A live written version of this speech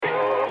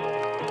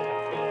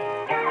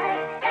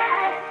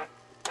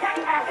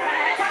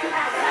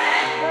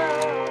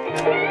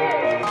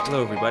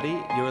Hello,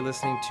 everybody. You're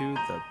listening to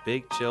the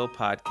Big Chill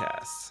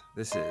Podcast.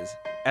 This is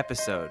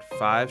episode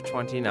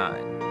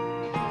 529.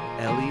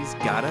 Ellie's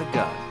Got a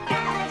Gun.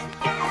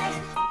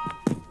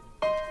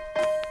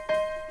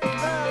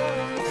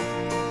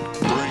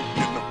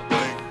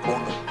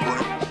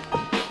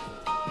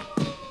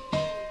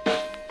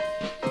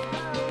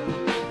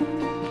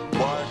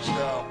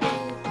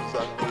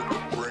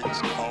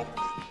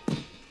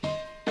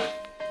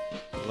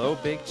 Hello,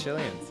 Big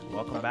Chillians.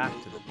 Welcome back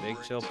to the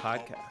Big Chill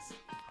Podcast.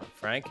 I'm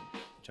Frank,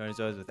 joined as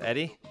always with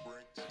Eddie.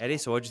 Eddie,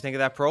 so what'd you think of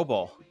that Pro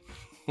Bowl?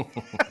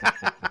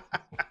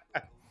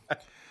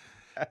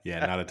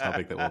 Yeah, not a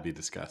topic that we'll be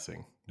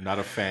discussing. Not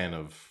a fan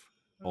of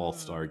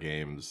all-star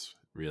games,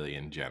 really,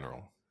 in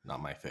general.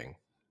 Not my thing.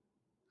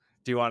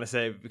 Do you want to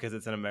say because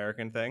it's an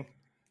American thing?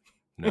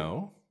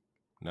 No,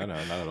 not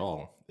at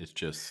all. It's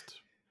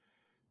just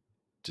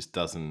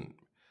doesn't,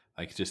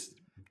 like, just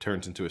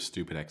turns into a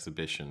stupid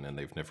exhibition, and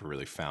they've never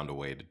really found a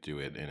way to do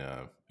it in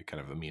a kind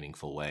of a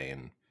meaningful way,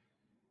 and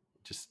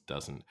just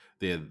doesn't.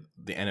 The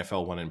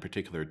NFL one in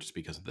particular, just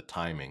because of the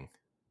timing,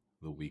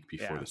 the week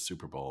before the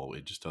Super Bowl,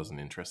 it just doesn't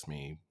interest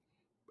me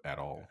at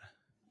all.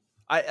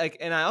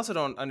 And I also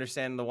don't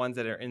understand the ones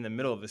that are in the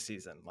middle of the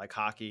season, like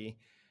hockey.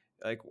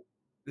 Like,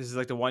 this is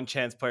like the one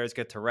chance players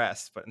get to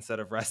rest, but instead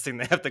of resting,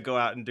 they have to go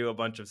out and do a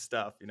bunch of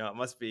stuff. You know, it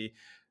must be.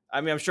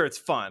 I mean, I'm sure it's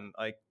fun.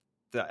 Like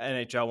the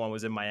NHL one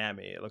was in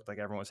Miami. It looked like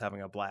everyone was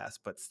having a blast,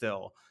 but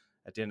still,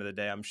 at the end of the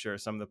day, I'm sure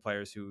some of the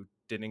players who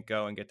didn't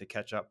go and get to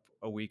catch up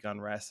a week on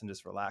rest and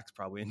just relax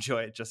probably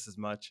enjoy it just as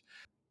much.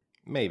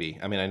 Maybe.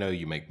 I mean, I know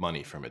you make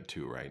money from it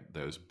too, right?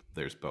 There's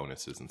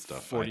bonuses and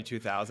stuff.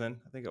 42,000,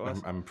 I think it was.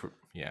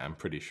 I'm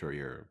pretty sure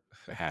you're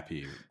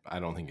happy. I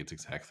don't think it's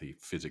exactly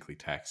physically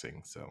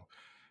taxing, so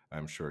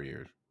I'm sure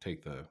you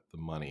take the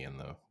money and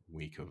the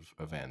week of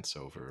events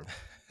over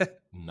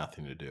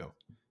nothing to do.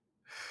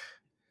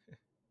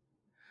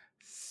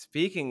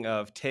 Speaking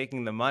of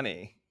taking the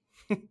money,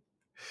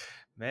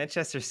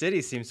 Manchester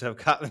City seems to have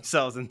got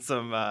themselves in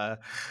some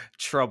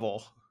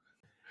trouble.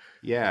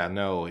 Yeah,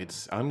 no,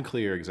 it's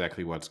unclear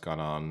exactly what's gone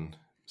on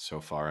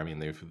so far. I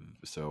mean,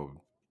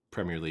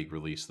 Premier League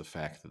released the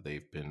fact that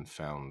they've been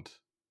found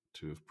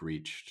to have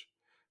breached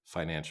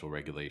financial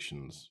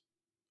regulations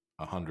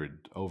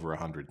over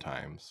 100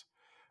 times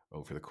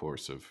over the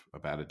course of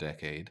about a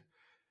decade.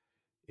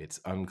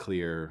 It's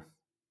unclear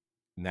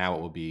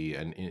now.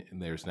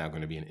 There's now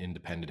going to be an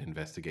independent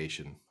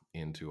investigation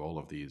into all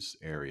of these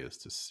areas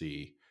to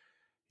see,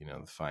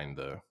 find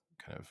the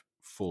kind of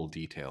full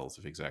details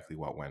of exactly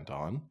what went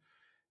on.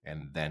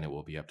 And then it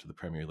will be up to the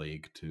Premier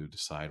League to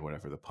decide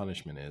whatever the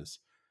punishment is.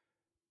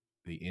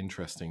 The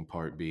interesting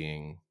part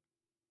being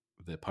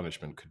the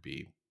punishment could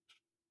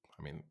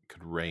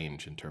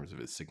range in terms of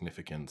its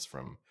significance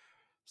from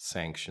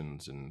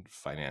sanctions and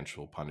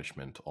financial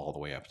punishment all the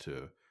way up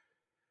to,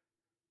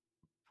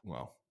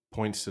 well,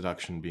 points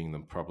deduction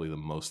being probably the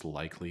most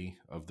likely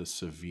of the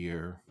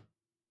severe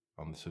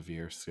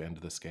end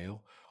of the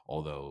scale,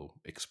 although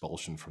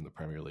expulsion from the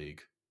Premier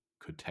League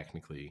could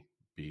technically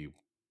be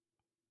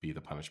the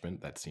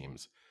punishment. That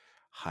seems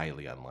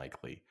highly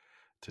unlikely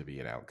to be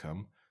an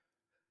outcome.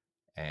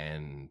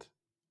 And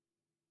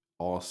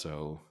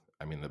also,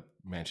 I mean, the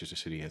Manchester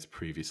City has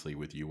previously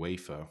with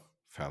UEFA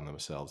found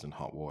themselves in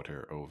hot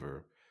water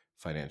over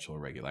financial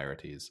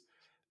irregularities.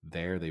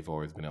 There, they've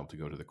always been able to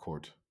go to the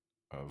court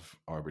of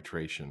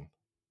arbitration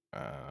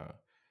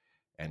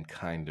and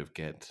kind of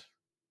get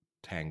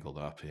tangled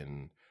up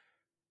in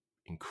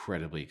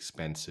incredibly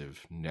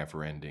expensive,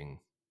 never-ending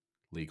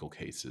legal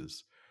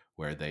cases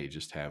where they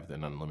just have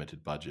an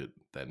unlimited budget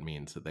that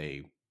means that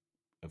they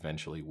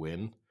eventually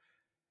win.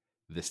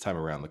 This time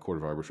around, the Court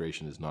of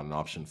Arbitration is not an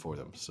option for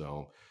them.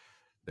 So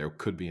there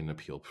could be an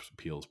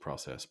appeals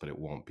process, but it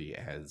won't be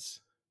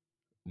as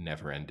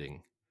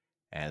never-ending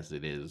as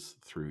it is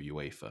through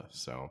UEFA.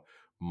 So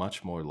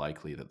much more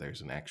likely that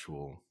there's an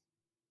actual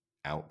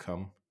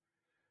outcome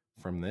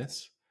from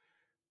this,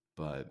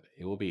 but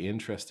it will be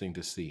interesting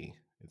to see.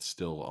 It's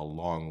still a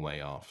long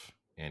way off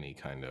any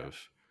kind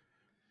of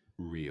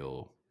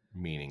real,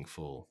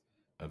 meaningful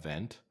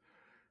event,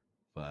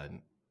 but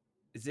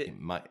it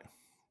might.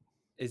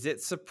 Is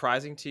it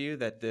surprising to you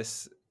that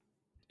this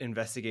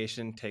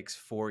investigation takes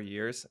 4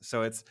 years?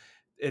 So it's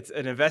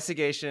an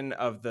investigation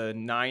of the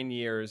 9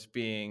 years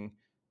being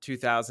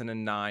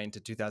 2009 to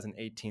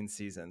 2018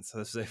 season. So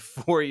this is a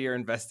 4-year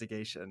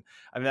investigation.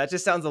 I mean, that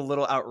just sounds a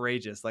little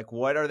outrageous. Like,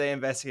 what are they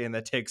investigating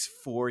that takes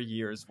 4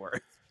 years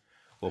worth?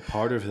 Well,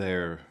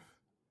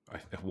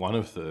 one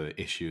of the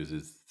issues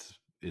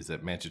is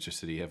that Manchester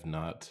City have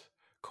not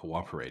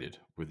cooperated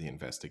with the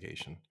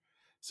investigation.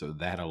 So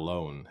that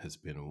alone has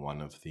been one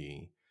of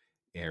the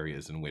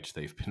areas in which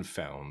they've been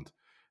found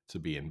to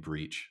be in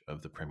breach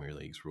of the Premier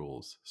League's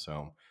rules.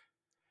 So,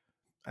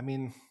 I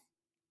mean,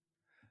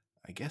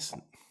 I guess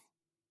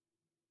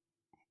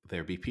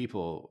there'd be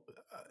people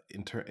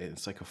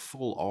it's like a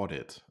full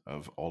audit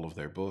of all of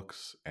their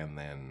books and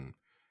then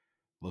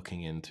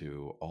looking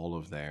into all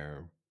of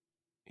their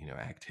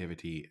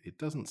activity. It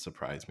doesn't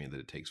surprise me that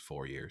it takes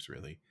 4 years,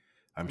 really.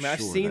 I'm I mean, I've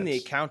sure seen The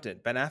that's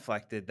Accountant. Ben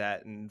Affleck did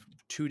that in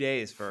 2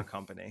 days for a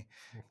company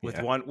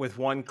yeah. with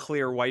one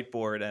clear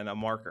whiteboard and a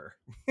marker.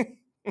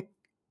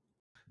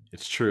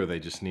 It's true. They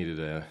just needed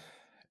a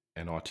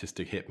an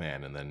autistic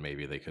hitman, and then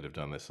maybe they could have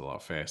done this a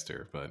lot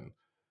faster. But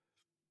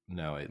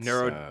no, it's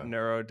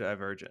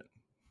Neurodivergent.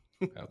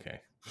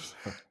 okay.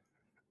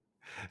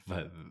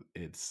 But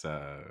it's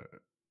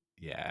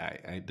yeah,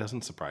 it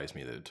doesn't surprise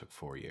me that it took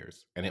 4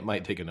 years, and it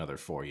might take another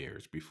 4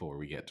 years before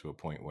we get to a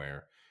point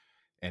where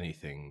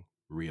anything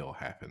real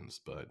happens.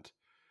 But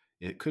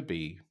it could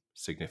be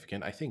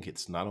significant. I think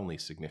it's not only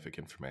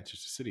significant for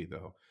Manchester City,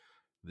 though.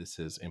 This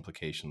has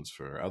implications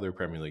for other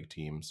Premier League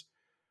teams.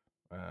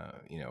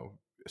 You know,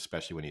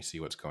 especially when you see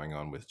what's going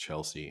on with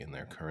Chelsea in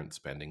their current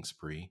spending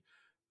spree.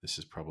 This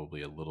is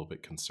probably a little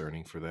bit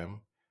concerning for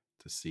them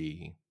to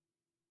see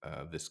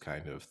this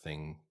kind of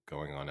thing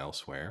going on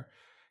elsewhere,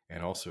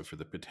 and also for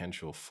the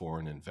potential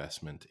foreign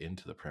investment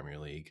into the Premier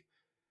League.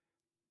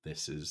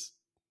 This is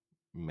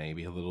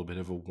maybe a little bit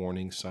of a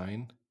warning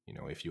sign. You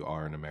know, if you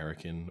are an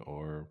American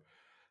or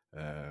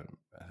uh,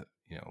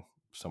 you know,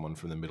 someone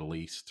from the Middle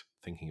East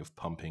thinking of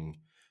pumping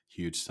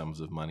huge sums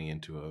of money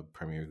into a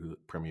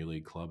Premier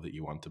League club that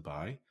you want to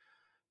buy,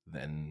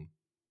 then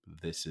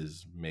this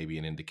is maybe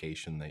an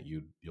indication that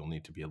you'll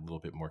need to be a little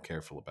bit more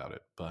careful about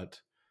it.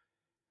 But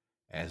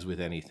as with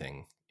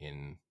anything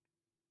in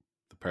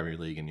the Premier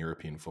League and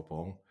European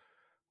football,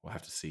 we'll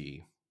have to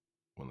see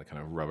when the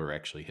kind of rubber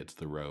actually hits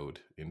the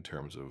road in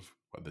terms of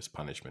what this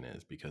punishment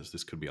is, because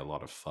this could be a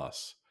lot of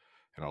fuss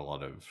and a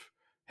lot of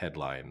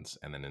headlines,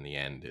 and then in the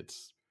end,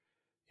 it's,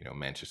 you know,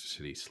 Manchester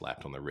City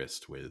slapped on the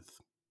wrist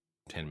with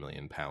 £10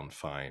 million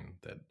fine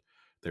that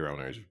their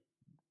owners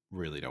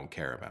really don't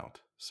care about.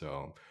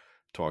 So,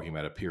 talking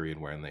about a period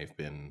when they've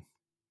been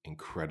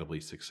incredibly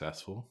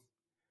successful,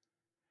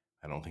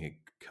 I don't think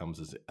it comes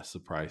as a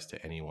surprise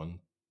to anyone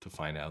to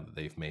find out that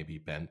they've maybe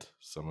bent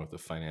some of the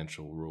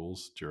financial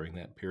rules during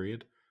that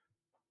period.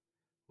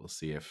 We'll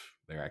see if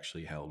they're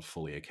actually held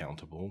fully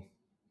accountable.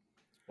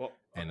 Well,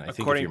 And I think if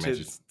according you're to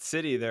Manchester,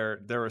 City, their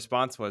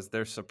response was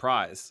they're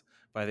surprised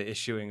by the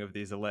issuing of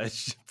these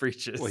alleged well,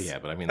 breaches. yeah,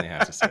 but I mean, they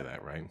have to say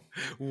that, right?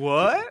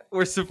 What?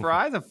 We're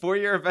surprised? A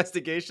 4-year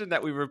investigation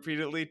that we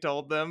repeatedly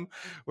told them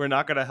we're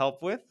not going to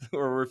help with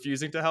or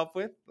refusing to help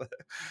with?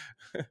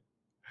 But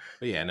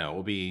yeah, no, it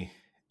will be.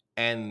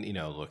 And, you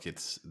know, look,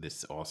 it's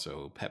this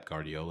also Pep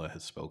Guardiola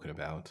has spoken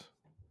about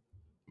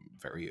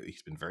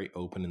he's been very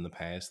open in the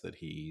past that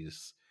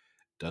he's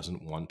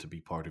doesn't want to be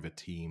part of a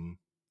team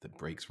that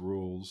breaks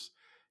rules.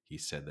 He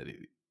said that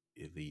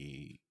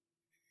the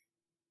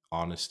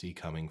honesty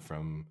coming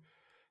from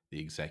the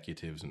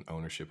executives and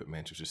ownership at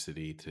Manchester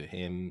City to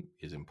him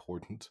is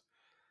important.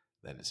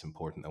 That it's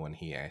important that when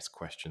he asks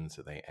questions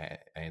that they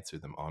answer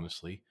them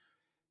honestly.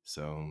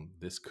 So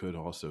this could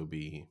also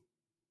be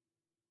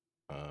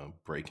a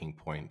breaking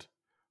point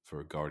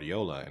for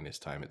Guardiola in his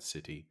time at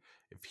City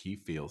if he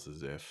feels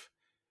as if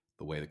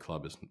the way the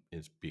club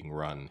is being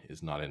run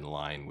is not in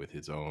line with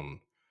his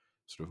own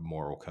sort of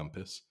moral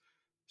compass.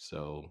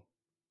 So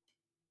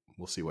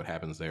we'll see what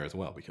happens there as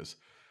well, because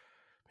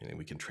I mean,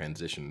 we can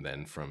transition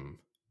then from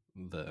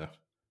the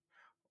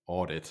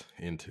audit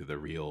into the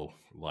real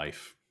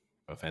life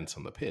events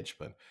on the pitch.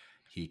 But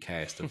he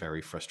cast a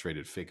very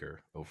frustrated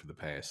figure over the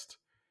past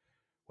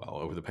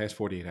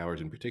 48 hours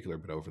in particular,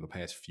 but over the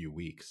past few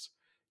weeks.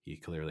 He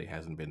clearly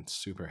hasn't been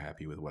super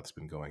happy with what's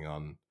been going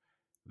on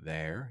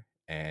there.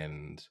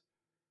 And,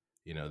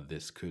 you know,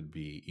 this could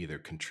be either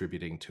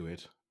contributing to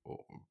it or,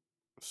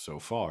 so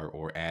far,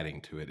 or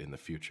adding to it in the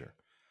future.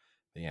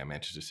 Yeah,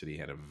 Manchester City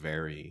had a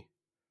very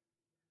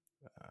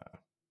uh,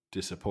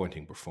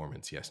 disappointing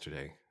performance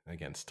yesterday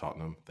against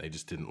Tottenham. They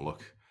just didn't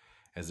look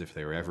as if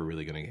they were ever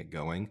really going to get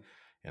going.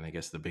 And I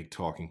guess the big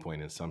talking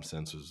point in some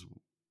sense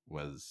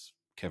was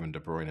Kevin De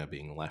Bruyne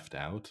being left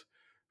out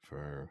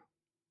for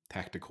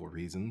tactical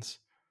reasons.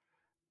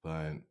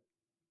 But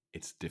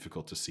it's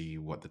difficult to see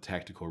what the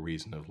tactical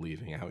reason of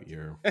leaving out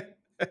your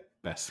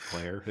best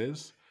player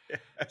is.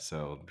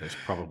 So there's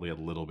probably a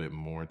little bit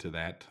more to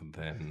that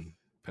than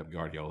Pep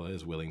Guardiola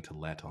is willing to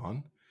let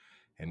on.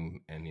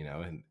 And you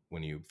know, and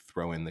when you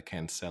throw in the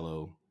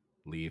Cancelo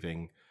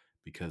leaving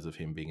because of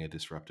him being a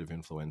disruptive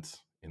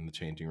influence in the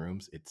changing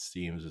rooms, it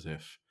seems as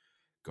if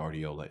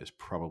Guardiola is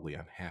probably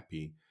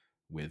unhappy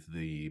with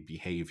the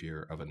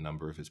behavior of a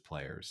number of his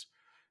players,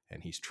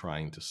 and he's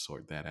trying to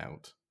sort that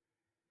out.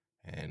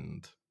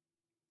 And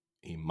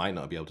he might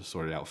not be able to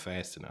sort it out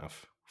fast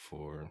enough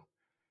for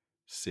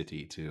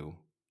City to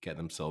get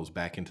themselves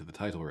back into the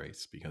title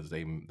race, because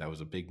that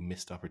was a big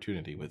missed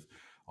opportunity with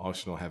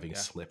Arsenal having Yeah.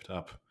 slipped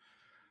up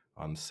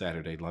on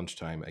Saturday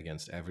lunchtime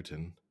against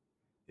Everton.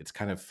 It's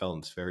kind of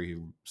felt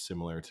very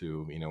similar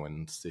to, you know,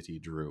 when City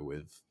drew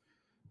with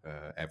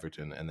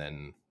Everton, and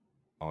then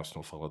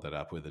Arsenal followed that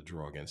up with a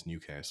draw against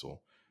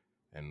Newcastle.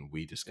 And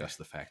we Yeah. discussed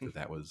the fact that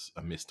that was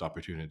a missed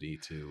opportunity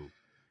to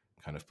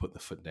kind of put the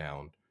foot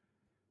down.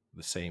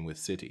 The same with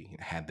City.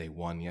 Had they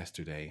won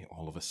yesterday,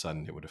 all of a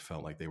sudden it would have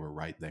felt like they were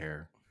right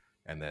there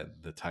and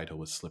that the title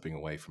was slipping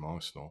away from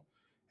Arsenal.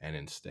 And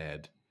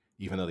instead,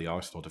 even though the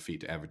Arsenal defeat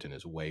to Everton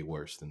is way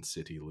worse than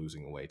City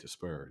losing away to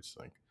Spurs,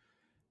 like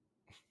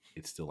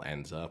it still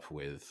ends up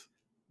with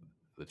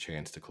the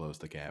chance to close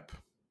the gap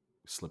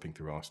slipping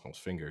through Arsenal's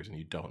fingers, and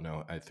you don't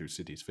know through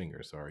City's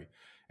fingers, sorry,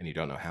 and you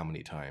don't know how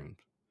many times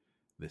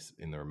this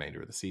in the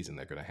remainder of the season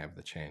they're going to have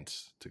the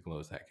chance to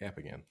close that gap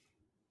again.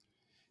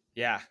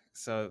 Yeah,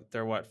 so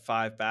they're what,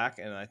 5 back,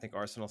 and I think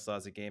Arsenal still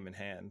has a game in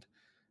hand.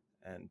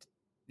 And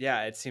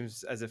yeah, it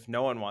seems as if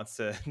no one wants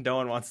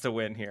to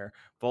win here.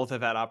 Both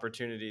have had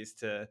opportunities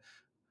to,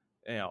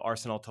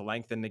 Arsenal to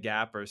lengthen the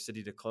gap or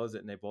City to close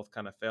it, and they both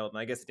kind of failed. And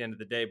I guess at the end of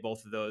the day,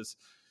 both of those,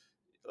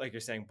 like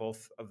you're saying,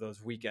 both of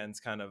those weekends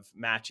kind of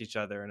match each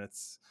other, and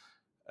it's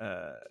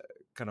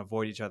kind of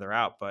void each other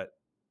out. But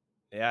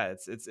yeah,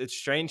 it's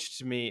strange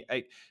to me.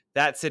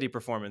 That City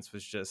performance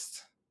was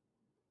just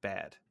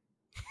bad.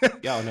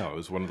 Yeah, no, it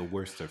was one of the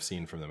worst I've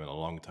seen from them in a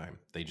long time.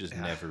 They just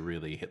Yeah, never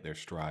really hit their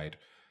stride.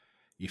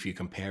 If you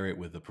compare it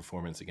with the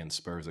performance against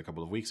Spurs a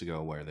couple of weeks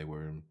ago, where they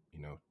were,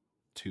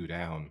 2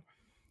 down,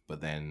 but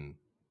then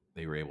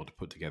they were able to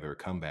put together a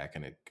comeback,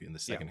 and in the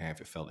yeah. second half,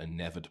 it felt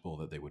inevitable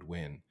that they would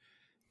win.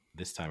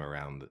 This time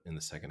around, in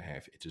the second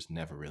half, it just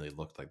never really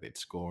looked like they'd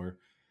score.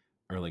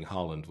 Erling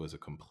Haaland was a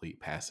complete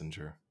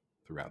passenger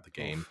throughout the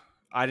game. Oof.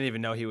 I didn't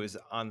even know he was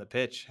on the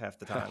pitch half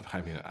the time.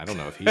 I mean, I don't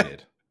know if he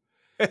did.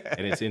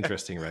 And it's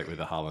interesting, right, with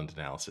the Haaland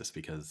analysis,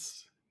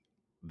 because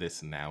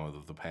this now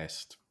of the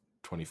past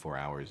 24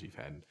 hours, you've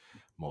had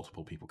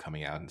multiple people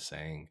coming out and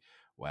saying,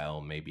 well,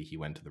 maybe he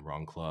went to the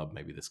wrong club.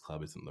 Maybe this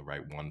club isn't the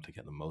right one to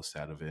get the most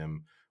out of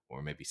him.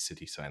 Or maybe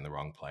City signed the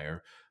wrong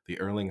player. The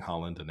Erling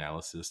Haaland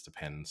analysis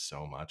depends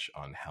so much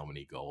on how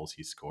many goals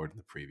he scored in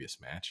the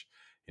previous match.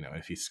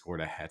 If he scored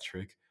a hat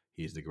trick,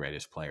 he's the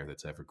greatest player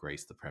that's ever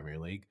graced the Premier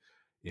League.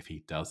 If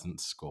he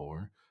doesn't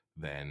score,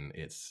 then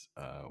it's,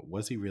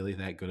 was he really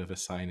that good of a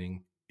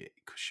signing?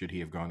 Should he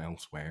have gone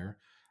elsewhere?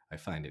 I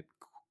find it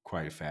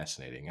quite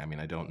fascinating. I mean,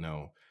 I don't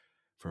know,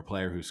 for a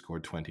player who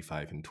scored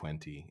 25 and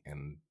 20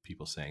 and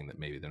people saying that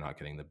maybe they're not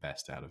getting the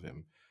best out of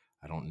him,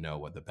 I don't know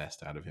what the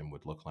best out of him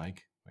would look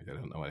like. Like, I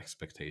don't know what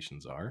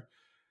expectations are,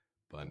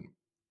 but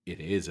it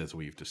is, as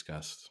we've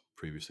discussed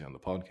previously on the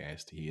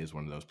podcast, he is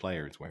one of those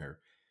players where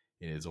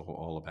it is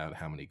all about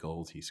how many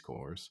goals he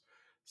scores.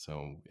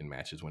 So in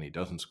matches when he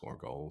doesn't score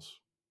goals,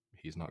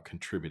 he's not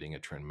contributing a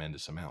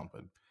tremendous amount,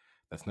 but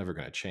that's never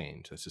going to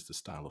change. That's just the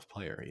style of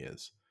player he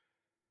is.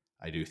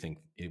 I do think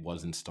it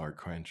was in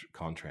stark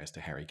contrast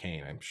to Harry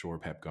Kane. I'm sure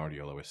Pep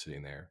Guardiola was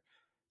sitting there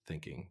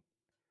thinking,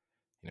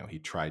 he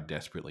tried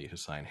desperately to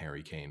sign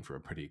Harry Kane for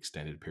a pretty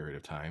extended period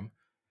of time,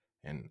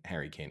 and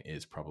Harry Kane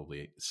is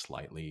probably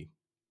slightly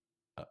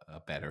a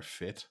better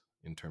fit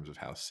in terms of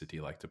how City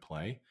like to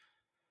play.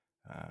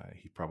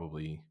 He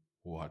probably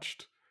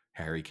watched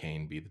Harry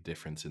Kane be the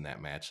difference in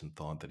that match and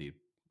thought that he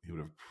would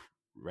have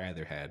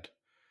rather had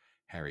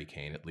Harry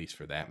Kane, at least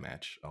for that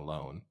match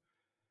alone.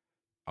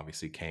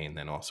 Obviously, Kane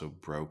then also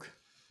broke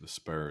the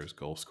Spurs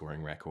goal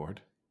scoring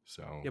record.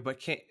 So, Yeah,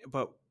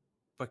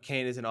 but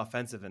Kane isn't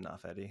offensive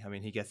enough, Eddie. I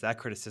mean, he gets that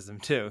criticism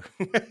too.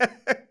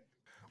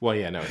 well,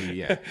 yeah, no,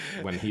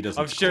 when he I'm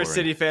doesn't sure score, and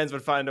City fans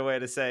would find a way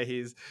to say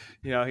he's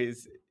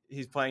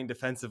playing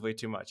defensively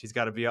too much. He's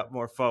got to be up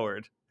more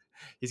forward.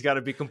 He's got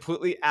to be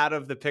completely out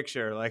of the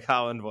picture like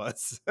Haaland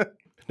was.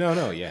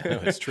 no, yeah, no,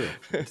 it's true.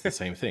 It's the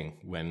same thing.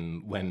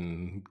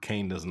 When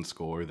Kane doesn't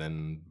score,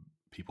 then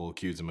people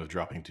accuse him of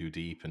dropping too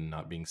deep and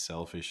not being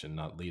selfish and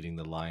not leading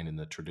the line in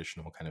the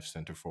traditional kind of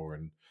center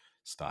forward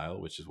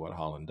style, which is what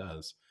Haaland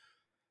does.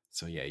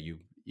 So yeah, you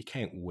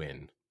can't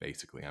win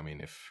basically. I mean,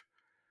 if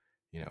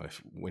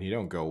when you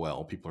don't go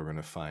well, people are going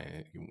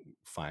to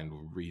find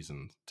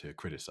reason to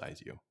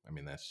criticize you. I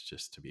mean, that's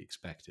just to be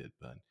expected.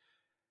 But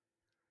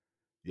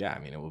yeah, I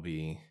mean, it will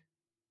be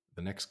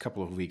the next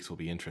couple of weeks will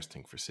be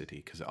interesting for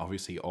City because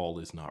obviously all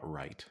is not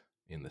right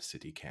in the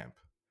City camp.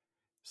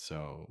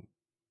 So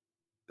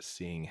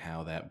seeing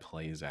how that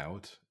plays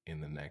out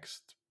in the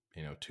next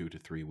 2 to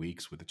 3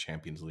 weeks with the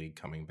Champions League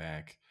coming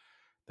back,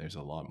 there's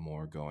a lot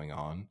more going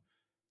on.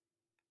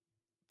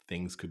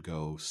 Things could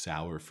go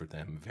sour for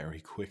them very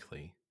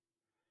quickly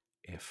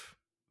if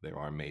there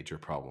are major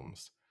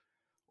problems.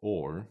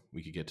 Or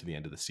we could get to the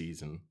end of the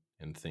season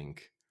and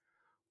think,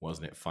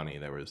 wasn't it funny?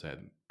 There was that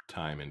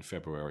time in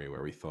February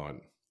where we thought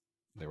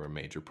there were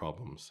major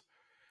problems.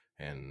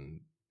 And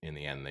in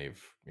the end,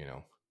 they've,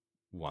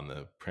 won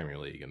the Premier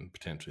League and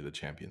potentially the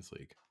Champions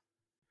League.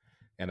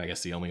 And I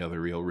guess the only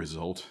other real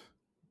result.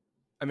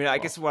 I mean, I Well,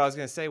 guess what I was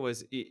going to say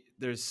was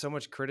there's so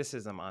much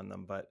criticism on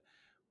them, but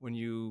when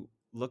you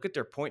look at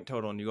their point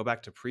total and you go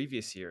back to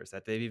previous years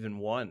that they've even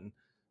won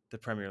the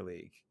Premier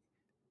League,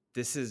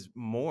 this is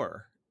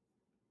more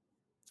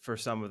for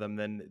some of them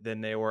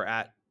than they were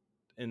at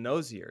in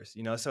those years.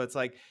 So it's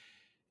like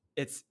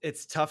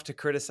it's tough to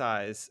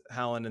criticize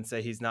Haaland and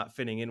say he's not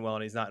fitting in well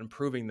and he's not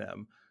improving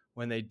them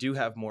when they do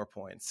have more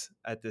points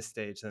at this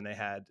stage than they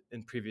had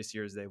in previous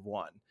years they've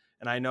won.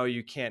 And I know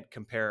you can't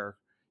compare,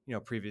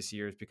 previous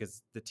years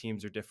because the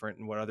teams are different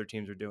and what other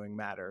teams are doing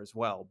matter as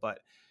well. But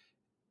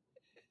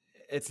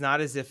it's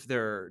not as if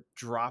they're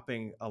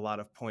dropping a lot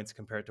of points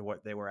compared to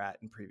what they were at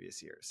in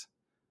previous years.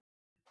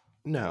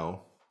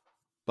 No,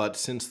 but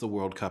since the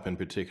World Cup in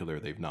particular,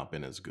 they've not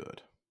been as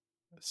good.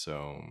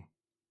 So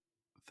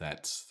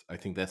I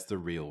think that's the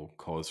real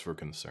cause for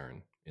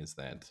concern, is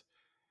that,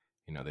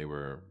 they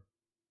were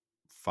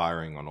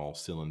firing on all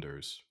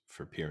cylinders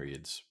for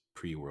periods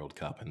pre-World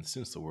Cup, and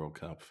since the World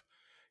Cup,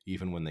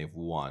 even when they've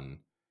won,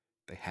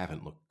 they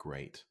haven't looked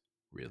great,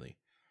 really.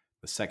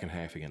 The second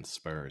half against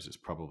Spurs is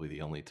probably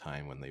the only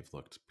time when they've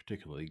looked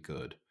particularly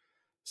good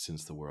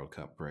since the World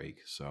Cup break.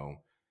 So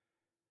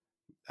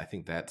I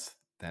think that's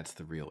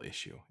the real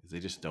issue, is they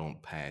just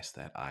don't pass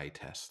that eye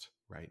test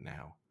right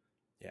now.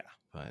 Yeah.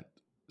 But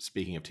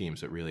speaking of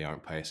teams that really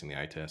aren't passing the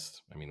eye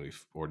test, I mean,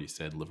 we've already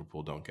said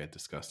Liverpool don't get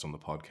discussed on the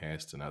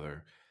podcast.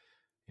 Another,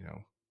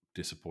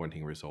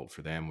 disappointing result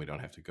for them. We don't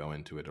have to go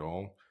into it at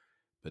all.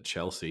 But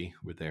Chelsea,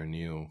 with their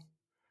new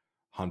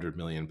 £100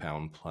 million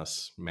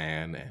plus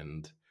man,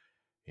 and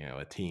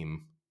a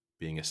team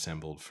being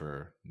assembled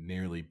for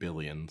nearly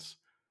billions,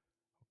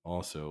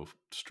 also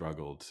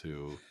struggled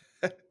to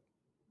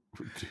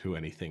do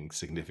anything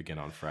significant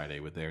on Friday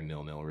with their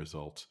 0-0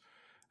 result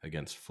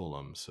against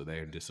Fulham. So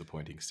their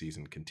disappointing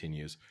season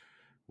continues,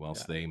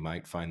 whilst Yeah. they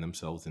might find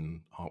themselves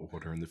in hot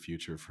water in the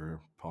future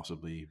for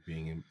possibly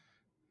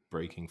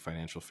breaking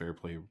financial fair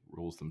play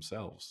rules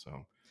themselves.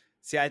 So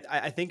See,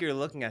 I think you're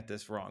looking at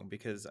this wrong,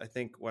 because I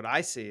think what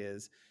I see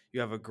is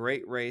you have a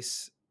great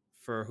race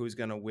for who's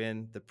going to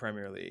win the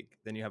Premier League.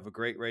 Then you have a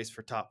great race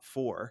for top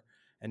 4,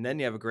 and then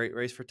you have a great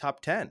race for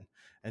top 10.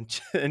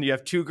 And you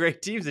have two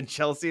great teams in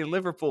Chelsea and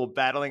Liverpool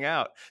battling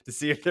out to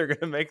see if they're going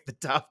to make the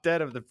top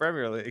 10 of the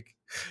Premier League.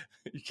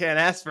 You can't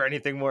ask for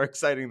anything more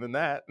exciting than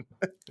that.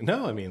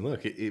 no, I mean,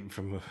 look,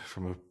 from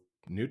a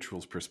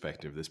neutral's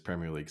perspective, this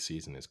Premier League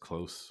season is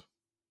close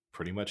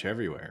pretty much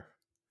everywhere.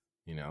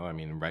 I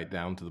mean, right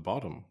down to the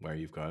bottom, where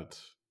you've got,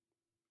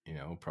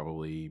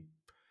 probably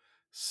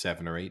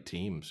 7 or 8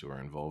 teams who are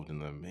involved in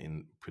them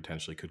and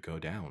potentially could go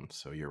down.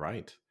 So you're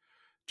right.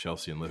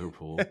 Chelsea and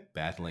Liverpool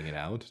battling it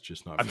out,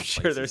 just not I'm for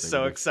sure they're places they so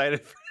would have,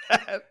 excited for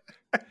that.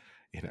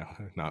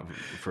 not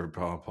for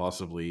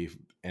possibly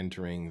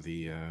entering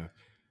the,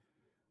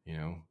 you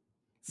know,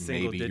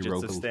 Single maybe digits of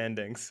Europa,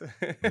 standings.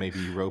 maybe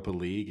Europa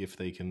League if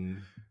they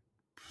can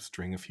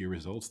string a few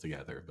results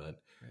together. But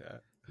Yeah.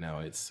 no,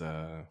 it's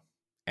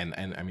and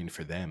I mean,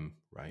 for them,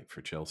 right,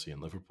 for Chelsea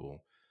and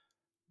Liverpool,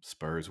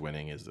 Spurs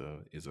winning is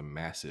a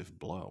massive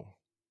blow,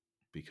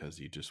 because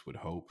you just would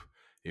hope,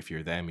 if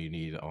you're them, you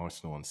need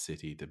Arsenal and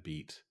City to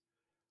beat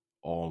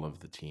all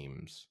of the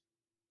teams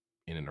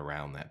in and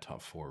around that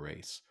top 4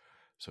 race.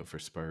 So for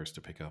Spurs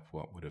to pick up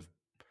what would have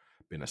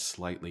been a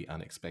slightly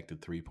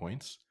unexpected 3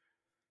 points,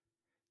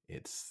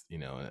 it's,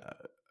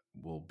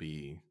 will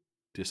be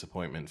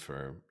disappointment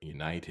for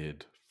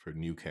United, for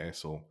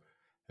Newcastle,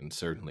 and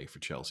certainly for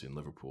Chelsea and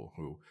Liverpool,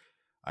 who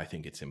I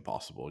think it's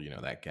impossible.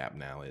 That gap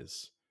now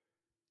is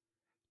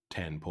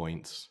 10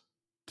 points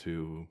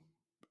to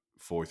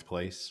 4th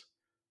place.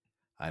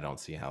 I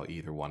don't see how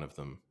either one of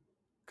them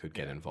could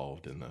get Yeah.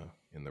 involved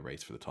in the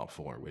race for the top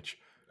 4, which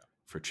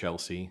for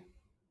Chelsea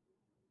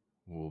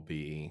will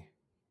be,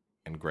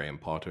 and Graham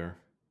Potter,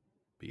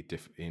 be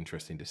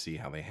interesting to see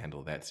how they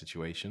handle that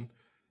situation.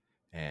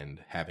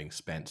 And having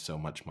spent so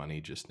much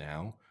money just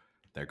now,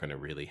 they're going to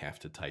really have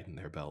to tighten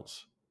their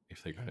belts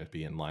if they're going to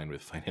be in line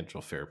with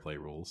financial fair play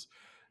rules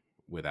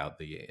without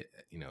the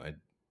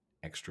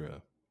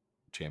extra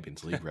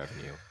Champions League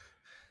revenue.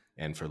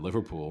 And for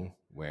Liverpool,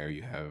 where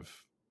you have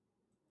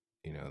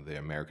the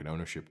American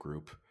ownership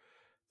group,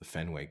 the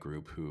Fenway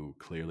Group, who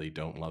clearly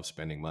don't love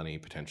spending money.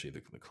 Potentially,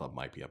 the club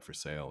might be up for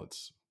sale.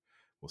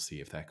 We'll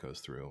see if that goes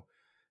through.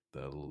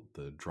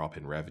 The drop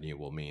in revenue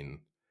will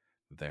mean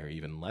they're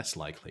even less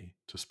likely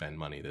to spend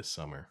money this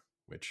summer,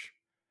 which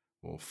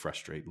will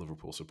frustrate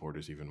Liverpool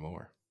supporters even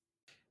more.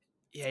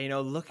 Yeah,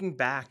 looking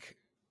back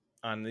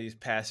on these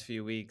past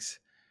few weeks,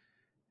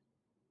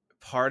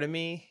 part of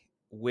me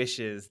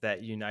wishes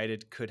that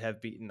United could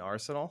have beaten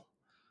Arsenal,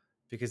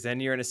 because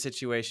then you're in a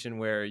situation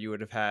where you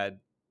would have had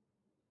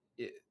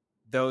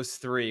those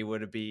three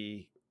would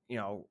be,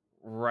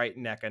 right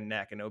neck and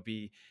neck, and it would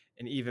be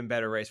an even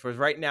better race. Whereas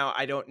right now,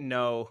 I don't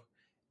know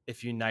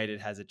if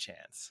United has a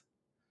chance.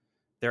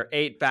 They're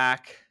 8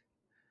 back,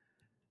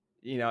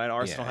 and Yeah,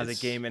 Arsenal has a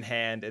game in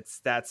hand.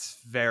 That's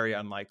very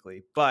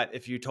unlikely. But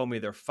if you told me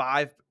they're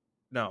 5,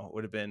 no, it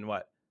would have been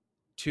what,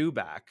 2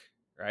 back,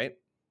 right?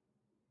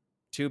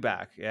 2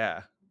 back,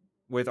 yeah,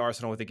 with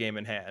Arsenal with a game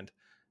in hand.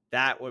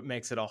 That what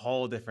makes it a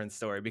whole different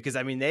story, because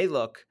I mean they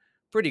look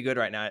pretty good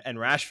right now, and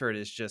Rashford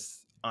is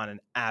just on an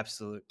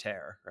absolute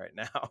tear right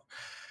now.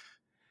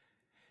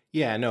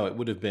 yeah, no, it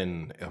would have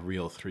been a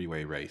real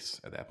 3-way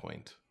race at that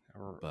point.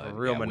 A But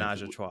real yeah,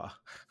 menage a trois.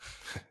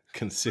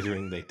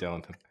 considering they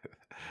don't,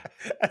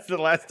 That's the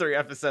last 3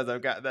 episodes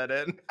I've got that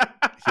in.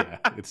 yeah,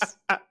 it's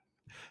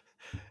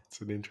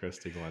an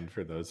interesting one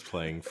for those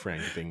playing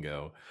Frank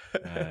Bingo,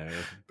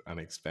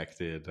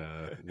 unexpected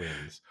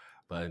wins.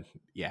 But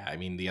yeah, I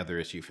mean, the other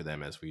issue for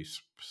them, as we've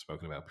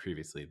spoken about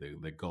previously,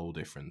 the goal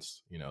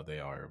difference. They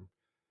are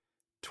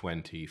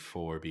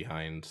 24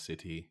 behind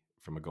City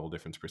from a goal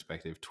difference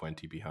perspective,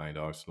 20 behind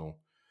Arsenal.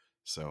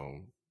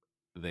 So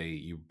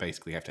you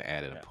basically have to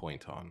add a Yeah.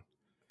 point on.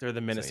 They're the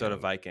So, Minnesota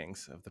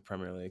Vikings of the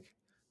Premier League.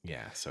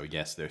 yeah. So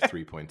yes, they're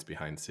 3 points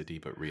behind City,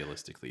 but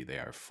realistically they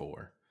are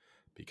four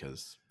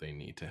because they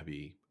need to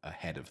be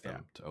ahead of Yeah.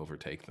 them to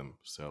overtake them.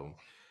 So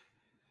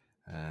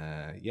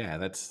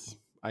yeah,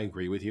 I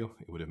agree with you.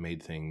 It would have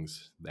made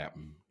things that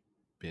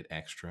bit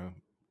extra,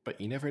 but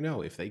you never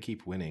know if they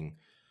keep winning.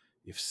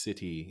 If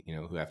City,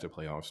 who have to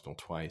play Arsenal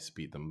twice,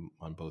 beat them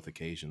on both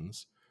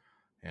occasions,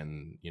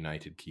 and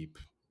United keep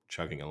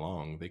chugging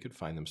along, they could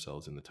find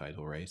themselves in the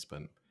title race.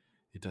 But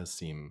it does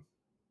seem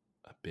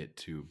a bit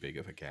too big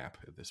of a gap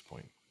at this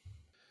point.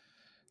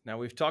 Now,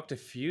 we've talked a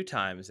few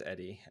times,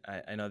 Eddie.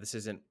 I know this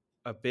isn't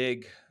a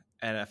big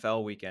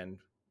NFL weekend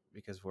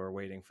because we're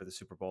waiting for the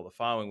Super Bowl the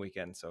following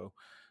weekend. So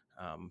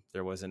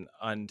there was an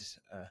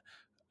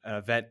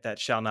event that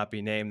shall not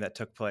be named that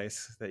took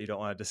place that you don't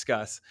want to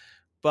discuss.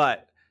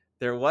 But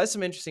there was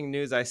some interesting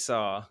news I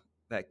saw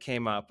that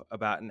came up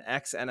about an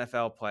ex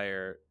NFL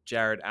player,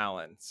 Jared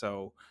Allen.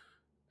 So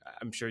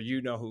I'm sure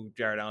you know who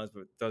Jared Allen is,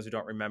 but those who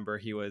don't remember,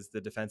 he was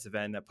the defensive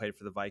end that played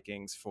for the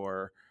Vikings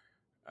for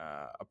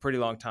a pretty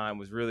long time,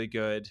 was really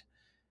good.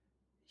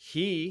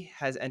 He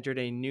has entered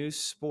a new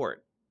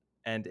sport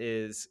and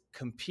is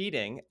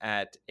competing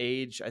at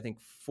age, I think,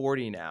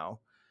 40 now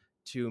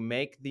to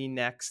make the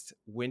next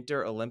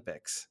Winter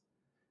Olympics.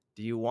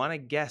 Do you want to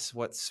guess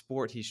what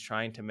sport he's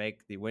trying to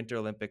make the Winter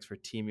Olympics for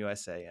Team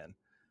USA in?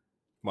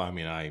 Well, I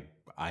mean,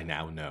 I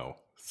now know,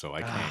 so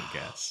I can't Oh,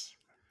 guess.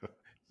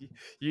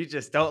 you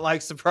just don't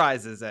like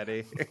surprises,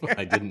 Eddie.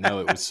 I didn't know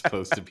it was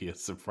supposed to be a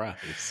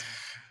surprise.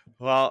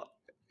 Well,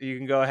 you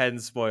can go ahead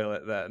and spoil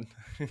it then.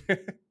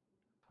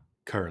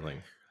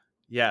 Curling.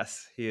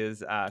 Yes, he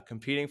is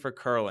competing for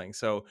curling.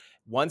 So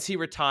once he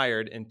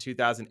retired in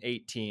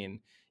 2018,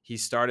 he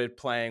started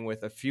playing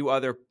with a few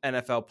other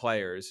NFL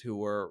players who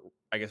were,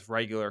 I guess,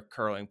 regular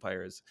curling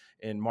players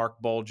in Mark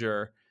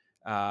Bolger,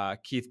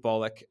 Keith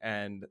Bullock,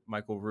 and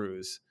Michael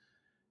Ruse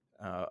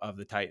of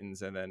the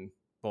Titans. And then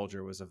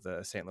Bolger was of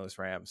the St. Louis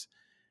Rams.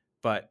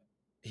 But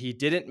he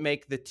didn't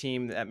make the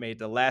team that made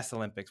the last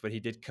Olympics, but he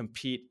did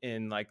compete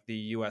in like the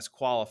U.S.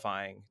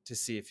 qualifying to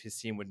see if his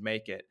team would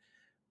make it.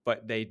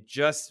 But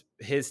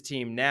his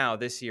team now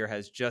this year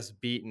has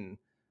just beaten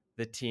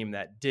the team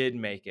that did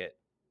make it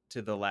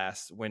to the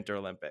last Winter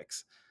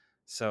Olympics.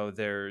 So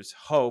there's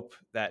hope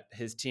that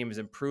his team is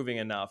improving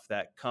enough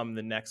that come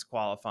the next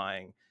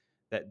qualifying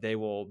that they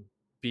will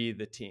be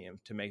the team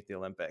to make the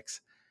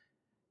Olympics.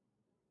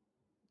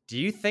 Do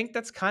you think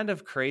that's kind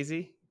of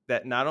crazy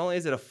that not only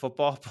is it a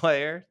football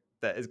player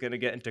that is going to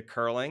get into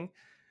curling,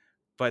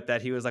 but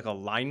that he was like a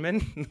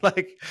lineman?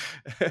 Like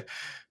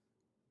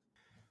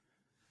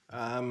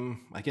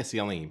I guess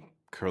the only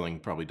curling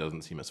probably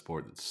doesn't seem a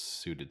sport that's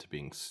suited to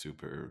being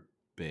super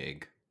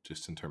big,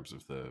 just in terms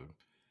of the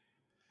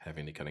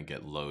having to kind of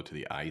get low to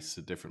the ice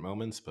at different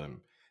moments. But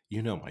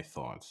you know my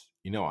thoughts.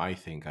 I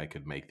think I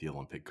could make the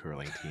Olympic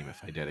curling team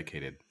if I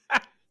dedicated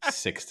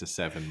 6 to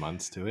 7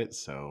 months to it.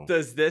 So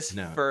does this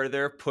no,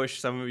 further push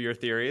some of your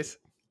theories?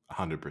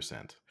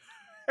 100%.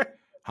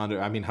 100.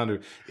 I mean,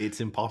 100. It's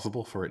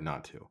impossible for it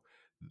not to.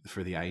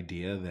 For the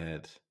idea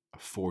that a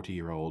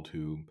 40-year-old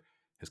who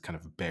has kind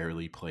of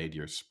barely played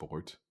your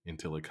sport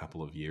until a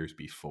couple of years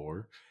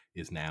before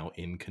is now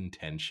in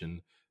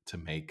contention to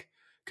make,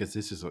 because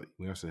this is what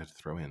we also have to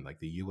throw in, like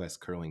the U.S.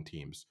 curling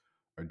teams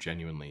are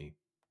genuinely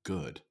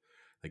good.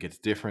 Like it's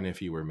different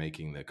if you were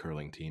making the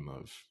curling team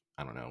of,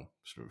 I don't know,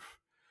 sort of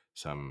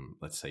some,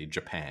 let's say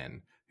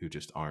Japan, who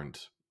just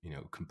aren't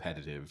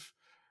competitive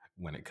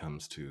when it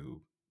comes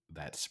to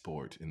that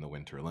sport in the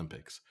Winter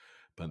Olympics.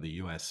 But the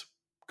U.S.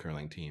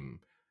 curling team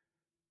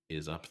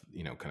is up,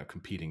 kind of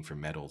competing for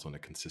medals on a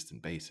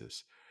consistent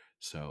basis.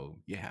 So,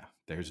 yeah,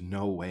 there's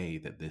no way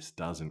that this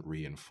doesn't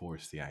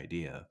reinforce the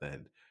idea that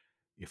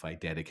if I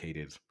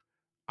dedicated,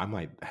 I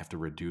might have to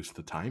reduce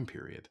the time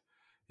period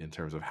in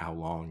terms of how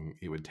long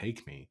it would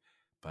take me.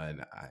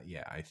 But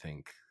yeah, I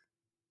think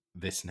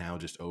this now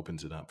just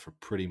opens it up for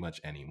pretty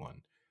much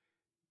anyone.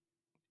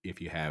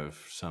 If you have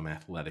some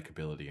athletic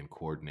ability and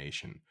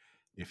coordination,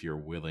 if you're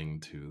willing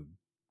to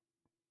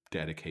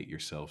dedicate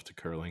yourself to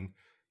curling,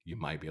 you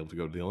might be able to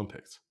go to the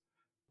Olympics.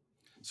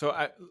 So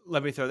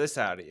let me throw this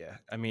out at you.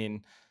 I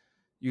mean,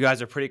 you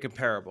guys are pretty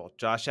comparable.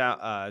 Josh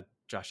Allen,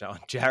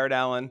 Jared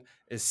Allen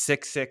is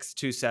 6'6",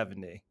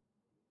 270.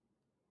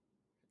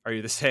 Are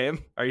you the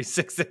same? Are you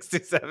 6'6",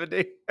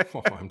 270?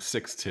 Oh, I'm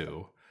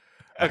 6'2".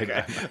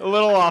 Okay, I'm, a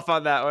little off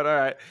on that one. All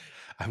right.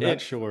 I'm not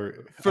It sure.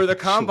 For I'm the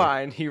not sure.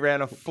 combine, he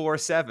ran a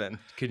 4.7.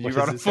 Could What you does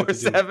run a this have to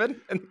do? 4.7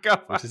 in the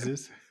What does combine?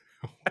 this?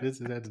 What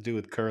does it have to do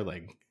with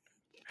curling?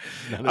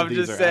 None of I'm these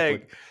just are saying,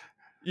 applicable.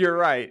 you're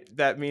right.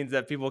 That means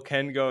that people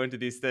can go into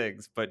these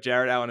things, but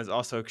Jared Allen is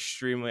also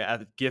extremely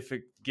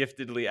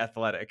giftedly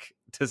athletic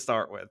to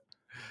start with.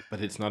 But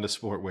it's not a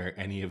sport where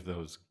any of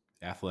those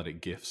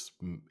athletic gifts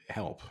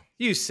help.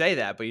 You say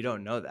that, but you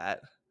don't know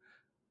that.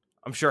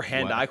 I'm sure What?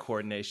 hand-eye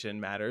coordination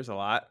matters a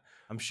lot.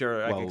 I'm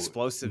sure like Well,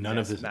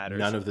 explosiveness none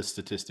matters. of the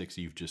statistics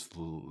you've just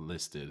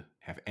listed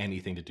have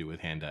anything to do with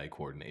hand-eye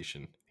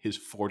coordination. His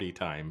 40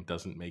 time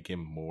doesn't make him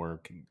more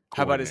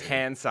How about his coordinated.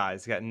 hand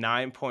size? He got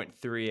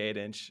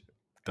 9.38-inch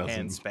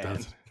hand span.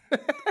 Doesn't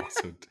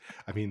also.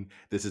 I mean,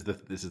 this is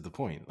the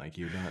point. Like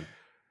you're not.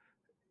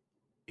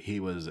 He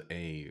was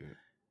a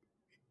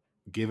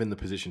given the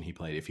position he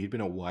played. If he'd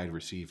been a wide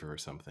receiver or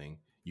something,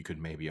 you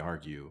could maybe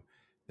argue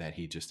that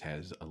he just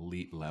has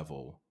elite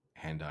level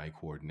hand-eye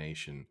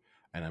coordination.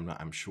 And I'm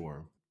not. I'm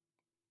sure.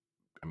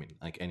 I mean,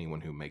 like anyone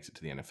who makes it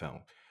to the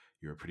NFL,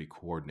 you're a pretty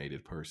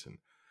coordinated person.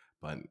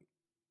 But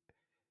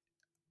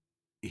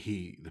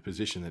the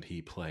position that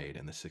he played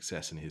and the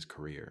success in his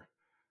career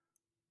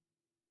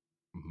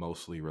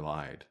mostly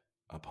relied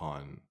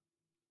upon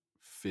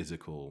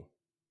physical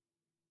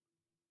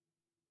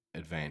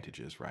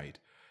advantages, right?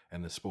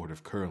 And the sport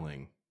of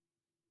curling,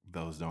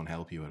 those don't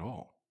help you at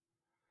all.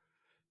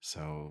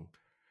 So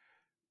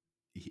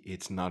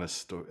it's not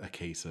a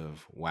case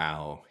of,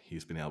 wow,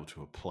 he's been able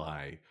to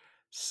apply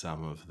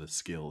some of the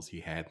skills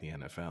he had in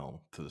the NFL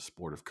to the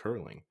sport of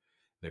curling.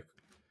 They're,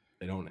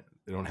 they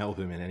don't help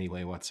him in any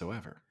way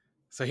whatsoever.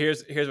 So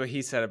here's what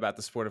he said about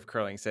the sport of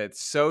curling. He said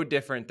it's so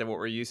different than what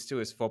we're used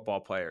to as football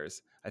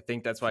players. I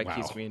think that's why it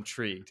keeps Wow. me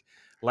intrigued.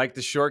 Like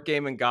the short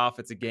game in golf,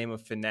 it's a game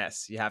of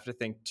finesse. You have to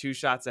think two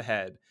shots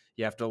ahead.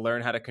 You have to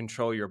learn how to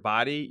control your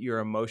body, your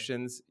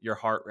emotions, your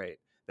heart rate.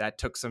 That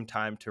took some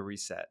time to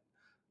reset.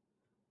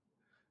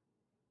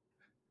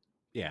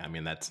 Yeah, I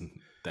mean that's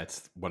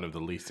one of the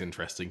least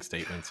interesting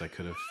statements I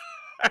could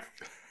have.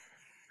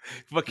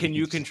 But can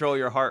you He's control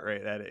your heart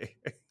rate, Eddie?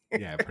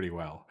 yeah, pretty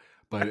well.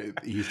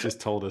 But he's just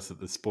told us that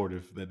the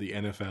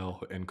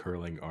NFL and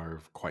curling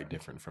are quite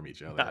different from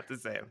each other. Not the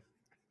same.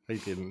 I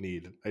didn't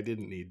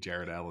need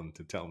Jared Allen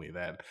to tell me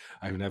that.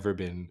 I've never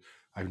been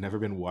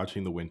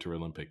watching the Winter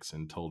Olympics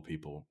and told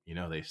people,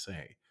 they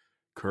say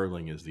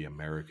curling is the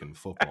American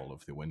football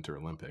of the Winter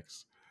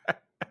Olympics.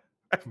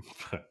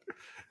 but,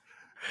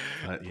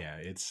 but yeah,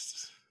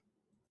 it's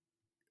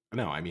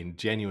no, I mean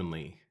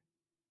genuinely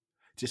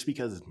just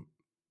because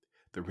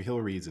the real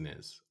reason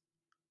is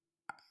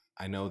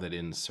I know that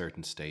in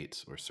certain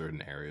states or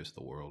certain areas of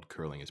the world,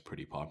 curling is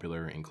pretty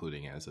popular,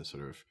 including as a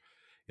sort of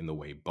in the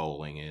way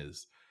bowling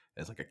is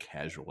as like a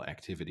casual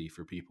activity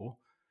for people.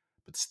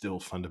 But still,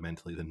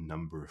 fundamentally, the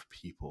number of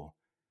people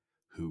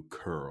who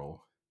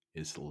curl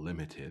is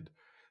limited.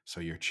 So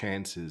your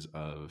chances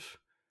of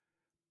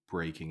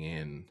breaking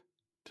in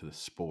to the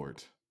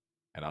sport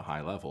at a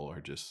high level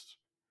are just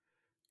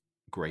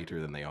greater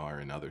than they are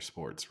in other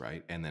sports,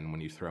 right? And then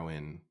when you throw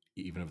in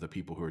even of the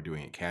people who are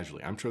doing it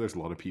casually, I'm sure there's a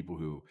lot of people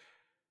who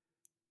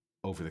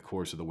over the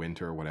course of the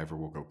winter or whatever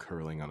will go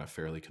curling on a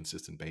fairly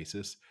consistent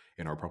basis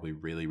and are probably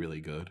really, really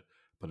good,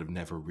 but have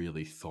never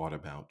really thought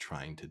about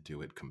trying to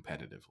do it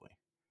competitively.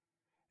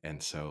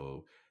 And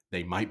so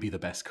they might be the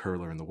best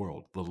curler in the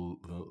world. The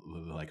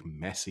like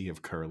Messi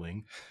of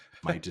curling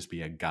might just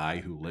be a guy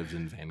who lives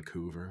in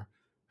Vancouver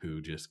who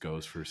just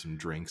goes for some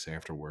drinks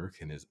after work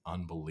and is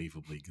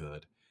unbelievably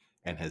good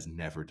and has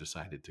never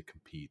decided to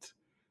compete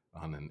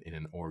in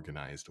an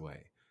organized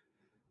way.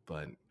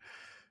 But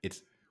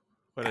it's,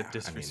 What a I mean,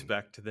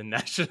 disrespect to the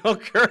national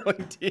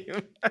curling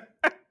team.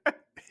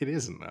 it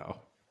isn't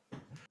though.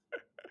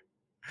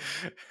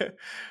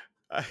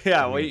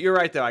 Yeah, I well, mean, you're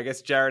right though. I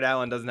guess Jared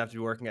Allen doesn't have to be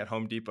working at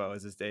Home Depot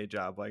as his day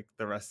job like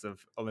the rest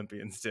of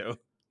Olympians do.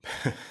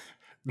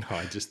 no,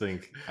 I just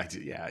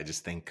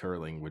think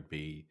curling would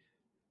be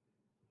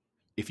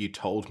if you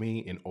told me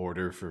in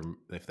order for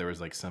if there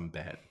was like some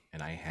bet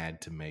and I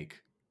had to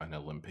make an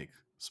Olympic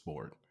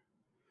sport,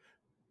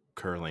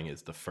 curling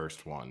is the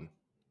first one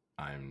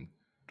I'm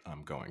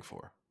I'm going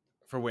for.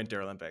 For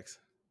Winter Olympics.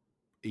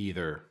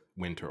 Either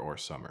winter or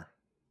summer.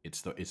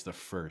 It's the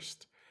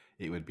first.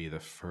 It would be the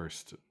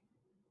first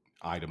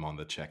item on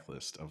the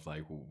checklist of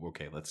like,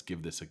 okay, let's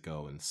give this a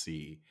go and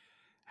see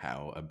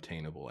how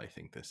obtainable I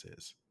think this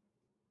is.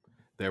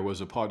 There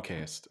was a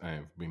podcast,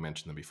 we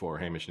mentioned them before,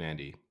 Hamish and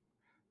Andy.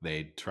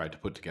 They tried to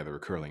put together a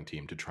curling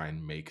team to try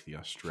and make the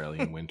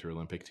Australian Winter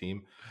Olympic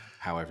team.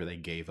 However, they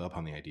gave up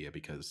on the idea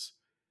because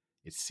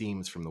it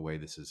seems from the way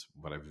this is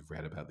what I've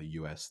read about the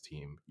US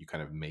team, you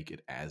kind of make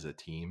it as a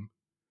team.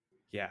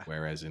 Yeah.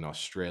 Whereas in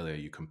Australia,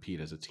 you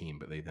compete as a team,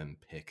 but they then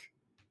pick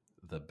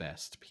the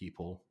best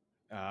people.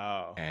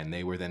 Oh. And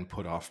they were then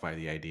put off by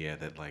the idea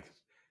that like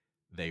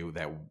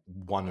that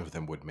one of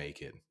them would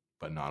make it,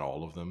 but not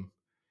all of them.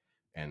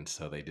 And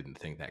so they didn't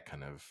think that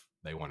kind of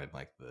they wanted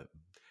like the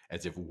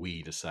as if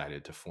we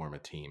decided to form a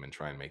team and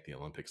try and make the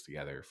Olympics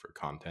together for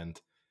content.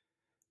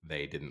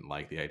 They didn't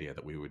like the idea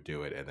that we would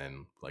do it and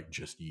then like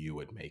just you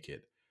would make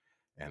it,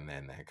 and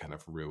then that kind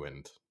of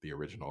ruined the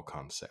original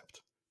concept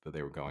that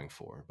they were going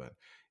for. But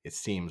it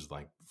seems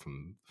like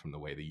from the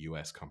way the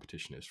US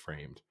competition is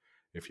framed,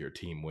 if your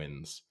team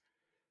wins,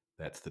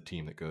 that's the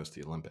team that goes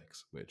to the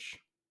Olympics,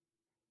 which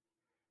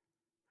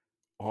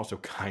also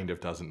kind of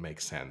doesn't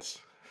make sense.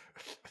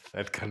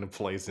 That kind of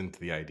plays into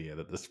the idea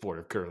that the sport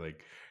of curling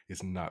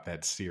is not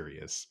that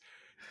serious.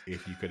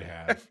 If you could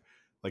have,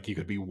 like, you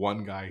could be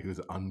one guy who's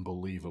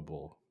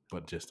unbelievable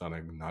but just on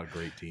a not a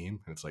great team.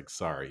 And it's like,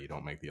 sorry, you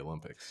don't make the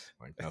Olympics.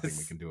 Like nothing we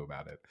It's can do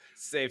about it.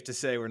 safe to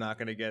say we're not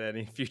going to get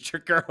any future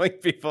curling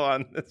people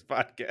on this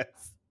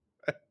podcast.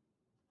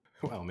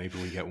 Well,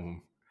 maybe we get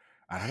one.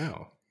 I don't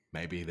know.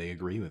 Maybe they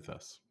agree with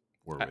us,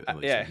 or at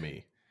least Yeah. with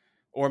me.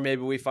 Or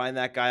maybe we find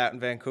that guy out in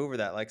Vancouver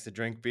that likes to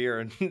drink beer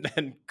and,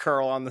 and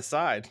curl on the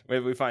side.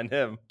 Maybe we find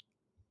him.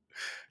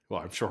 Well,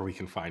 I'm sure we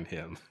can find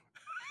him.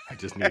 I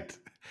just need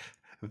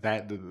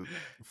that.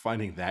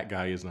 Finding that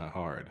guy is not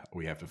hard.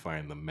 We have to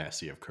find the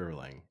Messi of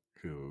curling,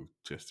 who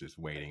just is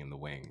waiting in the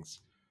wings.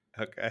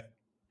 Okay.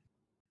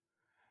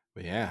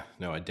 But yeah,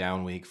 no, a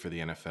down week for the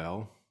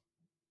NFL.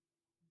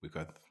 We've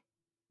got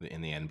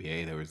in the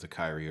NBA, there was the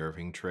Kyrie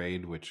Irving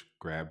trade, which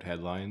grabbed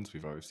headlines.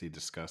 We've obviously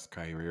discussed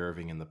Kyrie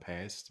Irving in the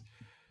past.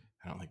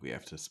 I don't think we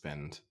have to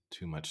spend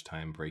too much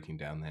time breaking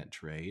down that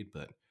trade,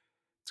 but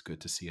it's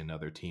good to see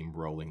another team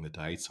rolling the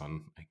dice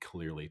on a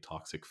clearly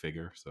toxic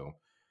figure. So,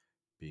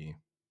 be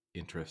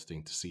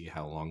interesting to see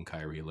how long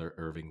Kyrie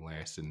Irving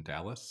lasts in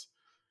Dallas.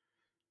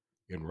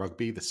 In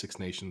rugby, the Six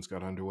Nations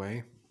got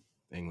underway.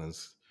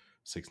 England's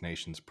Six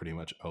Nations pretty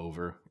much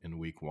over in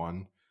week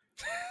one,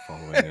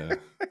 following a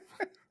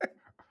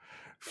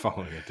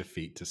following a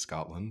defeat to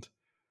Scotland.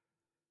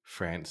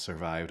 France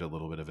survived a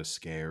little bit of a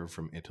scare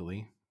from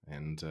Italy,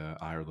 and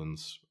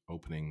Ireland's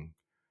opening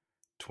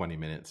 20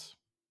 minutes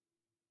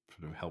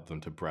sort of helped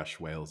them to brush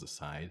Wales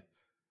aside.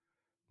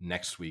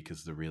 Next week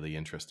is the really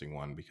interesting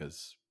one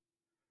because,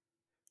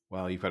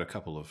 well, you've got a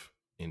couple of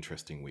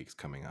interesting weeks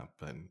coming up,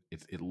 but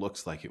it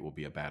looks like it will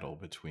be a battle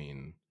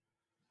between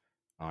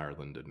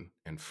Ireland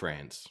and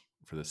France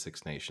for the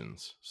Six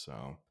Nations.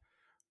 So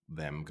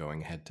them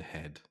going head to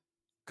head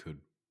could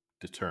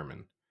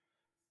determine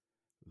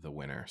the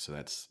winner. So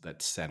that's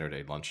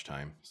Saturday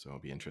lunchtime. So it'll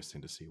be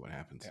interesting to see what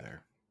happens Yeah.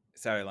 there.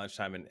 Saturday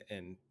lunchtime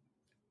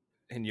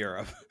in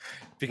Europe.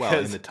 Well,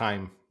 Because in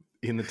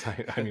the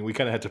time, I mean, we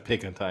kind of had to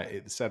pick a time.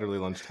 It's Saturday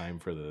lunchtime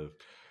for the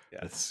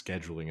yes.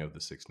 scheduling of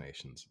the Six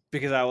Nations.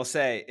 Because I will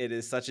say it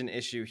is such an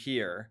issue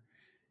here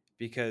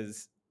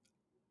because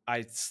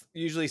I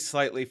usually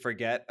slightly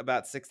forget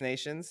about Six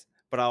Nations,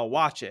 but I'll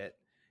watch it.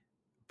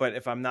 But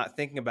if I'm not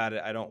thinking about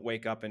it, I don't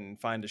wake up and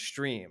find a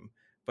stream.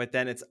 But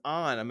then it's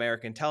on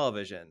American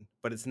television,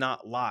 but it's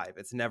not live.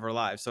 It's never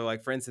live. So,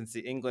 like, for instance,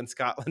 the England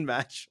Scotland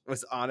match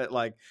was on at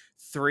like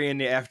 3 in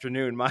the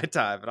afternoon my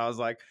time. And I was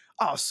like,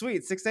 oh,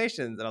 sweet, Six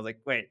Nations. And I was like,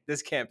 wait,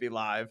 this can't be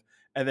live.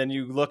 And then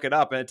you look it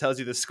up and it tells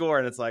you the score.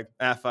 And it's like,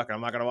 fuck it,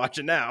 I'm not going to watch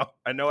it now.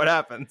 I know what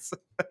happens.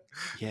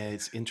 Yeah,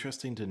 it's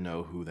interesting to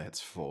know who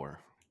that's for.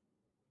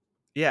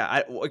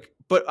 Yeah.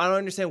 But I don't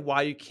understand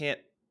why you can't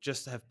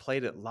just have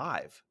played it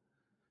live.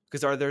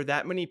 Because are there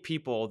that many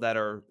people that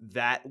are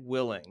that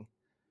willing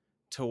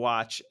to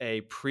watch a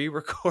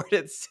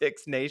pre-recorded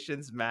Six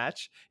Nations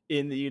match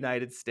in the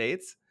United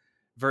States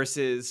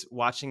versus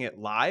watching it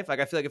live? Like,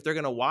 I feel like if they're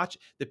going to watch,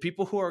 the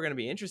people who are going to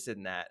be interested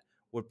in that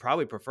would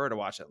probably prefer to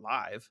watch it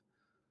live.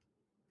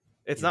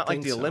 It's You'd not like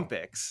think the so.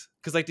 Olympics,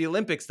 because like the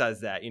Olympics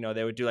does that.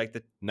 They would do like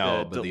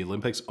No, but the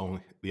Olympics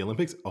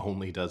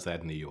only does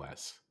that in the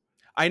U.S.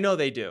 I know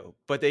they do,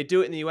 but they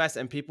do it in the U.S.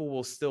 and people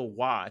will still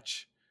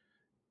watch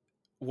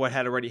what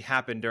had already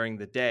happened during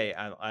the day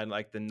on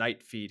like the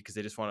night feed because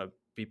they just want to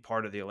be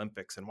part of the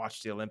Olympics and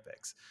watch the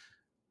Olympics.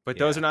 But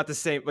those are not the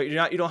same. But you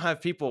don't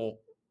have people.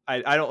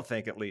 I don't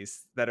think at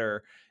least that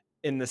are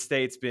in the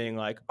States being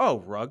like, oh,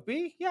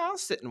 rugby? Yeah, I'll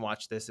sit and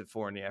watch this at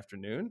 4 in the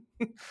afternoon.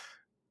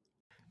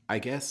 I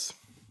guess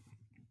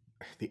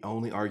the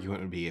only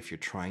argument would be if you're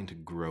trying to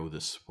grow the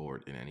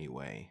sport in any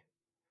way,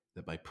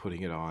 that by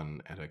putting it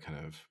on at a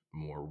kind of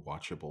more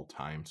watchable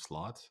time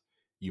slot,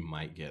 you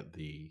might get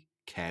the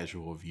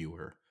casual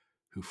viewer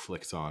who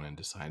flicks on and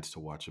decides to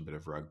watch a bit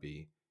of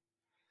rugby.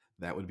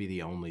 That would be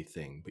the only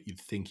thing, but you'd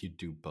think you'd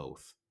do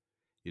both.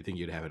 You'd think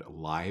you'd have it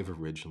live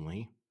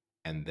originally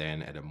and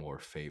then at a more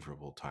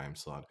favorable time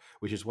slot,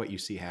 which is what you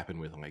see happen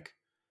with like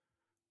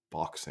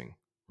boxing,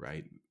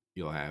 right?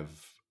 You'll have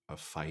a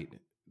fight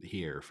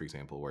here, for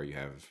example, where you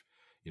have,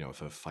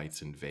 if a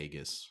fight's in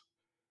Vegas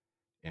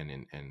and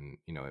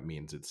it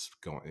means it's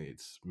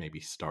maybe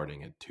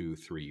starting at 2,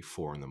 3,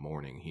 4 in the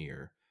morning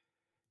here.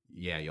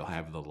 Yeah, you'll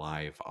have the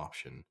live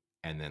option,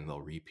 and then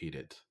they'll repeat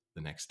it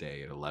the next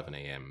day at 11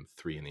 a.m.,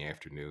 3 in the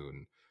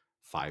afternoon,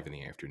 5 in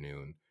the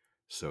afternoon,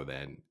 so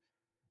that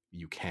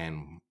it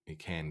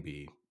can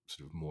be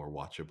sort of more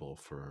watchable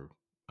for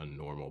a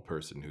normal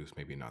person who's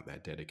maybe not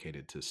that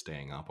dedicated to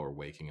staying up or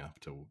waking up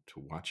to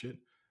watch it.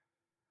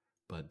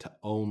 But to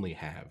only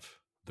have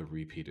the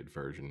repeated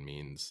version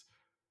means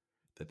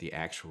that the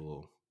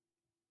actual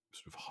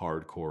sort of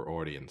hardcore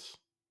audience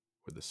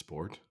for the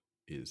sport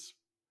is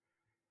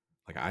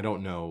like, I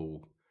don't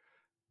know,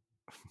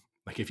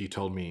 like if you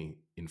told me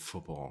in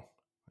football,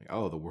 like,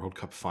 oh, the World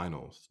Cup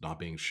finals not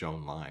being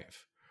shown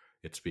live,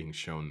 it's being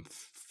shown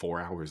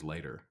 4 hours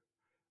later.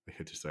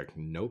 It's just like,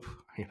 nope,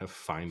 I'm gonna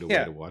find a way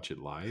Yeah. to watch it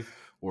live,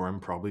 or I'm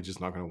probably just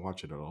not gonna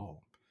watch it at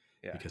all.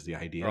 Yeah. Because the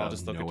idea Or I'll of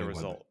just look at the knowing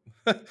result.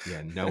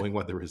 knowing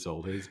what the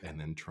result is and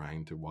then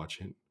trying to watch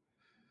it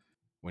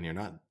when you're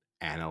not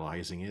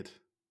analyzing it,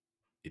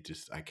 it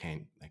just I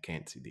can't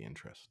see the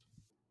interest.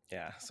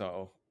 Yeah.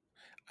 So,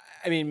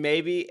 I mean,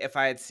 maybe if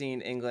I had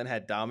seen England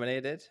had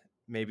dominated,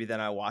 maybe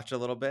then I watch a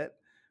little bit.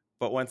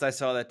 But once I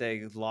saw that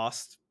they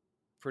lost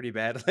pretty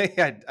badly,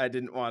 I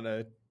didn't want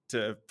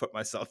to put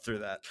myself through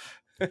that.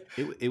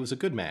 It was a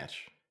good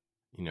match.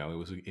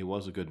 It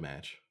was a good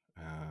match.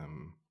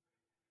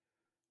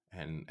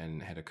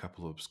 And had a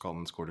couple of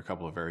Scotland scored a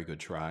couple of very good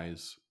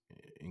tries,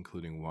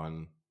 including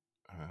one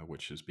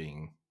which is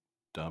being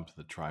dubbed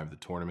the try of the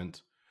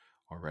tournament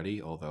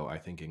already. Although I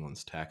think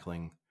England's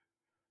tackling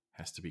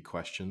has to be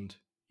questioned,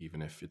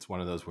 even if it's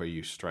one of those where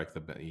you strike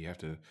you have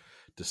to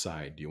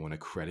decide: do you want to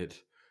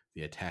credit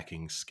the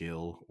attacking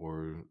skill,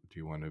 or do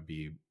you want to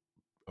be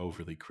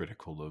overly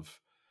critical of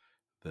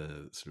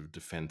the sort of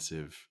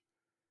defensive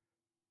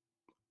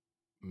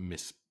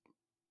mis-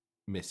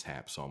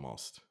 mishaps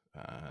almost?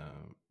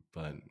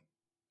 But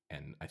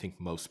and I think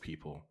most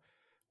people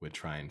would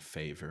try and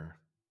favor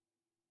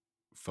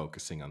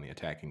focusing on the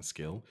attacking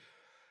skill.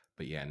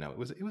 But yeah, no, it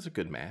was a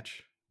good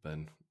match, but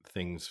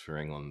things for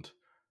England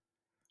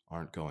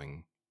aren't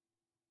going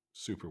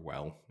super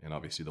well, and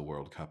obviously the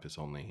World Cup is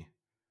only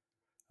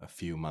a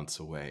few months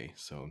away,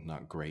 so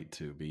not great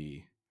to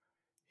be,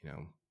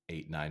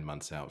 8-9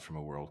 months out from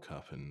a World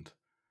Cup and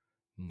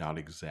not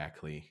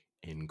exactly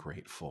in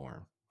great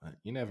form. But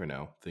you never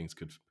know;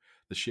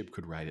 the ship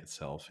could right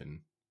itself in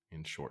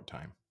short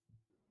time.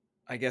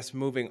 I guess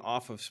moving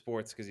off of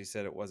sports, because you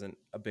said it wasn't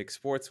a big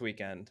sports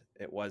weekend,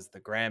 it was the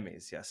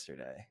Grammys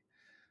yesterday.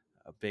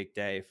 A big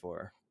day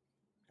for,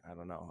 I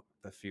don't know,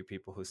 the few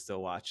people who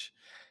still watch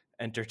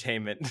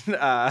entertainment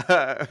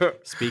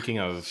Speaking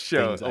of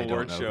things I don't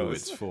award know who shows.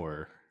 it's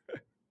for,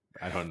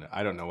 I don't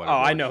know what Oh,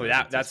 I award know shows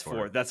that. it's That's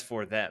for.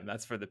 for them.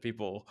 That's for the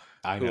people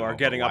I who are know, but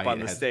getting why up on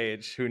it the has.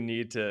 stage who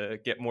need to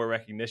get more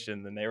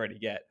recognition than they already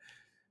get.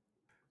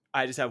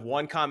 I just have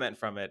one comment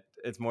from it.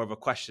 It's more of a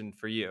question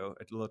for you,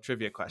 a little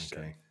trivia question.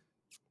 Okay.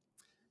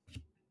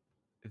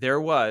 There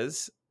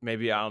was,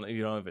 maybe you don't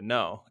even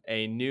know,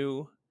 a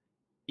new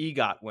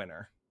EGOT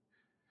winner,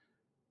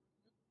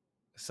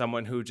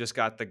 someone who just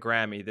got the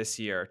Grammy this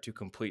year to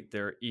complete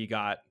their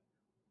EGOT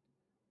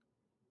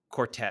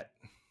quartet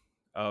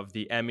of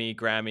the Emmy,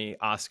 Grammy,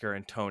 Oscar,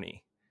 and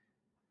Tony.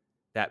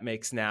 That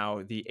makes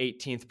now the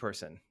 18th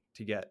person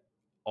to get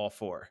all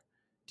four.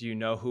 Do you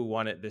know who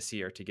won it this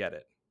year to get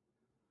it?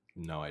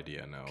 No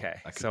idea. No, Okay,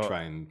 I could so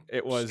try and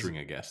it was, string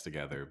a guess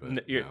together, but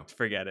no.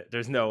 forget it.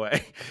 There's no way.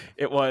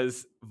 Yeah. It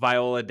was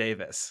Viola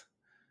Davis,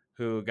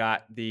 who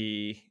got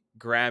the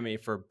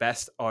Grammy for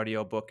Best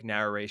Audiobook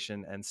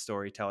Narration and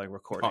Storytelling Oh,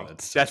 Recording.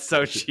 that's That's such so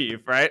bullshit.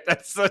 cheap, right?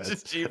 That's such a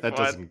That's cheap that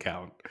one. doesn't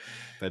count.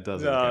 That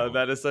doesn't No, count.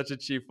 that is such a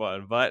cheap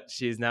one, but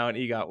she's now an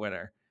EGOT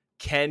winner.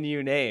 Can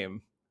you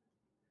name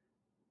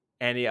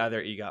any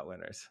other EGOT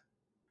winners?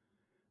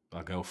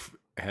 I'll go.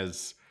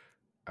 Has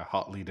a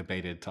hotly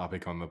debated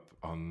topic on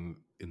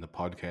in the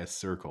podcast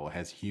circle.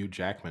 Has Hugh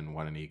Jackman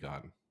won an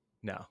EGOT?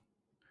 No.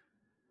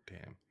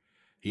 Damn,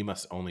 he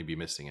must only be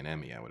missing an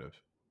Emmy. I would have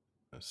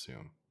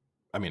assumed.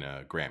 I mean,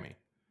 a Grammy.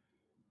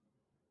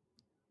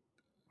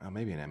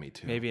 Maybe an Emmy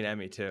too. Maybe an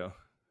Emmy too.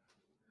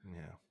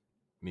 Yeah,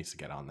 needs to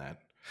get on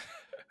that.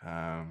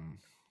 Um,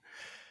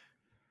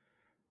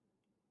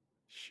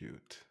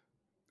 shoot.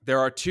 There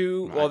are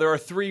two, No, well, there are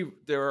three,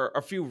 there are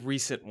a few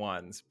recent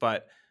ones,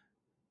 but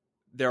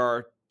there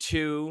are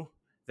two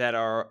that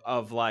are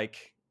of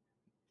like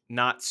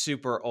not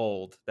super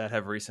old that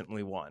have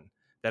recently won,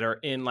 that are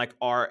in like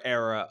our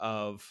era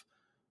of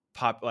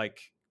pop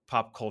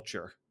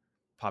culture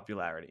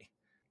popularity.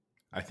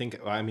 I think.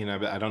 I mean,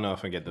 I don't know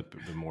if I get the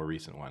more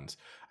recent ones.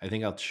 I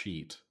think I'll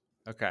cheat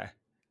Okay.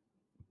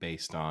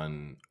 based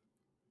on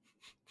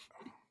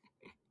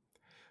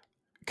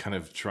kind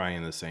of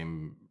trying the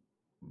same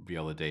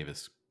Viola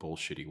Davis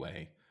bullshitty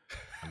way.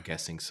 I'm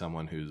guessing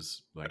someone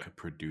who's like a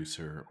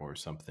producer or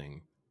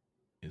something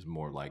is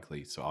more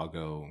likely. So I'll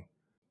go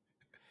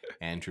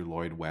Andrew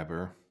Lloyd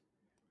Webber,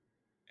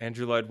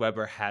 Andrew Lloyd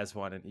Webber has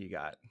won an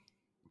EGOT.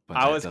 but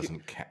I that was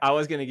doesn't count. I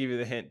was going to give you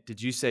the hint.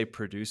 Did you say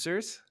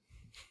producers?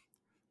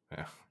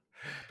 Yeah.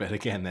 But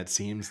again, that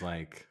seems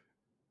like,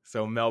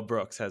 So Mel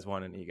Brooks has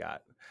won an EGOT.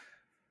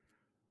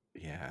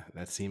 yeah,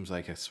 that seems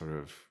like a sort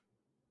of.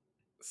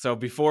 So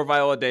before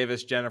Viola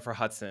Davis, Jennifer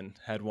Hudson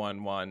had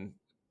won one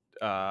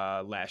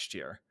last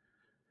year.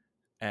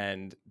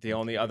 And the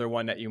only Okay. other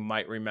one that you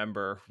might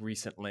remember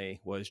recently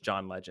was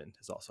John Legend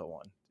is also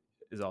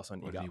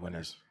an What did he EGOT win winner.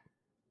 his?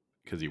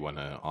 Because he won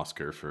an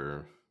Oscar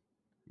for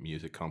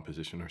music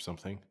composition or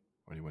something.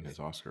 What did he win his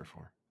Oscar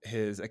for?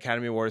 His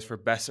Academy Awards for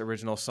Best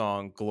Original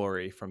Song,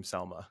 Glory from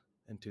Selma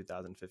in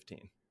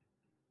 2015.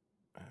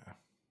 Uh,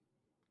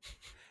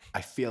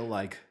 I feel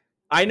like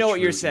I the know what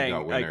you're true EGOT saying.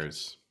 Like,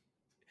 winners.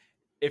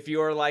 if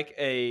you're like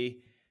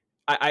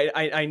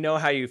I know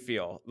how you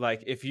feel.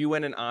 Like, if you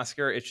win an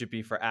Oscar, it should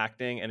be for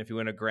acting, and if you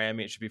win a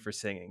Grammy, it should be for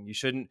singing. You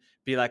shouldn't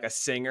be like a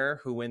singer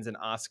who wins an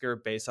Oscar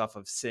based off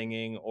of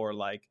singing or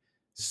like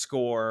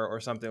score or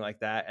something like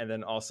that. And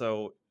then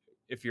also,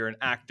 if you're an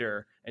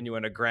actor and you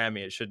win a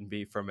Grammy, it shouldn't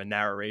be from a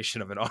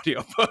narration of an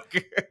audiobook.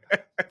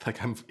 Like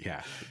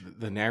yeah,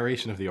 the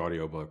narration of the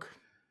audiobook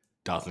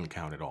doesn't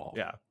count at all.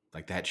 Yeah.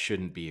 Like that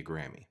shouldn't be a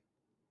Grammy.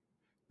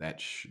 That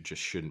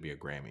just shouldn't be a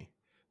Grammy.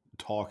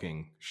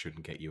 Talking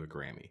shouldn't get you a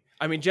Grammy.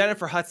 I mean,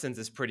 Jennifer Hudson's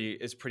is pretty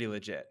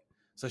legit.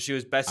 So she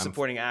was Best I'm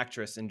Supporting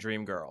Actress in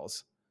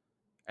Dreamgirls,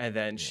 and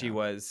then she yeah.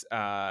 was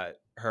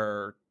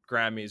her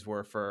Grammys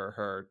were for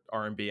her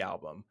R&B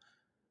album.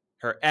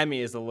 Her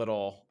Emmy is a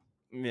little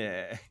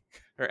meh.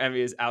 Her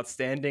Emmy is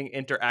Outstanding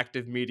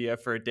Interactive Media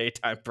for a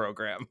Daytime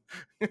Program.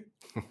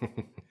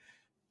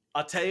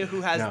 I'll tell you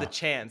who has the No.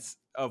 chance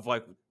of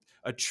like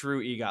a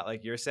true EGOT,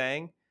 like you're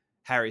saying,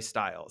 Harry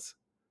Styles,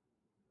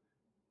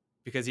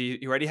 because he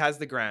already has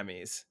the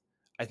Grammys.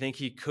 I think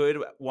he could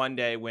one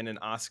day win an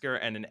Oscar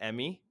and an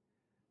Emmy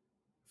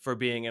for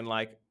being in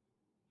like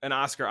an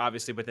Oscar,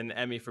 obviously, but then an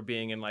Emmy for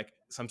being in like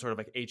some sort of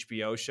like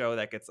HBO show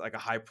that gets like a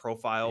high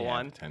profile Yeah,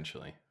 one.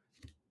 potentially.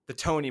 The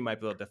Tony might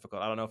be a little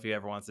difficult. I don't know if he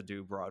ever wants to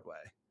do Broadway,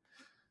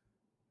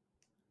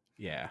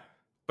 Yeah.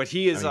 but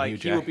he I is mean, like Hugh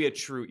he will Jack. be a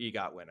true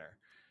EGOT winner.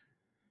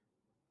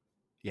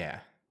 Yeah.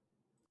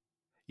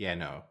 Yeah,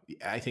 no.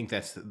 I think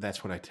that's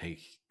what I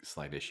take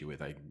slight issue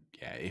with.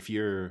 Yeah, if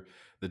you're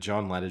the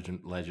John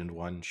Legend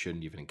one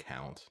shouldn't even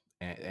count.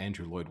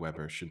 Andrew Lloyd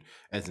Webber should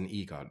as an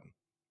EGOT.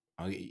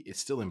 It's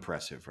still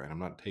impressive, right? I'm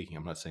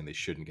not saying they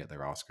shouldn't get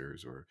their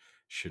Oscars or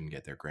shouldn't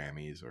get their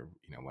Grammys or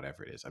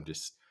whatever it is.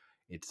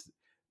 It's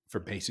for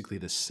basically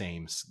the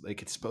same.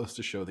 Like it's supposed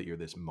to show that you're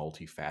this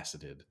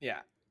multifaceted Yeah,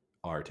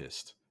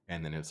 artist,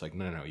 and then it's like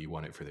no, you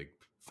want it for the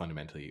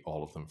fundamentally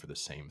all of them for the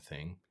same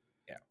thing.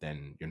 yeah.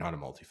 Then you're not a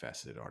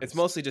multifaceted artist. It's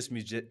mostly just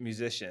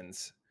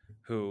musicians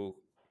who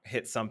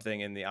hit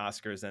something in the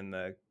Oscars and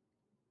the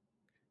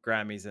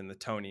Grammys and the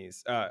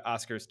Tonys,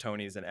 Oscars,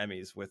 Tonys, and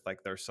Emmys with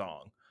like their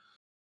song.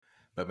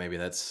 But maybe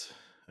that's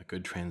a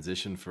good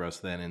transition for us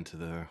then into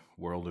the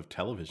world of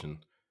television.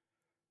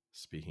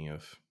 Speaking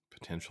of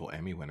potential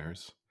Emmy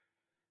winners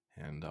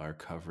and our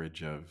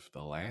coverage of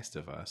The Last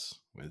of Us,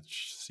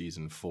 which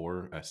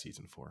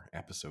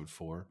episode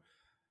 4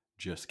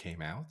 just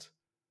came out.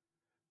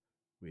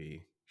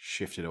 We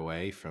shifted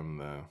away from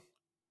the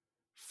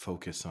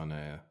focus on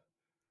a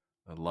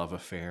love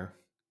affair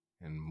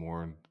and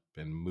more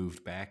been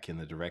moved back in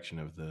the direction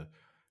of the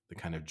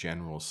kind of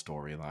general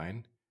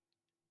storyline.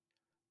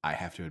 I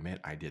have to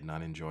admit, I did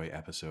not enjoy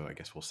episode. I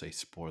guess we'll say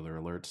spoiler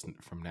alerts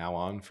from now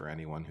on for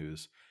anyone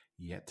who's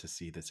yet to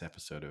see this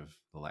episode of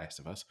The Last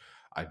of Us.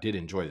 I did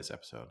enjoy this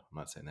episode. I'm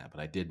not saying that, but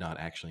I did not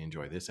actually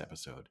enjoy this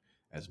episode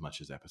as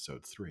much as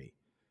episode 3.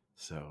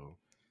 So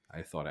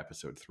I thought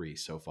episode 3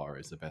 so far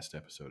is the best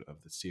episode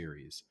of the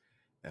series.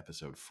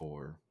 Episode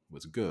 4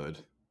 was good,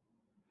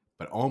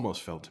 but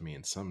almost felt to me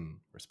in some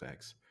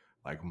respects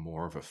like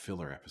more of a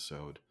filler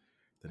episode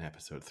than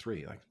episode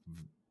 3. Like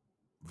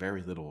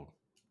very little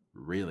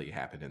really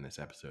happened in this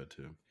episode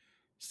to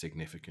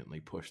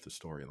significantly push the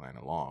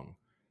storyline along.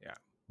 Yeah,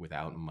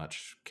 without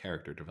much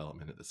character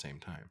development at the same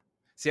time.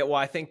 See, well,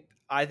 I think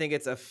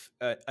it's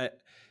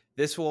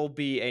this will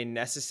be a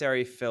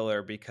necessary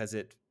filler because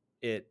it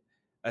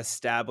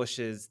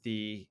establishes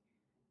the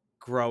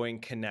growing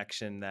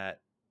connection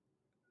that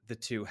the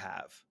two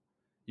have.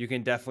 You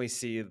can definitely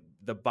see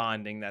the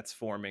bonding that's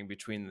forming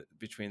between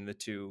the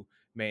two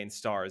main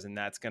stars, and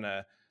that's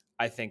gonna,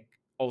 I think,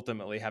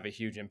 ultimately have a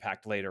huge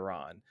impact later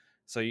on.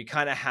 So you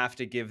kind of have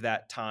to give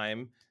that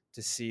time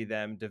to see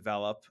them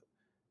develop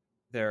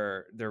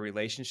their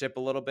relationship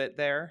a little bit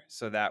there,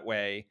 so that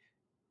way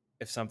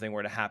if something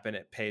were to happen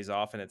it pays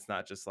off and it's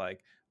not just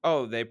like,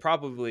 oh, they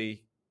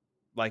probably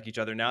like each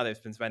other now,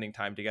 they've been spending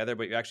time together,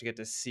 but you actually get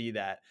to see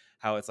that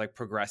how it's like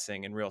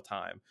progressing in real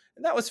time,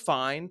 and that was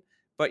fine.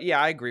 But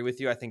yeah, I agree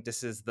with you. I think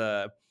this is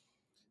the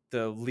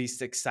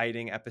least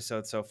exciting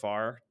episode so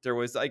far. There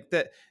was like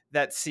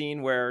that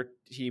scene where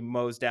he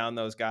mows down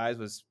those guys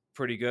was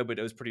pretty good, but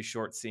it was pretty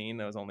short scene.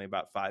 It was only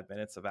about 5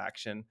 minutes of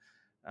action.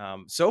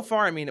 So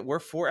far, I mean, we're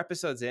 4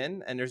 episodes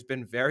in, and there's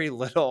been very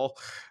little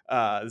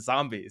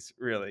zombies,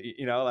 really.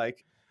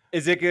 Like,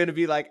 is it going to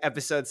be like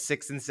episode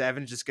 6 and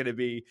 7 just going to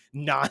be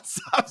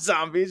nonstop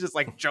zombies, just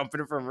like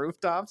jumping from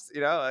rooftops?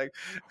 Like,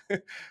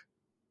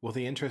 well,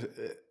 the interest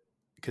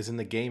because in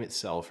the game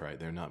itself, right?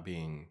 They're not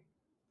being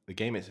the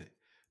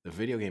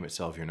video game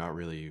itself. You're not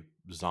really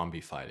zombie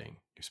fighting.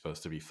 You're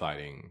supposed to be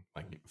fighting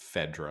like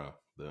Fedra.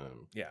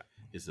 Yeah,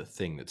 is the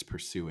thing that's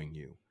pursuing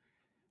you.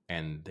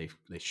 And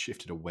they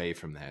shifted away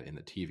from that in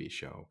the TV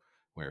show,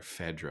 where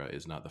Fedra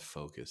is not the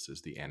focus,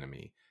 is the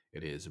enemy.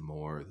 It is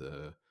more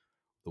the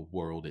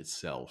world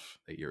itself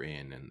that you're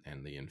in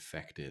and the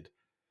infected.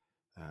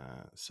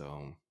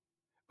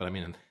 But I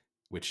mean,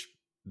 which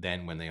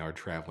then when they are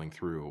traveling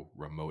through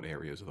remote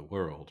areas of the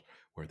world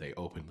where they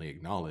openly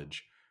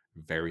acknowledge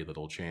very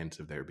little chance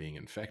of there being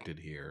infected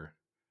here,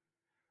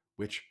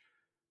 which,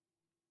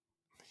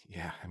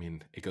 yeah, I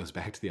mean, it goes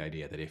back to the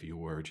idea that if you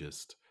were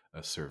just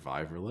a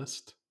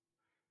survivalist,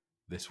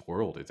 this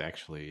world is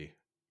actually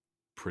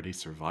pretty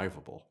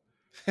survivable.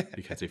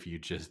 Because if you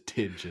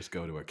just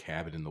go to a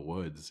cabin in the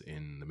woods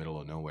in the middle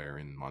of nowhere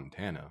in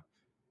Montana,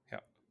 yeah,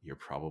 you're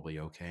probably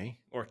okay.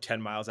 Or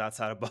 10 miles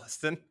outside of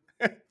Boston,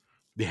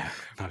 Yeah,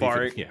 not even.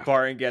 barring Yeah,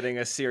 barring getting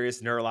a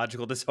serious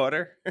neurological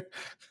disorder.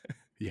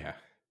 yeah.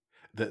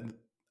 The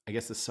I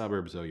guess the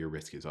suburbs, though, your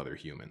risk is other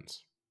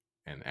humans,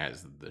 and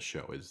as the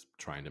show is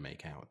trying to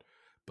make out.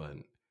 But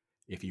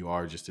if you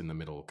are just in the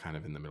middle, kind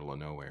of in the middle of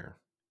nowhere,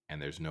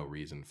 and there's no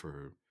reason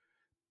for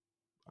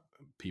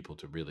people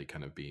to really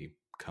kind of be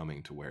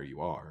coming to where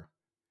you are,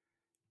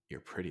 you're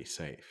pretty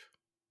safe.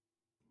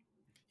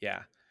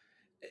 Yeah.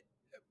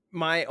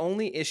 My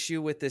only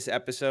issue with this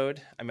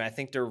episode, I mean, I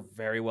think they're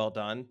very well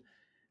done.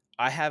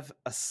 I have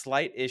a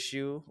slight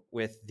issue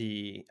with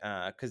the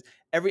because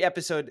every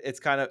episode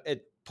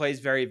it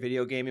plays very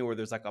video gamey where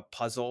there's like a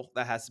puzzle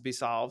that has to be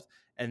solved,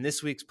 and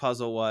this week's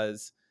puzzle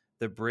was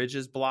the bridge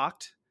is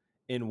blocked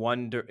in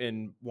one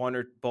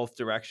or both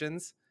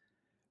directions.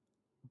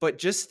 But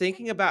just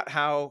thinking about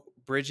how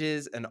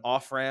bridges and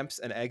off ramps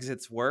and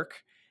exits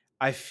work,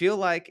 I feel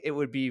like it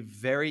would be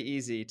very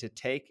easy to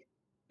take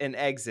an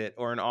exit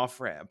or an off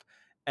ramp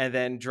and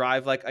then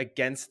drive like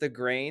against the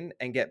grain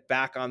and get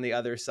back on the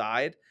other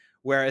side.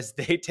 Whereas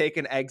they take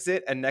an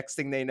exit and next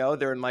thing they know,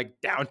 they're in like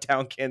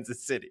downtown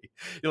Kansas City.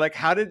 You're like,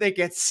 how did they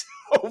get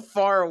so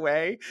far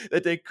away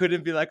that they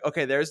couldn't be like,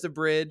 okay, there's the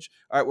bridge.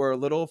 All right, we're a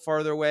little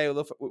farther away.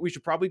 We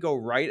should probably go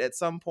right at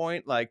some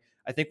point. Like,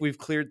 I think we've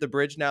cleared the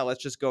bridge now.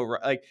 Let's just go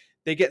right. Like,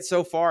 they get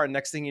so far, and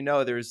next thing you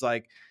know, there's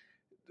like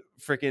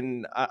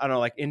freaking I don't know,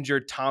 like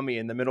injured Tommy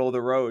in the middle of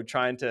the road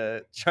trying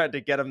to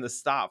get him to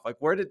stop. Like,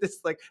 where did this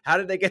like? How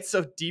did they get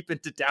so deep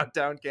into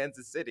downtown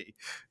Kansas City?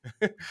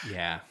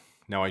 Yeah,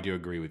 no, I do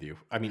agree with you.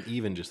 I mean,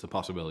 even just the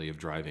possibility of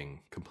driving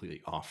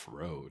completely off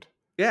road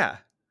Yeah,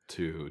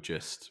 to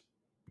just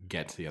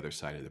get to the other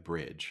side of the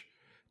bridge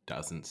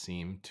doesn't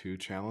seem too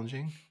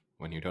challenging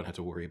when you don't have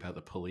to worry about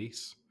the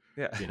police.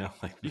 yeah. You know,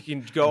 like You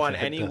can go on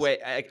that any does. way,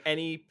 like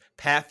any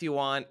path you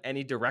want,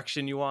 any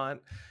direction you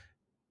want.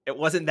 It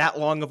wasn't that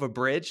long of a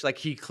bridge. Like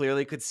he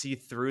clearly could see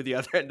through the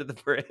other end of the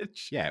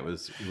bridge. Yeah, it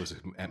was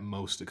at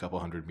most a couple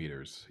hundred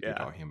meters you're Yeah.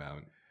 talking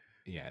about.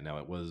 Yeah, no,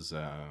 it was.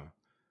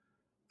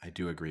 I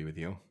do agree with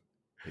you,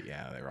 but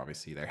yeah, they're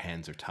obviously their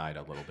hands are tied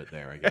a little bit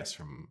there, I guess,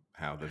 from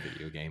how the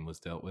video game was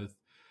dealt with.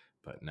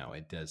 But no,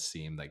 it does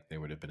seem like there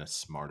would have been a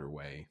smarter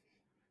way.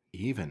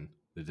 Even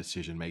the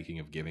decision making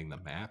of giving the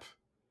map,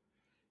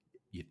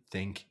 you'd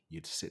think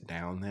you'd sit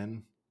down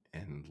then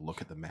and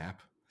look at the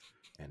map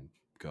and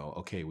go,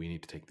 okay, we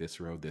need to take this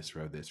road, this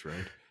road, this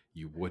road.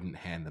 You wouldn't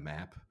hand the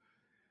map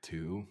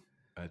to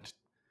a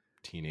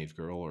teenage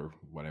girl or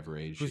whatever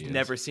age she Who's is,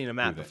 never seen a who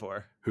map that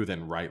before. who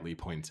then rightly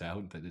points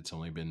out that it's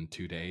only been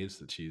 2 days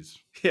that she's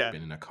Yeah.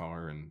 been in a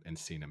car and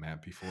seen a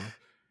map before.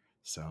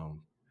 So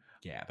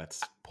yeah,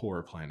 that's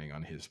poor planning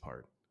on his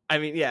part. I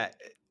mean, yeah,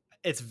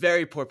 it's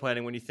very poor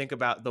planning when you think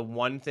about the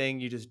one thing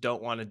you just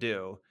don't want to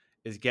do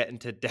is get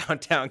into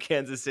downtown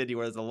Kansas City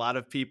where there's a lot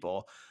of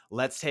people.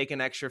 Let's take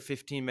an extra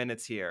 15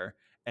 minutes here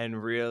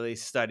and really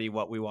study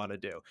what we want to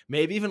do.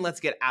 Maybe even let's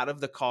get out of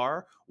the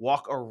car,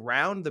 walk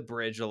around the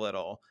bridge a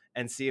little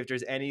and see if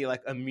there's any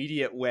like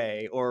immediate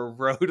way or a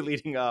road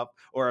leading up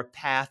or a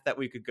path that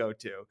we could go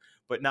to,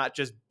 but not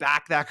just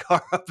back that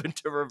car up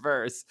into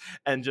reverse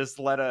and just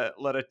let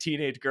a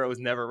teenage girl who's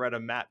never read a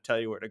map tell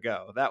you where to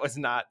go. That was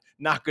not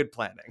good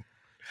planning.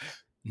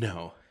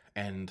 No,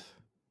 and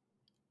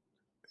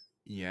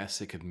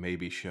yes, it could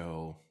maybe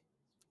show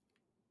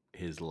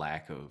his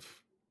lack of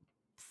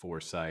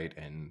foresight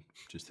and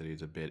just that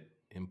he's a bit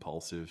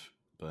impulsive,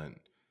 but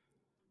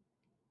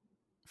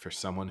for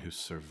someone who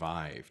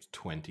survived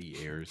 20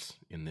 years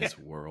in Yeah. this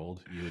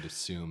world, you would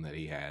assume that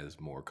he has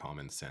more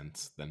common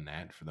sense than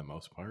that for the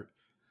most part.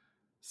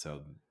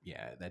 So,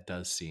 yeah, that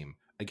does seem,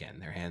 again,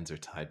 their hands are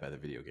tied by the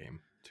video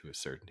game to a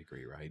certain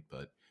degree, right?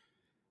 But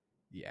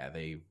yeah,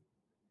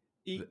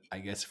 I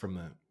guess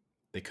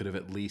they could have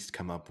at least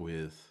come up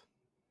with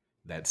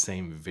that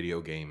same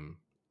video game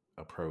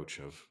approach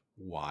of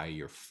why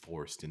you're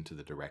forced into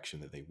the direction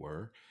that they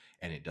were.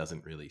 And it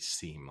doesn't really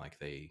seem like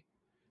they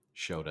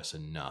showed us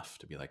enough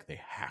to be like, they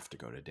have to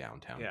go to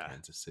downtown Yeah.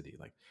 Kansas City.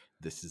 Like,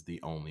 this is the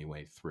only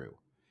way through.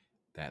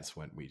 That's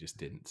what we just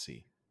didn't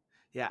see.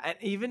 Yeah, and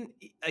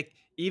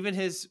even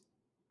his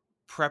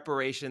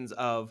preparations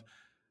of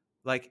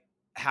like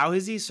how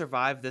has he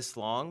survived this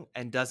long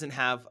and doesn't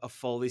have a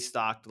fully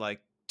stocked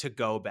like to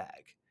go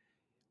bag?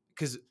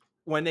 Because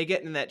when they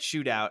get in that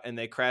shootout and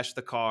they crash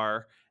the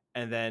car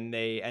and then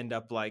they end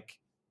up like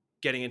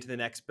getting into the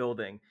next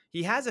building,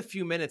 he has a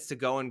few minutes to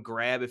go and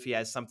grab if he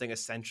has something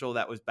essential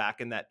that was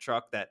back in that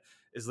truck that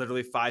is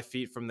literally 5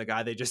 feet from the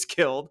guy they just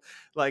killed.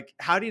 Like,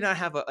 how do you not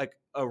have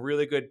a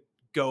really good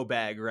go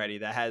bag ready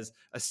that has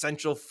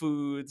essential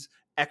foods,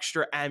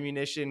 extra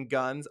ammunition,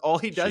 guns? All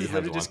he does She is has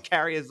literally one. just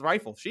carry his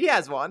rifle. She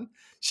has one.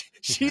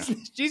 Yeah.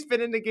 She's been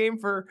in the game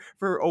for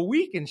a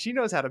week and she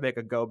knows how to make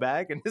a go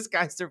bag. And this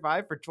guy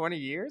survived for 20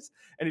 years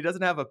and he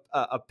doesn't have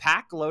a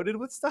pack loaded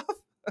with stuff.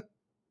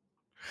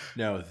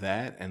 No,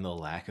 that and the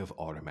lack of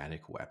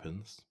automatic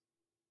weapons.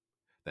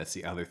 That's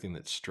the other thing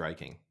that's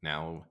striking.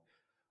 Now,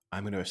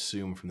 I'm going to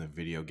assume from the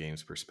video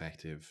game's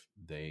perspective,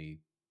 they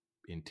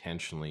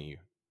intentionally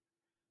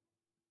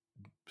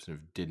sort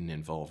of didn't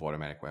involve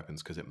automatic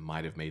weapons because it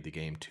might have made the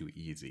game too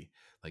easy.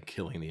 Like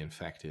killing the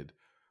infected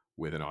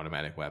with an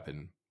automatic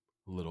weapon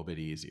a little bit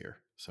easier.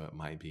 So it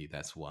might be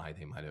that's why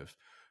they might have,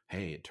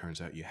 hey, it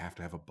turns out you have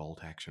to have a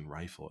bolt action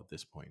rifle at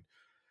this point.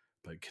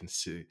 But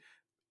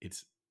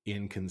it's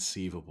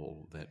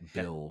inconceivable that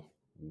Yeah. Bill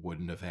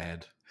wouldn't have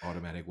had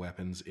automatic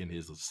weapons in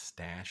his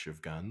stash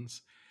of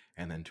guns,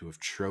 and then to have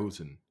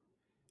chosen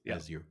Yep.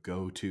 as your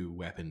go-to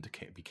weapon to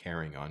be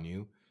carrying on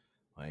you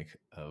like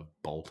a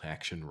bolt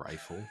action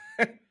rifle.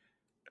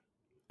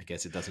 I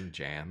guess it doesn't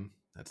jam.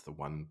 That's the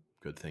one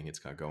good thing it's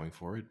got going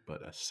for it.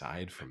 But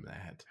aside from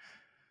that,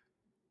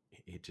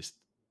 it just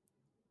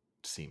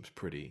seems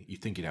pretty. You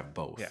think you'd have Yeah.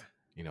 both.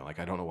 You know, like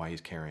I don't know why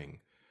he's carrying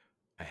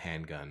a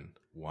handgun,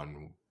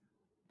 one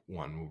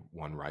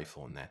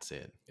rifle, and that's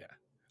it. Yeah.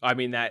 I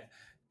mean that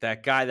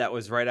guy that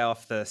was right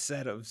off the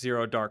set of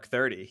Zero Dark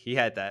 30, he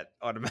had that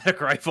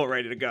automatic rifle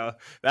ready to go.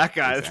 That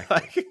guy's Exactly.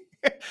 like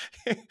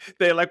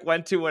they like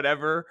went to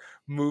whatever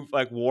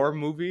like war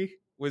movie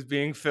was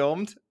being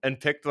filmed and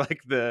picked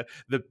like the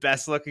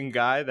best looking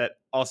guy that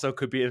also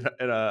could be in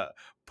a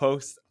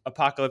post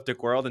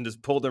apocalyptic world and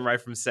just pulled him right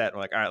from set. We're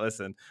like, all right,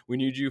 listen, we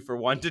need you for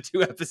 1 to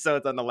 2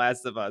 episodes on The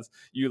Last of Us.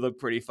 You look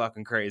pretty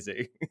fucking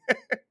crazy.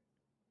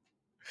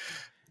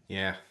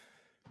 Yeah.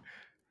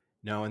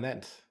 No, and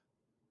that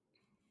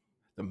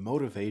the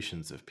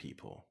motivations of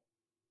people.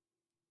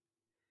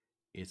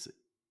 It's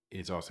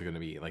it's also going to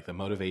be like the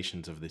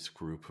motivations of this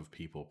group of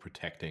people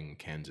protecting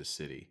Kansas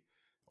City.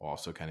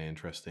 Also kind of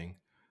interesting.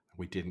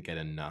 We didn't get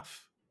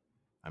enough.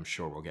 I'm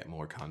sure we'll get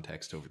more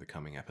context over the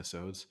coming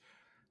episodes,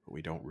 but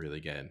we don't really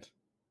get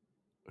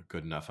a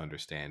good enough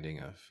understanding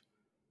of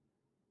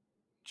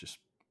just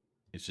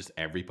it's just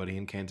everybody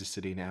in Kansas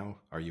City now.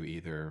 Are you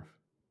either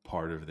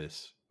part of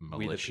this We the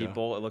militia?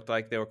 People, it looked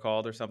like they were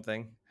called or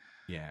something.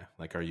 Yeah,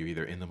 like are you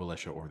either in the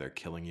militia or they're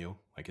killing you?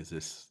 Like is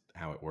this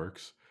how it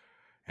works?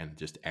 And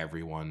just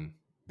everyone,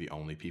 the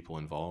only people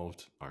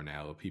involved are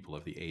now people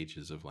of the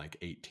ages of like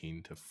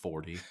 18 to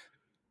 40,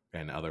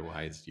 and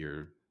otherwise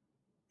you're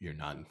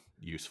not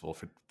useful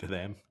to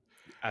them.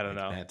 I don't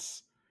Like know.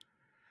 that's,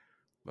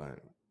 but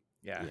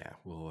Yeah. yeah,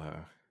 we'll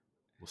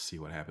see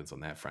what happens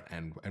on that front.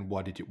 And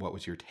what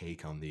was your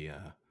take on the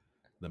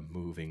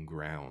moving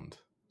ground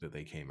that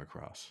they came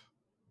across?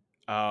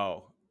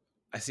 Oh,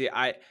 I see.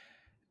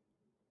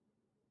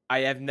 I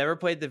have never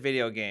played the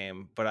video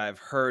game, but I've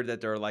heard that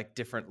there are like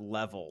different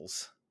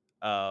levels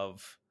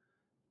of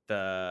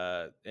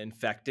the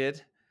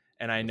infected,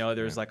 and I know Yeah,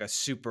 there's like a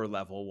super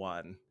level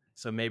one.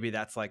 So maybe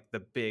that's like the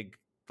big,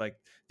 like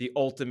the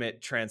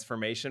ultimate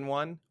transformation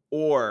one,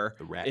 or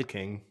the Rat it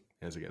King,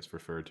 as it gets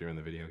referred to in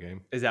the video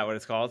game. is that what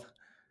it's called?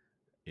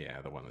 Yeah,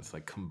 the one that's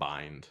like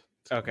combined.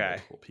 It's got Okay,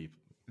 multiple people.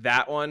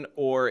 that one,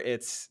 or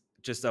it's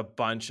just a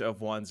bunch of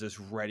ones just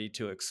ready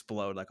to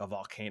explode like a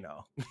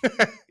volcano.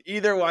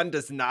 Either one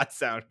does not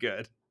sound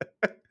good.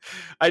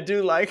 I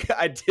did like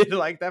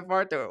that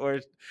part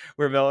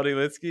where Melody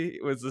Litsky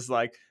was just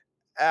like,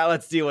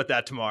 let's deal with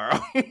that tomorrow.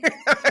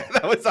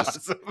 That was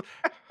Just awesome.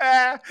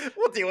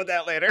 We'll deal with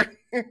that later.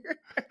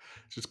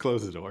 just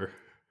close the door.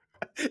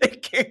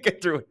 It can't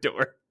get through a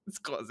door. Let's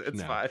close it. It's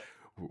No, fine.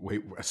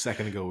 wait. A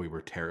second ago, we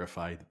were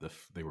terrified that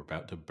they were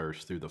about to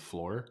burst through the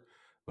floor,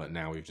 but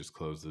now we've just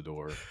closed the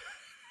door.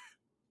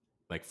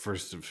 Like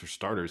first, for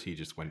starters, he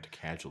just went to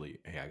casually.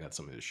 Hey, I got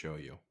something to show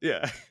you.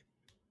 Yeah.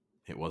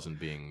 It wasn't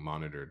being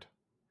monitored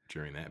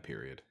during that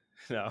period.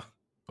 No.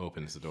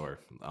 Opens the door.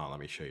 Oh, let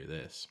me show you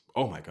this.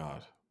 Oh my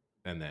god!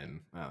 And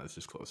then let's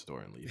just close the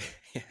door and leave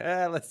it.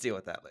 Yeah, let's deal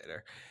with that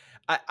later.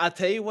 I'll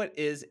tell you what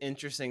is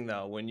interesting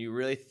though, when you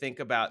really think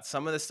about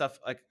some of the stuff,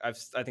 like I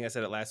think I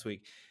said it last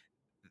week,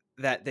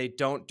 that they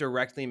don't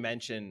directly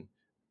mention,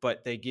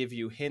 but they give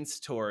you hints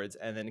towards,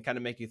 and then kind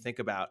of make you think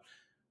about.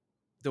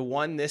 The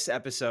one this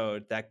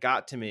episode that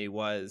got to me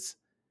was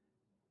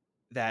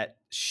that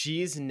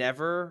she's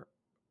never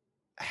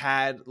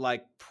had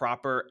like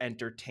proper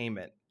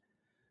entertainment.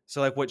 So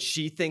like what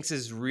she thinks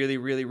is really,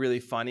 really, really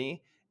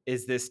funny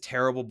is this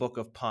terrible book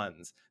of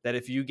puns that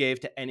if you gave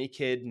to any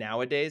kid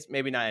nowadays,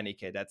 maybe not any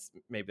kid, that's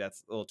a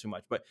little too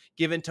much, but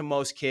given to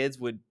most kids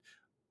would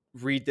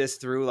read this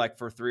through like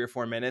for 3 or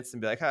 4 minutes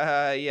and be like,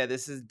 yeah,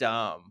 this is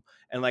dumb,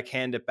 and like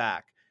hand it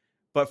back.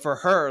 But for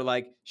her,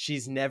 like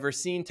she's never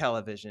seen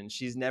television,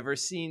 she's never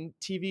seen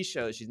TV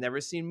shows, she's never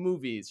seen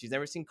movies, she's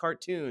never seen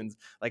cartoons.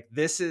 Like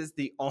this is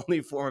the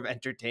only form of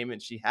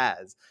entertainment she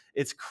has.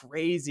 It's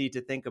crazy to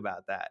think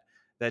about that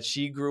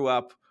she grew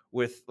up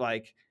with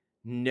like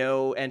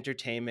no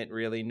entertainment,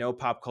 really no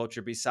pop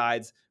culture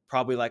besides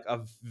probably like a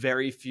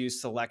very few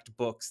select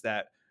books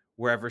that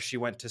wherever she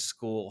went to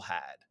school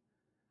had.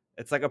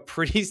 It's like a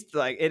pretty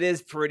like it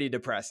is pretty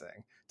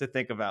depressing to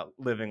think about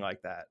living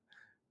like that.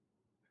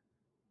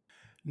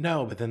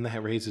 No, but then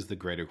that raises the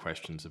greater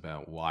questions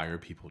about why are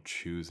people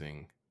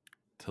choosing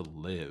to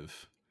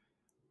live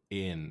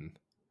in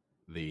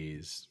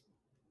these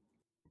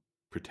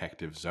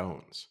protective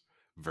zones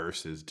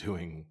versus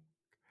doing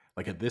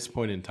like at this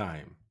point in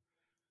time,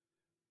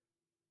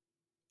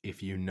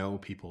 if you know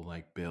people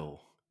like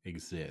Bill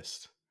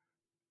exist,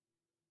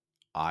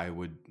 I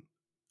would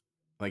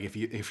like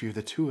if you're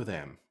the two of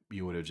them,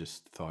 you would have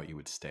just thought you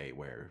would stay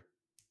where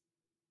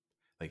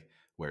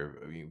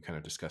you kind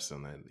of discussed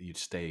on that you'd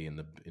stay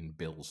in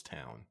Bill's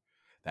town.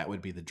 That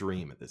would be the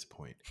dream at this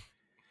point.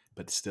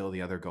 But still,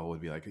 the other goal would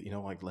be like,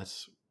 like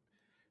let's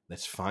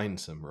find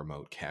some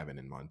remote cabin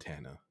in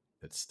Montana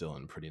that's still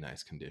in pretty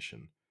nice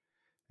condition,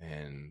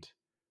 and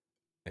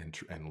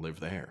and live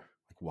there.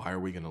 Like, why are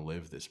we going to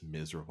live this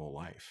miserable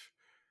life?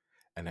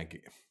 And I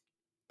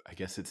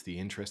guess it's the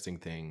interesting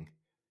thing.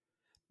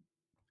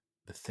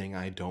 The thing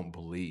I don't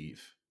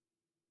believe,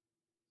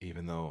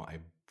 even though I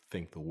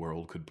think the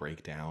world could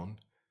break down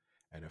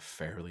at a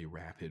fairly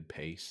rapid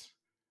pace,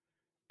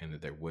 and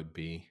that there would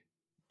be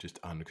just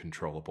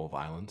uncontrollable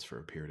violence for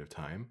a period of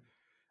time,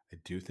 I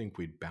do think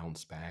we'd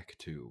bounce back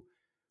to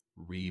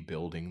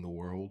rebuilding the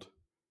world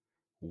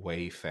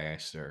way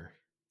faster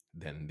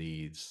than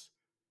these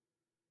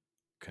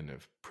kind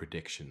of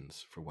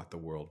predictions for what the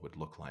world would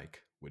look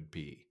like would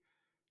be.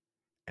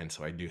 And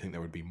so I do think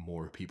there would be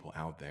more people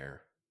out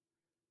there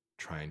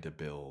trying to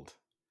build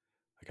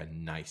like a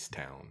nice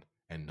town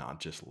and not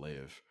just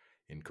live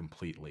in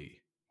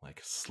completely like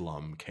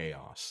slum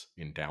chaos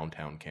in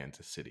downtown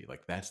Kansas City.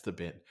 Like that's the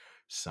bit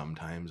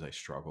sometimes I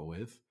struggle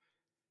with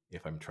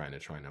if I'm trying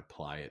to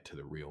apply it to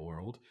the real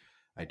world.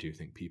 I do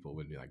think people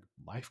would be like,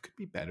 life could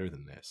be better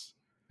than this.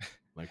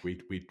 Like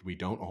we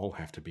don't all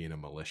have to be in a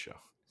militia.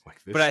 Like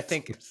But this I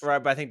think seems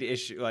right, but I think the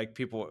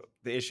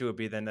issue would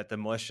be then that the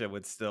militia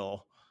would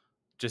still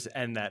just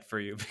end that for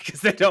you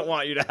because they don't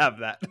want you to have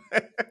that.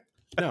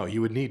 no,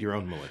 you would need your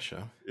own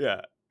militia,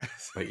 Yeah.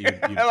 but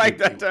I like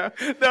that term.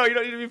 No, you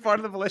don't need to be part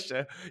of the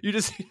militia. You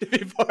just need to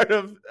be part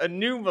of a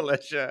new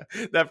militia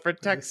that this,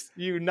 protects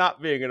you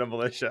not being in a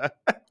militia.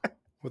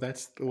 well,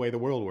 that's the way the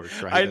world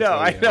works, right? That's why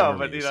we I have know,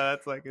 but armies.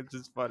 that's like it's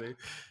just funny.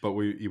 But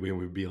we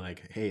would be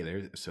like, hey,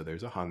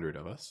 there's 100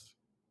 of us,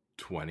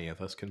 20 of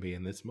us can be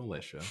in this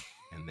militia,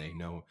 and they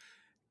know,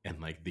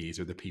 and like these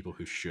are the people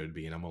who should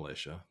be in a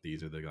militia.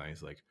 These are the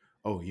guys like,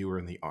 oh, you were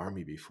in the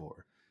army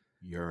before,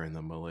 you're in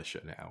the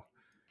militia now.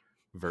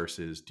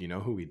 Versus, do you know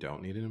who we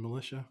don't need in a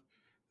militia?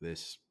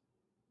 This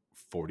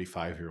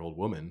 45-year-old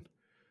woman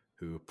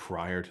who,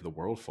 prior to the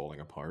world falling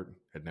apart,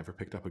 had never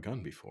picked up a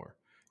gun before.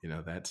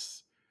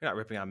 That's You're not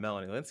ripping on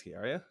Melanie Linsky,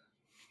 are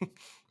you?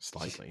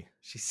 slightly.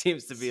 She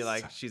seems to be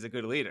like she's a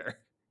good leader.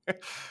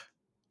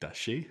 Does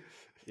she?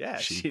 Yeah,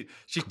 She.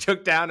 she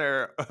took down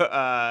her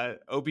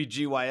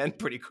OBGYN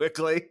pretty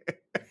quickly.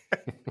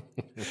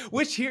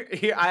 Which here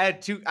I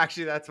had two,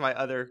 actually that's my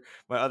other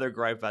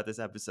gripe about this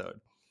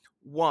episode.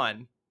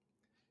 One,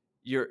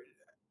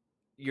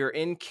 you're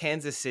in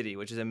Kansas City,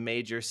 which is a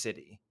major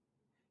city.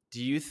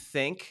 Do you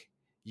think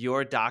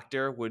your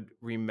doctor would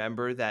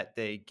remember that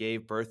they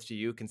gave birth to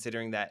you,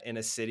 considering that in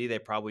a city they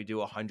probably do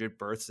 100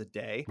 births a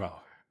day?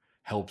 Well,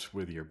 helps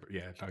with your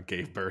not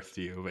gave birth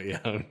to you, but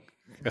yeah,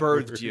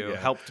 Birthed you, yeah,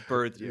 helped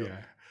birth you. yeah.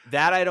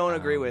 That I don't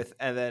agree with.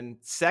 And then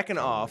second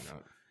Probably off,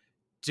 not.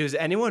 does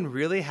anyone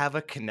really have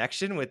a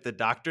connection with the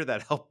doctor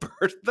that helped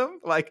birth them?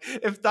 Like,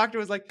 if doctor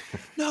was like,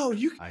 "No,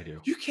 I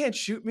do. you can't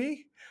shoot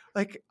me.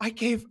 Like, I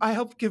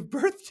helped give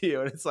birth to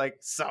you," and it's like,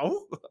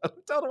 so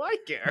how do I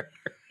care?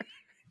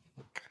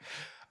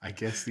 I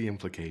guess the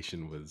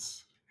implication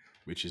was,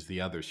 which is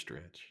the other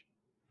stretch.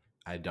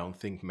 I don't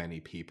think many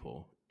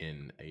people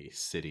in a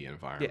city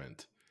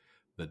environment,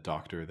 the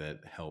doctor that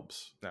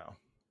helps, No,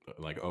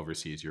 like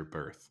oversees your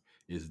birth,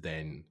 is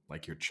then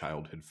like your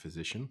childhood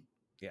physician.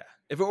 yeah.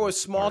 If it was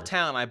small Or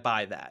town, I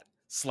buy that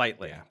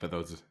slightly. yeah, but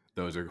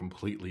those are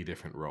completely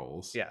different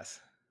roles.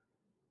 Yes.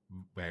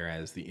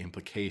 Whereas the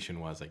implication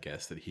was, I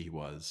guess, that he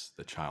was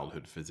the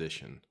childhood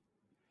physician.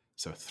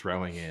 So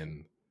throwing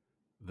in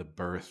the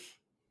birth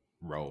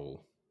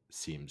role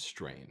seems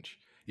strange.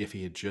 If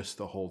he had just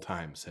the whole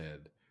time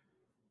said,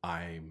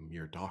 "I'm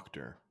your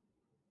doctor,"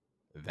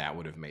 that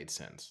would have made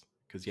sense.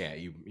 Because yeah,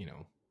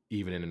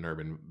 even in an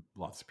urban,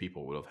 lots of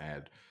people would have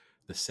had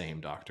the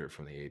same doctor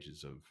from the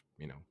ages of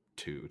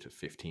 2 to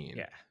 15.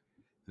 Yeah.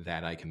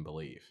 That I can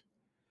believe.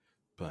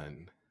 But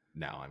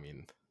now,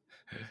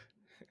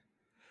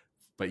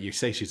 but you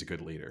say she's a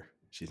good leader.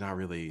 She's not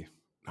really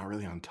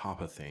on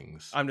top of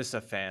things. I'm just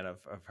a fan of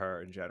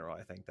her in general.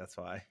 I think that's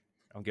why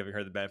I'm giving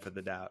her the benefit of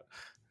the doubt.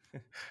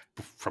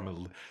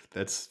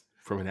 That's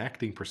from an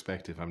acting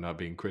perspective. I'm not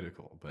being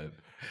critical, but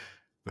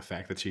the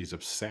fact that she's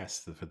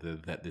obsessed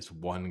that this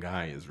one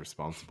guy is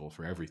responsible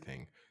for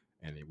everything,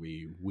 and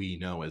we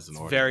know as an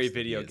audience, very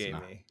video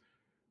gamey.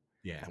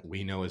 Yeah,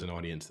 we know as an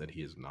audience that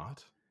he is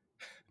not.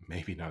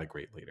 Maybe not a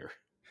great leader.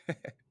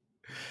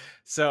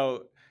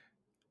 So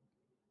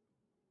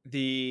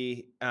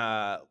the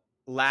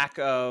lack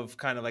of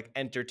kind of like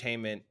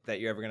entertainment that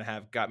you're ever going to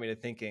have got me to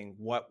thinking,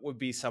 what would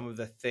be some of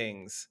the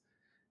things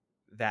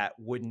that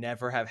would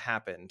never have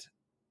happened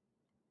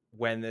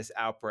when this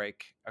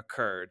outbreak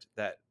occurred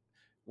that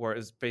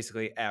was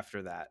basically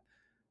after that?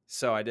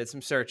 So I did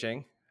some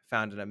searching,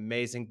 found an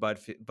amazing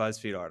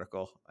BuzzFeed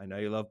article. I know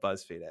you love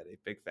BuzzFeed, Eddie,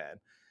 big fan.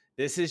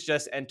 This is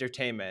just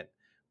entertainment,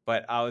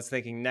 but I was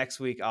thinking next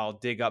week I'll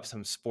dig up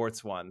some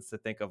sports ones to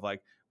think of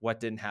like what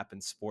didn't happen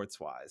sports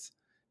wise.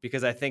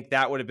 because I think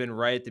that would have been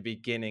right at the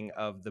beginning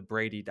of the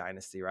Brady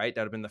dynasty, right?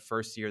 That would have been the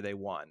first year they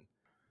won.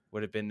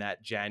 Would have been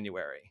that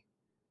January.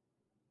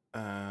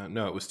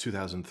 No, it was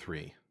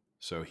 2003.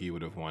 So he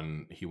would have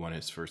won. He won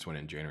his first one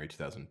in January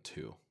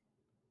 2002.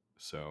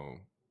 So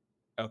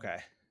Okay.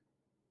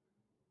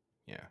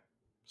 yeah.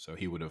 So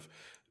he would have.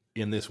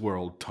 In this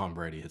world, Tom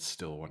Brady has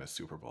still won a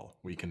Super Bowl.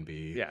 We can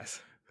be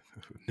Yes.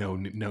 no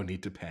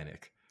need to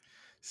panic.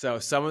 So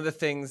some of the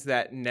things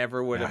that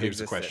never would Now have here's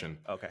the existed. question.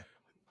 Okay.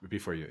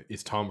 Before you,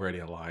 is Tom Brady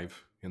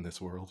alive in this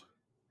world?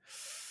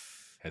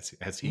 Has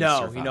he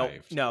No,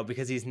 survived? no,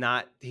 because he's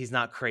not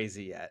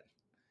crazy yet.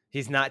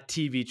 He's not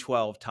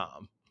TB12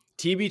 Tom.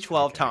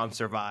 TB12 Okay. Tom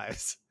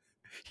survives.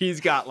 He's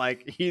got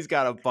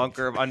a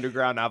bunker of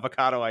underground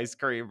avocado ice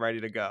cream ready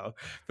to go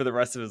for the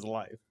rest of his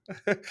life.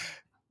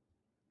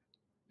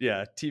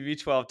 Yeah,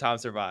 TB12 Tom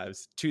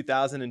survives.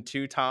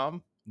 2002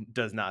 Tom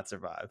does not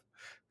survive.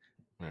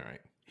 All right.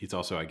 He's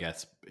also, I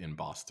guess, in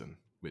Boston,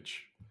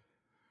 which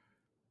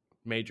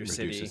Major reduces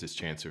city. his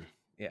chance of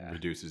Yeah.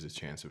 reduces his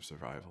chance of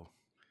survival.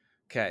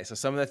 Okay, so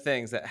some of the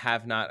things that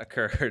have not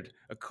occurred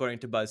according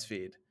to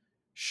BuzzFeed.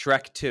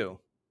 Shrek 2.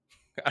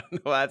 I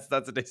don't know, that's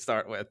what they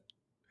start with.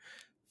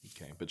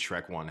 Okay, but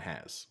Shrek 1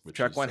 has, which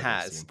Shrek is 1 I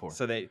guess, the has. important.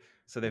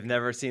 So they've Okay.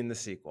 never seen the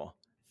sequel.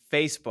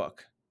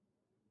 Facebook.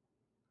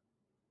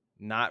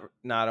 Not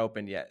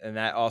opened yet. And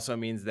that also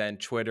means then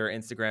Twitter,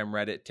 Instagram,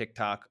 Reddit,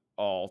 TikTok,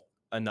 all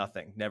a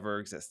nothing. Never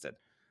existed.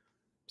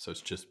 So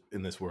it's just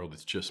in this world,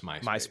 it's just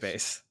MySpace.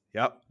 MySpace.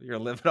 Yep. You're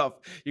living off.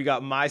 You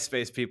got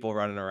MySpace people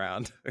running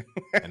around.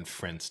 And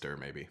Friendster,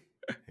 maybe,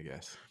 I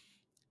guess.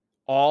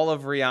 All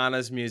of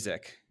Rihanna's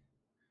music.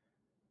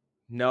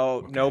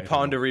 No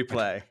Pawn to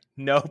replay.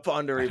 No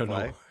Pawn to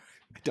replay.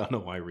 I don't know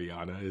why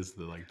Rihanna is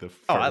the first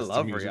I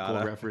love musical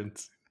Rihanna.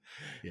 reference.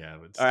 Yeah.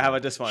 But All right, how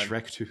about this one?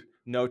 Shrek 2.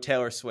 No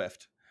Taylor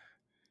Swift.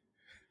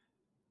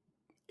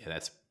 Yeah,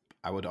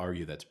 I would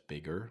argue that's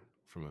bigger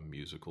from a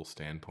musical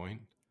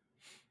standpoint.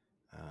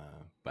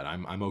 But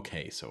I'm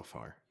okay so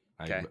far.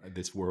 Okay.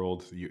 This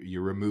world,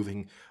 you're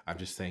removing. I'm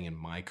just saying, in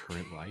my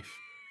current life,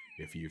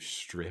 if you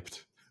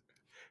stripped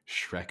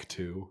Shrek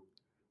 2,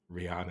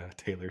 Rihanna,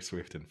 Taylor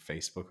Swift, and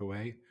Facebook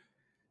away,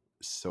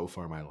 so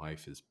far my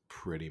life is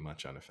pretty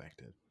much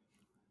unaffected.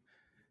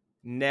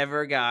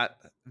 Never got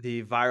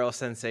the viral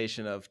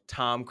sensation of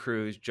Tom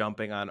Cruise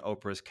jumping on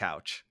Oprah's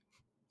couch.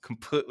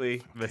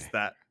 Completely missed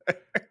that.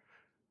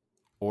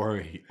 Or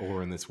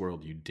in this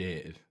world you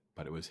did,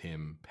 but it was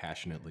him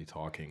passionately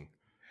talking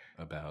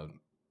about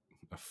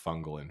a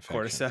fungal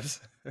infection. Cordyceps.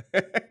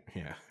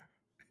 Yeah.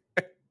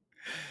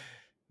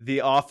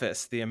 The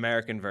Office, the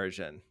American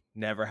version,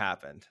 never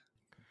happened.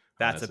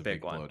 That's a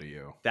big one. Blow to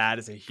you. That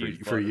is a huge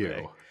blow for to you.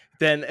 me.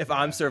 Then if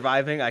I'm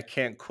surviving, I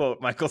can't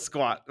quote Michael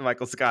Scott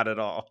at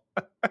all.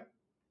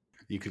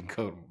 You could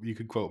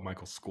quote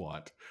Michael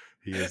Squat.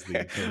 He is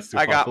the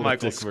I got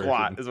Michael version.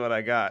 Squat is what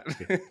I got.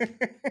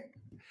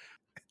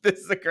 This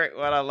is a great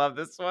one. I love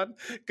this one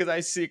because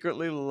I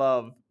secretly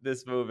love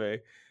this movie.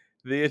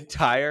 The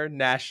entire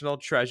National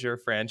Treasure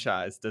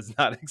franchise does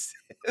not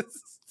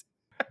exist.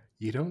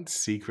 You don't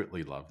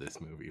secretly love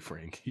this movie,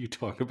 Frank. You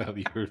talk about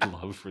your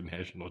love for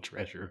National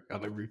Treasure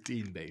on a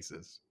routine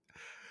basis.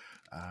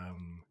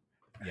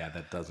 Yeah,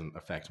 that doesn't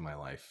affect my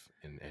life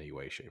in any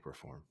way, shape, or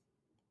form.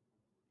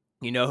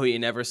 You know who you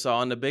never saw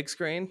on the big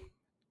screen?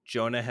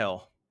 Jonah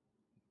Hill.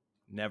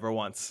 Never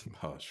once.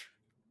 Hush.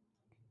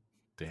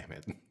 Damn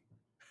it.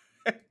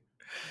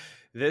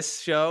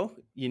 This show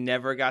you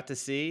never got to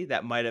see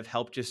that might have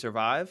helped you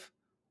survive.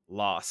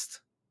 Lost.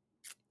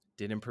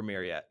 Didn't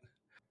premiere yet.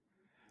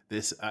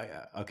 This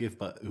I'll give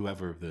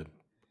whoever the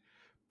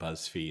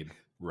BuzzFeed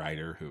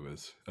writer who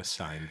was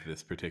assigned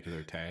this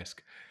particular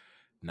task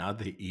not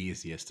the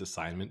easiest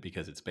assignment,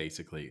 because it's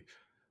basically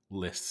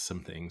lists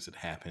some things that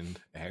happened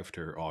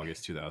after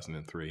August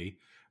 2003,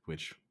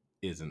 which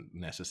isn't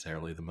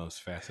necessarily the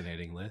most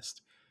fascinating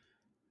list,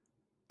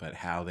 but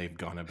how they've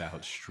gone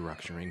about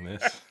structuring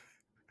this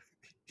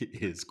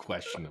is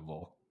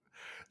questionable.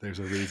 There's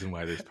a reason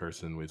why this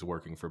person was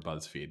working for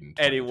BuzzFeed in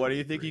Eddie, what do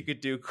you think you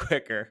could do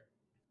quicker?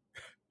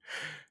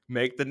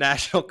 Make the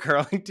national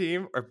curling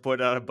team or put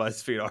out a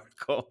BuzzFeed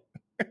article?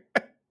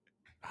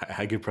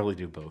 I could probably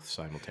do both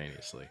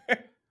simultaneously.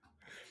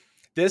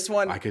 This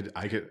one, I could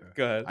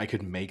go ahead. I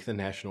could make the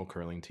national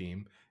curling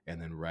team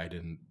and then write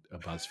in a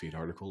BuzzFeed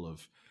article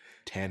of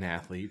 10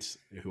 athletes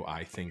who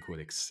I think would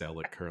excel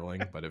at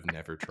curling but have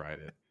never tried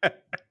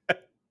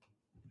it.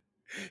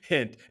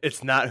 Hint,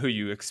 it's not who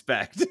you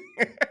expect.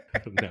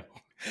 No.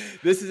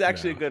 This is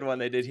actually a good one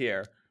they did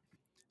here.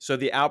 So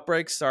the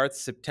outbreak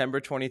starts September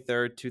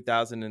 23rd,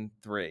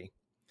 2003.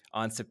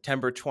 On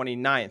September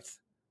 29th,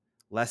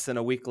 less than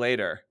a week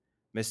later,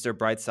 Mr.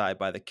 Brightside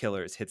by the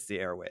Killers hits the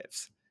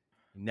airwaves.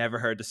 Never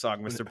heard the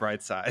song Mr.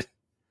 Brightside.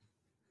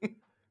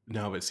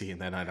 No, but see, and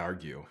then I'd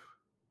argue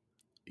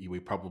we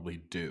probably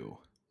do.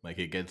 Like,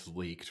 it gets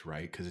leaked,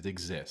 right? Because it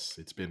exists.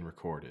 It's been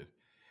recorded.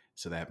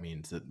 So that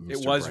means that Mr.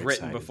 It was Brightside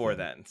written before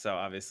then. So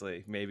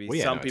obviously, maybe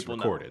some people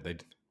it's recorded. Know.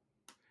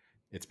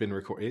 It's been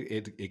recorded.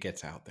 It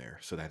gets out there.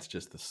 So that's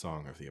just the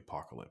song of the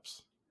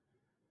apocalypse.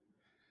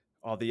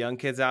 All the young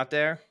kids out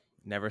there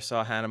never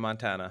saw Hannah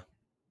Montana.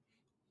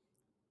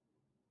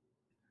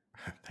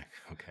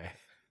 Okay.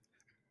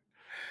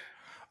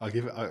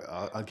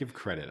 I'll give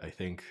credit. I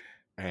think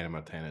Hannah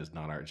Montana is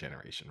not our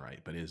generation, right?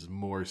 But is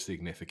more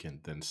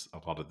significant than a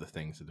lot of the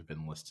things that have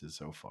been listed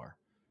so far.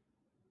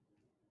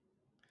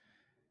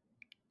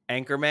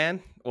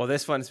 Anchorman. Well,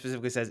 this one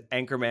specifically says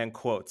Anchorman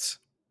quotes.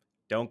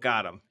 Don't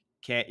got them.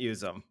 Can't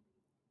use them.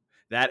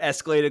 That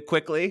escalated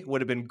quickly.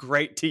 Would have been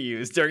great to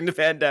use during the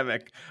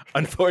pandemic.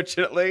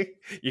 Unfortunately,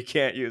 you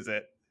can't use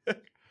it.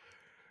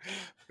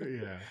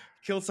 Yeah.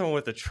 Killed someone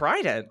with a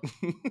trident.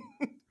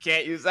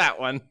 Can't use that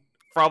one.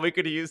 Probably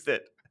could have used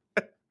it.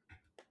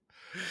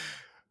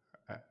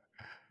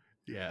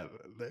 Yeah,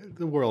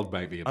 the world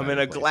might be a I'm in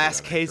better a place glass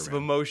without case of Anchorman.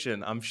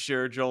 emotion. I'm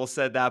sure Joel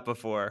said that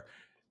before,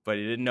 but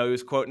he didn't know he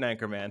was quoting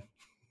Anchorman.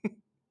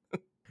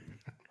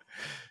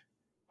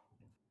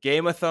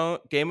 Game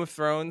of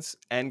Thrones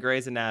and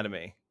Grey's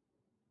Anatomy.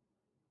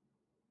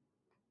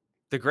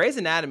 The Grey's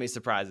Anatomy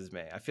surprises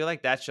me. I feel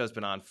like that show's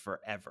been on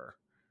forever.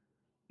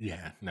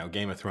 Yeah, now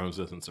Game of Thrones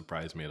doesn't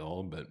surprise me at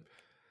all, but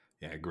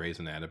yeah, Grey's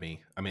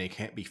Anatomy. I mean, it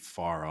can't be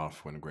far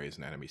off when Grey's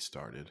Anatomy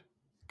started,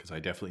 because I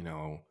definitely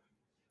know,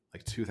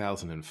 like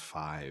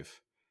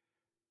 2005,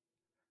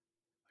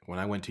 when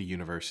I went to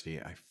university,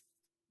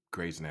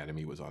 Grey's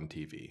Anatomy was on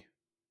TV.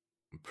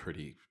 I'm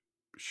pretty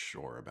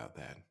sure about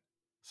that.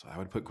 So I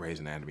would put Grey's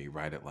Anatomy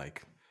right at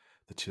like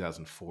the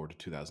 2004 to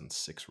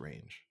 2006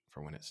 range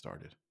for when it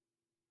started.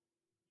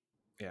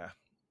 Yeah.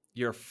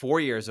 You're 4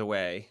 years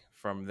away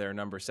from their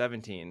number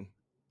 17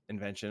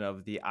 invention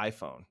of the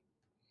iPhone.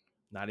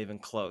 Not even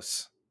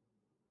close.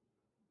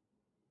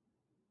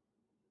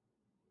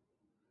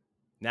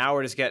 Now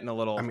we're just getting a I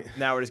little. mean,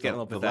 Now we're just getting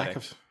a little the lack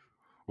pathetic. of,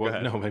 Go well,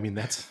 ahead. no, I mean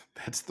that's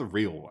the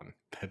real one.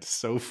 That's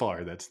so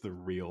far that's the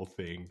real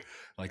thing.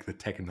 Like the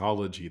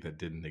technology that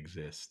didn't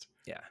exist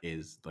Yeah.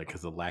 is like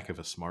because the lack of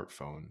a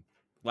smartphone.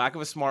 Lack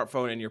of a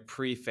smartphone and you're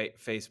pre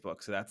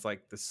Facebook. So that's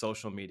like the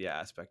social media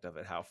aspect of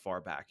it, how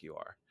far back you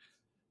are.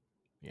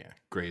 Yeah,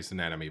 Grey's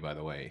Anatomy, by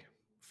the way,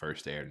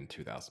 first aired in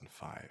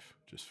 2005.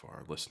 Just for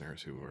our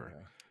listeners who were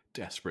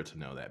desperate to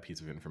know that piece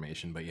of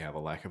information. But yeah, the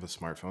lack of a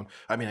smartphone.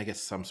 I mean, I guess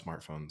some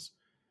smartphones.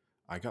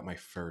 I got my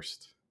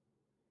first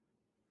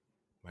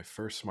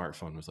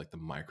smartphone was like the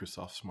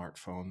Microsoft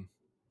smartphone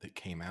that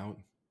came out.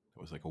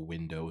 It was like a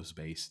Windows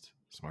based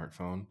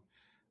smartphone.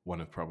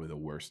 One of probably the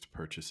worst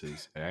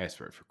purchases. I asked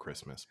for it for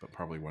Christmas, but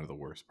probably one of the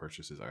worst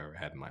purchases I ever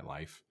had in my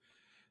life.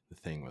 The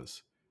thing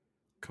was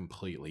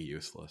completely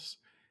useless.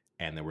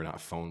 And there were not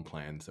phone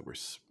plans that were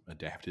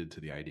adapted to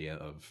the idea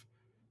of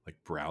like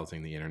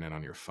browsing the internet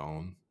on your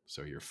phone.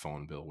 So your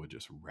phone bill would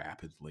just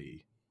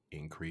rapidly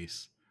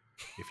increase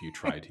if you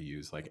tried to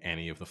use like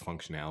any of the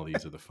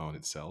functionalities of the phone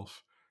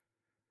itself.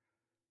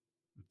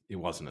 It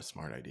wasn't a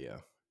smart idea,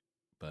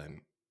 but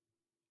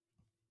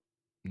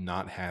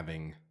not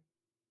having,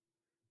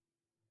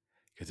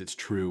 because it's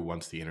true,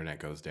 once the internet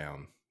goes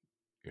down,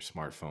 your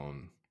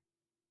smartphone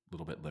a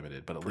little bit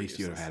limited, but at Pretty least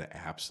you would useless. have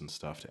had apps and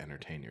stuff to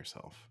entertain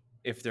yourself.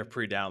 If they're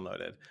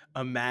pre-downloaded.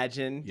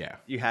 Imagine Yeah.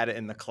 you had it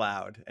in the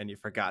cloud and you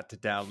forgot to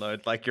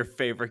download like your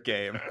favorite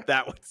game.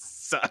 That would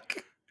suck.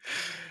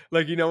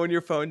 Like, you know, when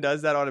your phone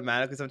does that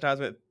automatically sometimes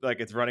when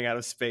it's running out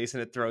of space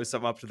and it throws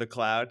something up to the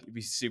cloud, you'd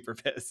be super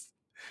pissed.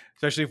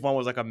 Especially if one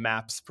was like a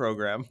maps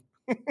program.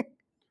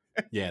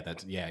 Yeah,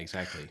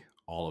 exactly.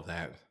 All of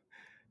that.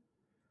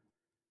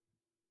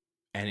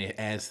 And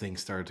as things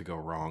started to go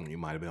wrong, you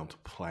might have been able to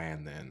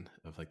plan then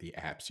of like the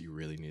apps you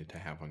really needed to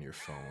have on your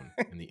phone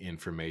and the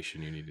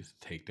information you needed to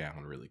take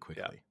down really Yeah.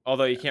 quickly.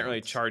 Although you Yeah, can't no,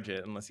 really charge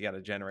it unless you got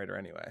a generator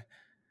anyway.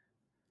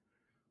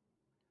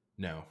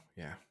 no,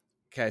 yeah.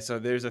 Okay, so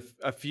there's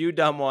a few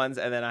dumb ones,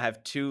 and then I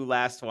have two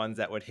last ones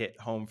that would hit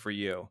home for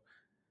you.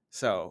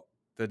 So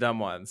the dumb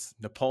ones: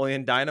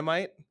 Napoleon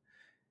Dynamite,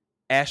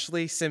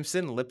 Ashley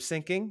Simpson lip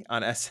syncing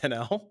on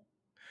SNL,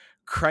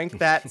 Crank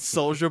That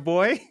Soldier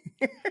Boy,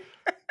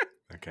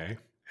 Okay.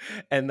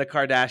 and the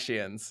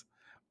Kardashians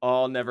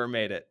all never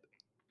made it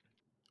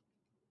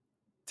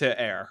to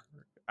air.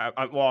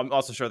 I'm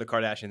also sure the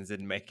Kardashians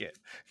didn't make it.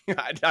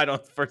 I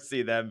don't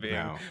foresee them being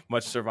No,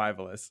 much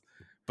survivalists.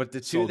 But the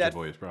two Soldier that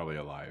Boy is probably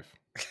alive.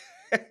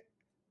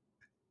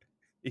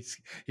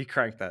 he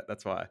cranked that.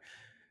 That's why.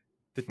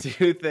 The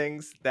two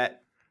things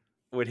that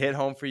would hit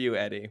home for you,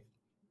 Eddie.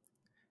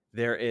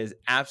 There is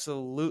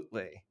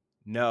absolutely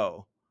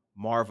no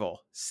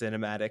Marvel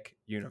Cinematic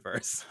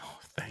Universe. Oh,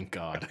 thank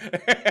God.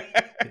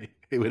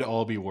 It would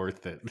all be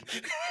worth it.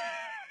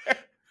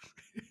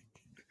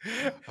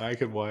 I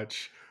could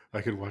watch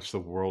the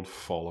world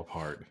fall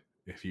apart.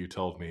 If you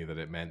told me that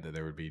it meant that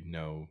there would be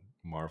no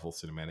Marvel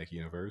Cinematic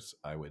Universe,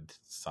 I would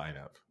sign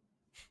up.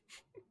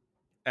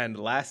 And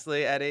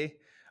lastly, Eddie,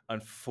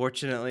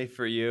 unfortunately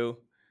for you,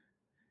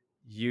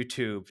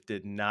 YouTube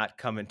did not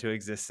come into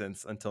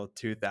existence until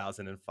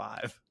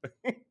 2005.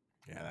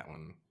 Yeah,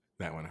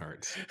 that one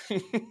hurts.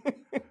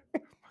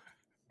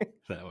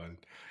 That one.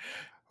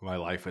 My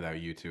life without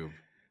YouTube.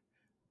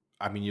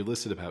 I mean, you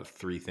listed about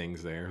 3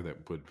 things there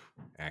that would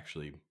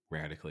actually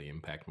radically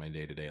impact my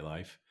day-to-day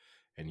life,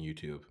 and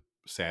YouTube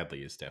sadly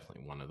is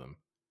definitely one of them.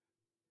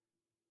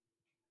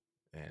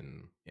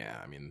 And yeah,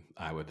 I mean,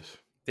 I would,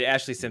 The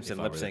Ashley if Simpson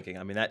I lip were there. syncing.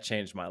 I mean, that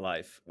changed my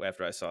life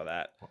after I saw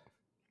that. Well,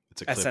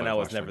 it's a clip SNL I've was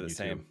watched never on the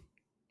same.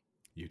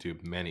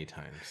 YouTube many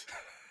times.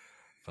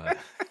 But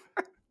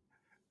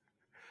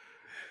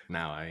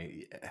now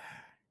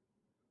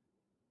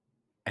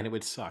and it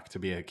would suck to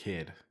be a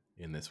kid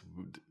in this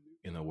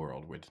in the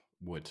world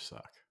would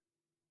suck.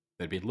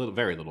 There'd be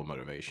very little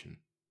motivation,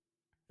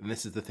 and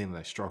this is the thing that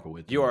I struggle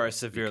with the You are a most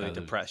severely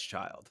because. depressed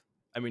child.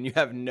 I mean, you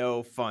have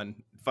no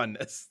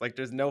funness. Like,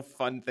 there's no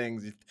fun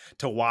things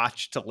to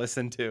watch, to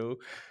listen to.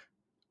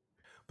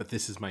 But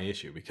this is my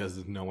issue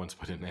because no one's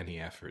put in any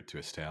effort to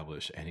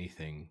establish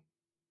anything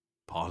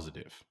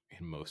positive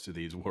in most of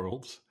these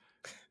worlds.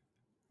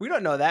 We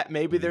don't know that.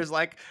 Maybe The, there's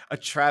like a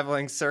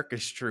traveling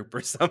circus troupe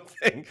or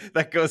something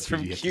that goes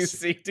from you have to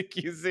see, QC to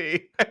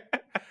QZ.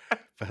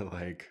 but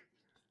like,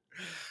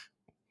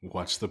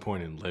 what's the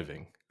point in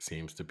living?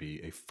 Seems to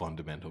be a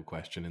fundamental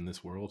question in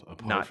this world.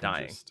 Apart Not from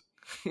dying. just,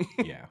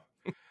 yeah.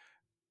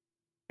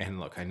 And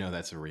look, I know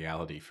that's a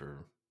reality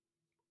for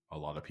a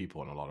lot of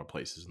people in a lot of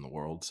places in the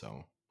world.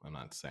 So I'm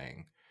not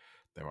saying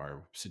there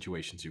are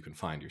situations you can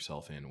find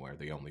yourself in where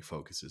the only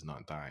focus is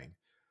not dying.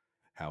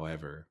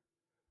 However,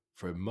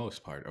 for the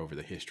most part, over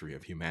the history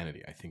of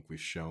humanity, I think we've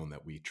shown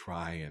that we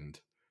try and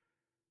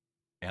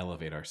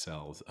elevate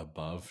ourselves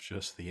above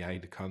just the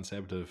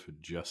concept of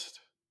just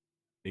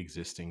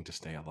existing to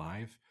stay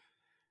alive.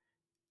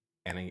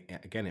 And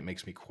again, it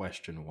makes me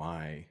question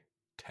why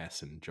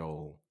Tess and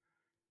Joel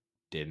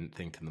didn't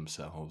think to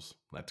themselves,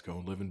 let's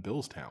go live in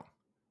Billstown.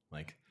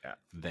 Like, Yeah.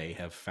 they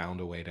have found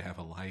a way to have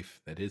a life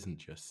that isn't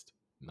just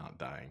not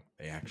dying.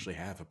 They actually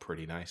have a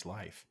pretty nice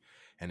life.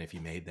 And if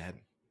you made that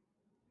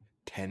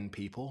 10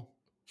 people,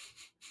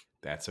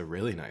 that's a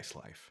really nice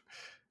life.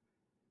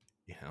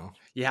 You know?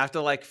 You have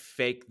to like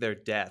fake their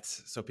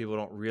deaths so people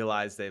don't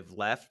realize they've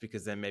left,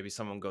 because then maybe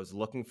someone goes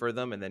looking for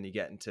them and then you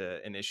get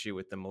into an issue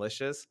with the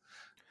militias.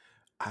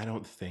 I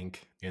don't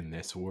think in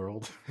this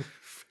world,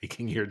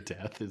 faking your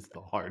death is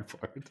the hard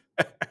part.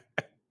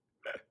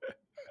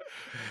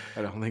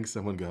 I don't think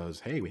someone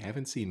goes, hey, we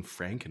haven't seen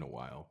Frank in a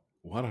while.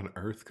 What on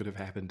earth could have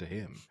happened to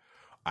him?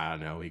 I don't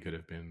know. He could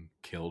have been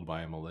killed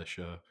by a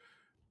militia,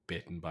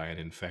 bitten by an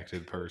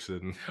infected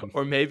person.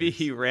 Or maybe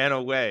he ran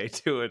away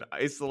to an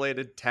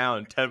isolated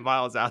town 10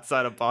 miles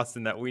outside of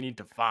Boston that we need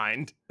to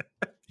find.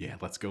 Yeah,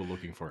 let's go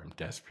looking for him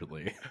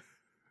desperately.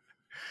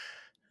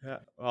 Yeah.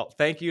 Well,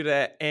 thank you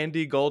to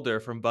Andy Golder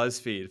from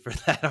BuzzFeed for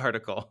that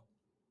article.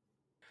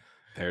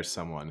 There's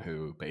someone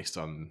who, based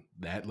on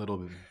that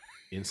little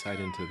insight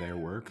into their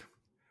work,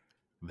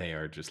 they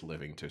are just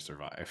living to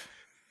survive.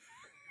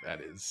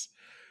 That is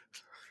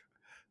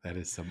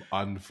some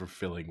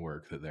unfulfilling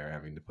work that they're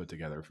having to put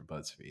together for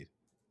BuzzFeed.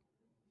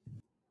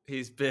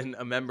 He's been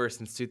a member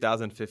since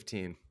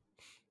 2015.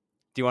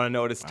 Do you want to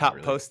know what his Wow, top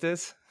really? post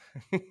is?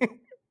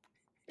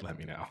 Let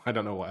me know. I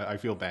don't know why. I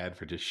feel bad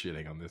for just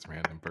shitting on this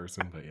random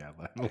person, but yeah,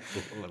 let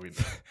me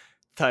know.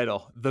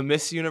 Title: The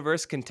Miss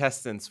Universe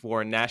contestants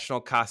wore national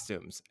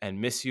costumes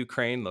and Miss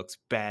Ukraine looks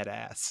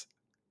badass.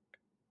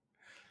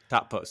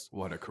 Top post.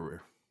 What a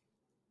career.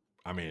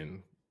 I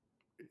mean,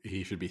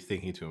 he should be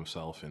thinking to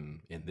himself in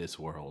this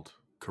world,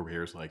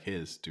 careers like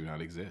his do not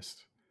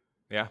exist.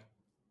 Yeah.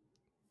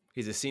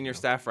 He's a senior You know?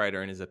 staff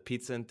writer and is a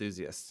pizza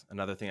enthusiast.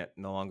 Another thing that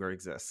no longer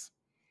exists.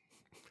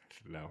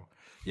 No.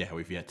 Yeah,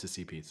 we've yet to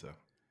see pizza.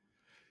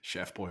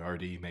 Chef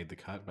Boyardee made the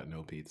cut, but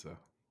no pizza.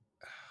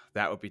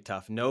 That would be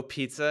tough. No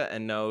pizza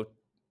and no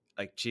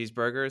like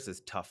cheeseburgers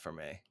is tough for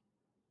me.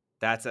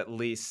 That's at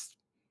least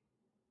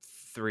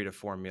 3 to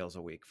 4 meals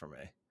a week for me.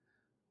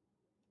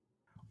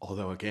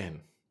 Although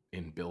again,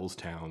 in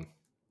Billstown,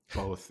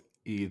 both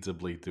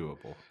easily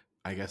doable.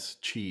 I guess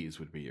cheese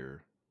would be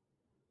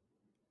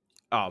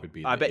Oh, I the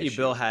bet you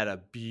Bill issue. had a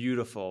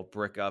beautiful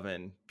brick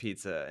oven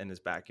pizza in his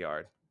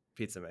backyard.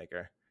 Pizza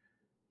maker.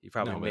 He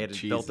probably No,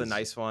 but built a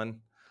nice one.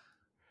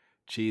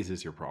 cheese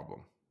is your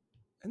problem.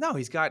 No,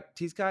 he's got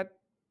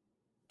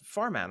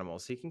farm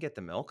animals. He can get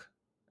the milk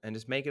and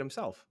just make it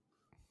himself.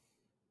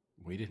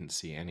 We didn't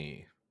see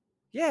any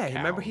Yeah,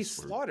 remember he cows.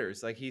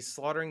 slaughters, like he's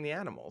slaughtering the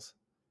animals.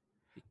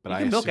 But You I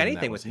can milk assume that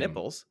anything was with him.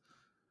 nipples.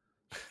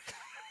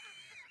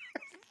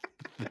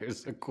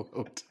 There's a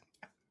quote.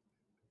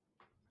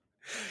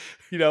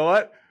 You know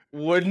what?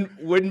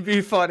 Wouldn't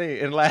be funny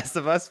in Last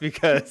of Us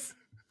because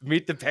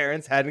Meet the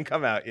Parents hadn't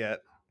come out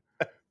yet.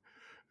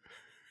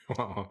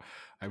 Well,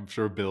 I'm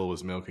sure Bill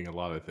was milking a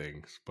lot of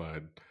things,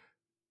 but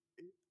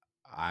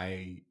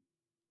I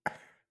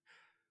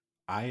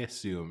I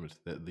assumed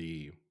that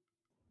the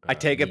I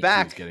take it meat he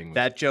was back. getting was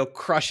That joke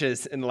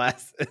crushes in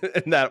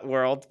that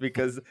world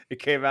because it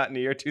came out in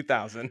the year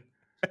 2000.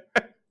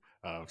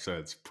 so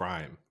it's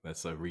Prime.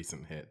 That's a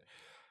recent hit.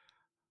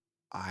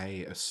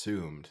 I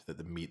assumed that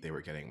the meat they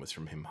were getting was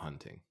from him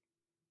hunting.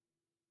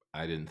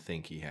 I didn't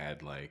think he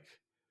had like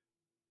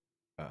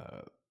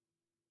a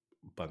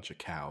bunch of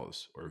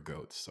cows or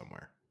goats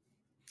somewhere.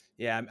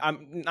 Yeah,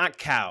 I'm not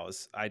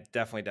cows. I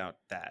definitely doubt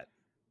that.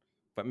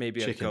 But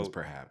maybe a Chickens, goat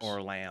perhaps. or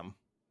a lamb.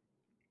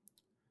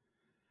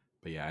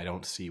 But yeah, I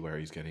don't see where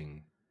he's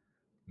getting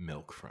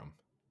milk from.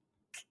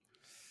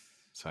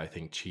 So I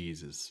think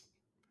cheese is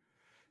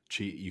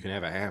cheese. You can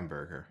have a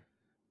hamburger,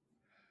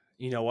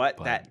 You know what?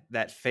 but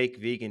That fake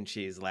vegan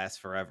cheese lasts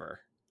forever.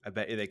 I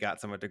bet you they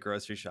got some at the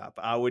grocery shop.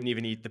 I wouldn't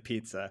even eat the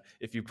pizza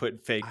if you put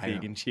fake I don't.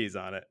 vegan cheese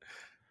on it.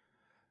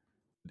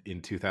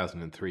 In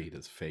 2003,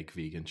 does fake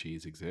vegan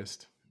cheese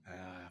exist?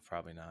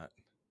 Probably not.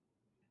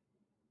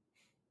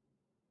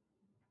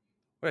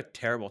 What a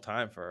terrible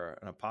time for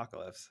an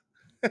apocalypse.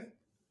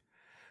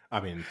 I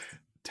mean,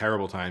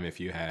 terrible time if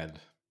you had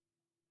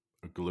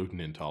a gluten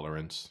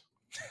intolerance.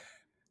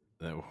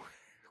 The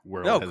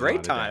world No, has great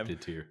not time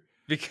adapted to your.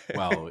 because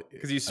Well,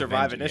 you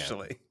survive avenge. Yeah,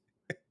 initially.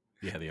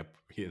 yeah.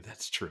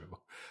 That's true.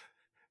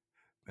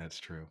 That's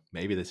true.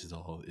 Maybe this is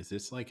all. Is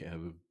this like a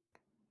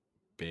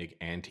big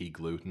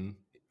anti-gluten?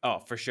 Oh,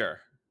 for sure.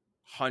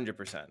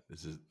 100%.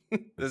 This is This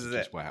this is is it.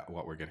 just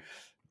what we're gonna.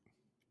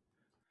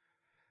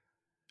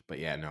 But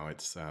yeah, no,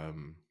 it's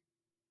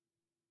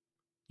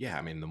yeah.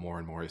 I mean, the more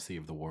and more I see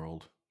of the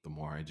world, the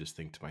more I just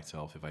think to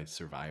myself, if I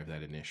survive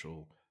that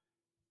initial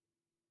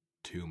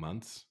 2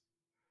 months,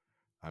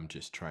 I'm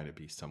just trying to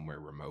be somewhere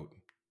remote,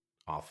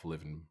 off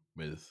living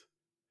with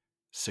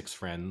 6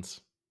 friends.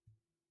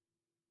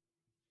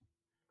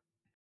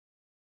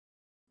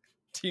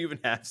 Do you even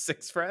have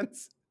 6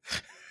 friends?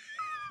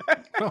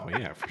 Oh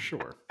yeah, for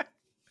sure.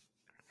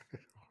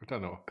 I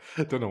don't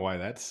know why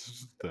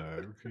that's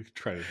the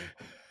try to.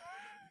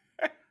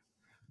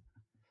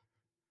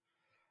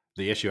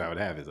 The issue I would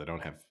have is I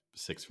don't have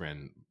 6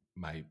 friends.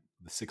 The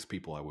 6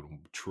 people I would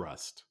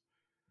trust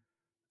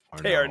are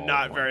They not are all in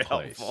not one very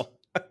place. helpful.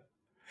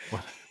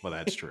 Well, well,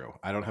 that's true.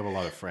 I don't have a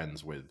lot of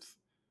friends with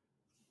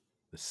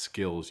the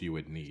skills you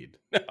would need.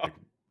 No. Like,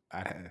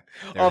 I,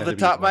 there Off had the to be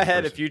top of my one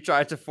head, if person. you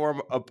tried to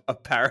form a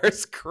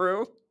Paris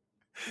crew,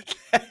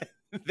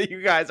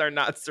 you guys are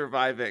not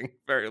surviving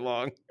very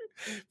long.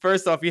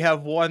 First off, you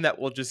have one that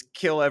will just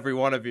kill every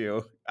one of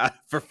you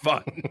for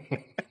fun.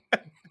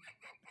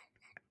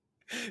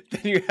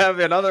 Then you have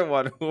another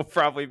one who will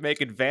probably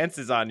make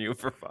advances on you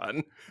for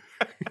fun.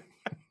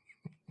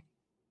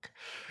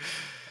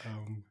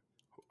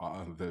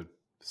 um, the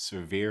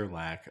severe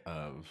lack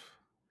of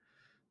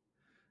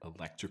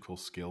electrical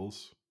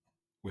skills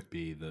would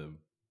be the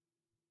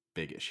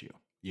big issue.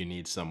 You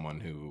need someone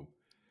who,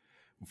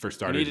 for You need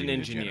starters, you an need a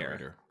engineer.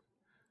 generator,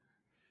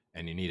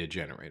 and you need a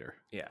generator.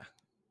 Yeah.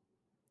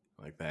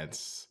 Like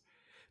that's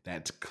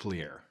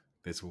clear.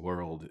 This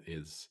world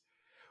is,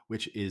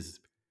 which is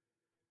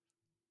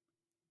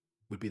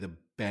would be the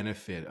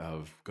benefit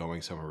of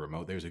going somewhere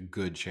remote. There's a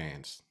good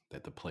chance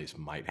that the place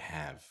might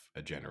have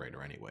a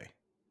generator anyway,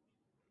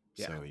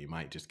 Yeah. so you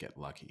might just get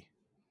lucky.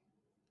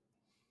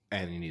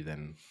 And you need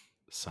then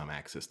some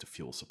access to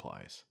fuel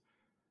supplies,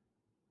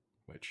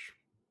 which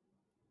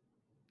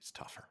is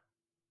tougher.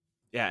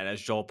 Yeah. And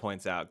as Joel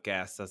points out,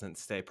 gas doesn't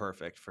stay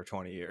perfect for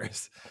 20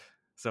 years.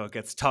 So it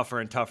gets tougher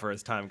and tougher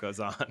as time goes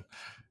on.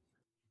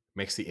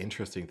 Makes the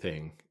interesting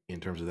thing in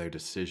terms of their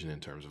decision, in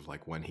terms of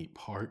like when he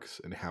parks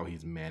and how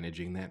he's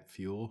managing that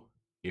fuel.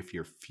 If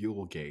your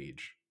fuel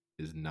gauge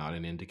is not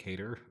an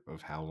indicator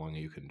of how long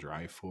you can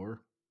drive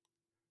for,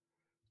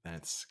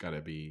 that's got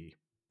to be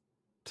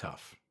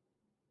tough.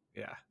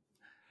 Yeah.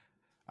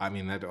 I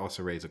mean, that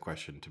also raised a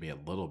question to me a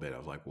little bit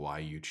of like why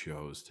you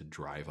chose to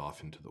drive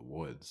off into the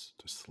woods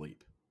to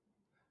sleep.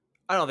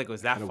 I don't think it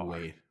was I that kind of far.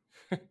 weighed.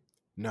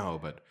 No,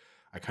 but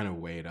I kind of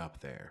weighed up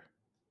there.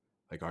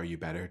 Like, are you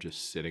better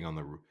just sitting on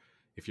the?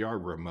 If you are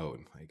remote,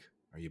 like,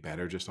 are you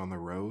better just on the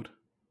road?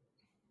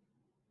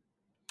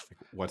 Like,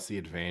 what's the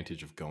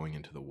advantage of going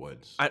into the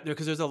woods?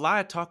 Because there's a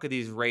lot of talk of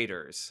these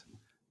raiders,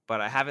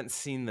 but I haven't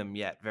seen them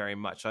yet very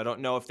much. So I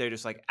don't know if they're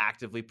just like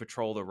actively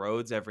patrol the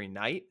roads every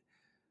night.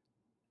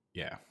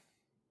 Yeah.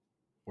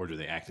 Or do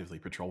they actively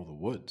patrol the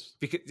woods?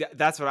 Because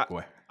that's what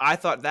Boy. I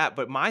thought that.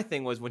 But my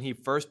thing was when he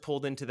first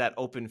pulled into that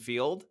open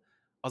field,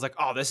 I was like,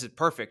 oh, this is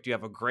perfect. You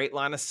have a great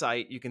line of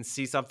sight. You can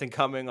see something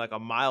coming like a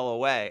mile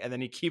away. And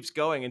then he keeps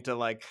going into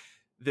like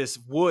this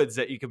woods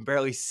that you can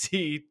barely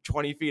see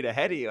 20 feet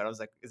ahead of you. And I was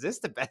like, is this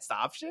the best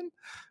option?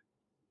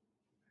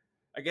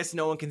 I guess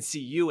no one can see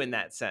you in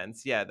that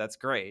sense. Yeah, that's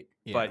great.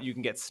 Yeah. But you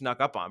can get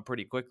snuck up on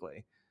pretty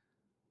quickly.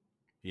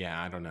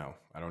 Yeah, I don't know.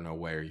 I don't know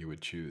where you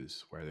would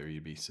choose, whether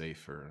you'd be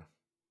safer.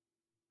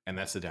 And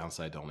that's the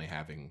downside to only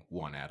having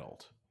one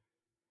adult.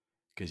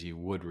 Because you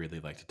would really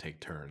like to take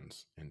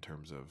turns in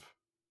terms of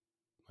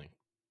like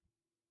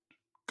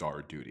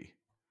guard duty.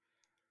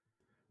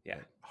 Yeah.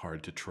 But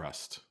hard to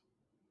trust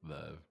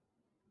the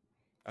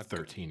A,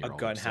 13-year-old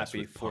gun obsessed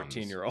happy with puns.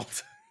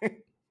 14-year-old.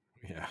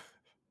 Yeah.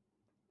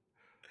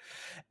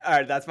 All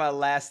right, that's my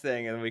last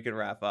thing, and then we can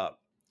wrap up.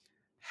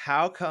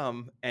 How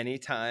come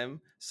anytime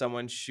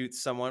someone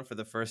shoots someone for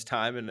the first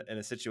time in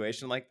a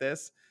situation like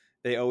this,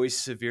 they always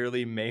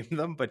severely maim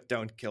them but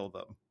don't kill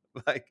them?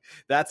 Like,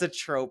 that's a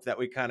trope that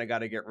we kind of got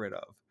to get rid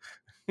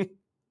of.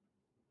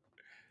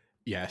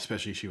 Yeah,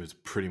 especially she was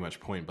pretty much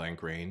point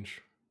blank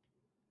range,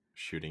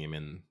 shooting him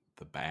in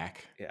the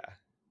back. Yeah.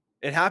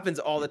 It happens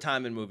all the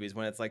time in movies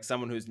when it's like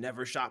someone who's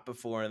never shot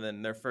before and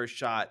then their first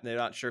shot and they're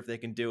not sure if they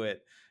can do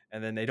it,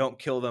 and then they don't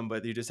kill them,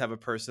 but you just have a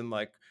person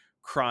like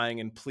crying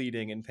and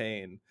pleading in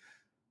pain.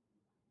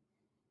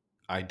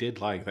 I did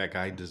like that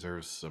guy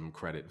deserves some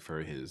credit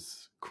for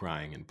his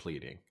crying and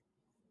pleading.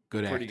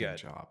 Good Pretty acting good.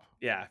 job.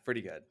 Yeah,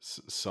 pretty good.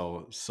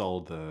 So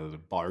sold the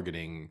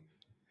bargaining,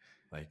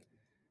 like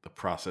the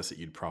process that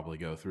you'd probably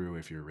go through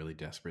if you're really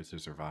desperate to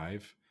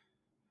survive.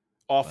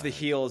 Off the But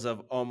heels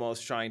of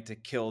almost trying to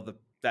kill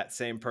that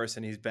same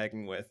person he's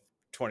begging with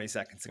 20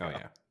 seconds oh ago.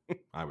 yeah,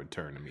 I would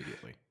turn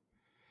immediately.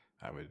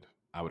 I would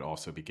I would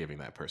also be giving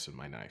that person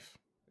my knife.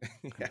 I'd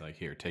Yeah. be like,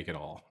 here, take it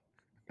all.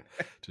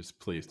 Just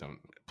please don't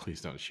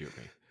shoot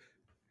me.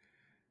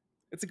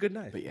 It's a good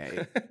knife. But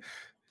yeah,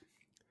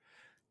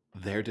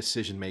 their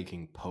decision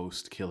making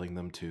post killing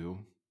them too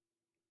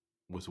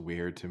was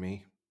weird to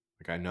me.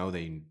 Like I know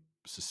they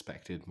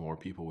suspected more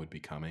people would be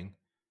coming,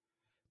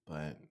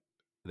 but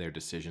their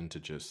decision to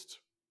just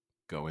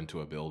go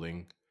into a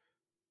building,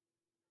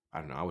 I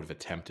don't know, I would have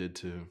attempted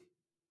to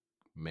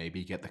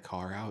maybe get the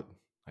car out.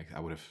 Like I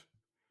would have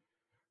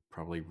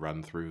probably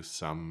run through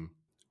some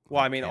Well,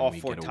 I like mean, can all we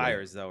four get away?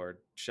 tires though are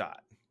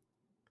shot.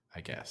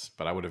 I guess.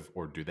 But I would have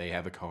or do they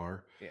have a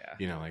car? Yeah.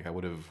 You know, like I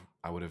would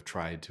have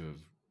tried to have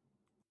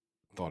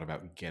thought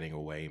about getting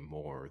away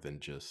more than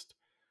just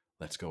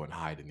let's go and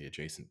hide in the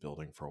adjacent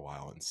building for a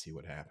while and see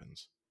what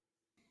happens.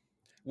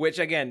 Which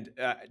again,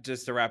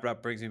 just to wrap it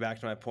up, brings me back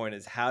to my point: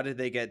 is how did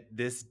they get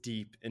this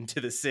deep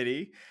into the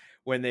city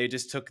when they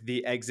just took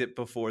the exit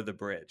before the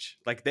bridge?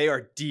 Like they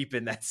are deep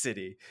in that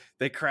city.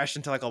 They crashed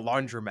into like a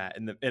laundromat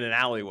in an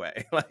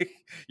alleyway. Like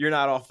you're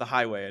not off the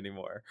highway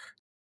anymore.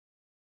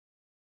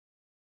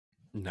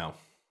 No.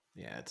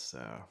 Yeah, it's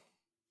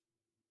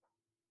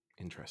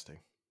interesting.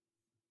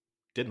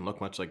 Didn't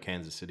look much like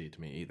Kansas City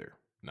to me either.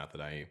 Not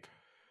that I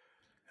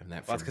am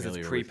that Well, that's because it's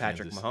familiar pre with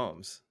Patrick Kansas.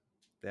 Mahomes.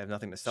 They have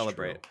nothing to It's true.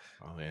 celebrate.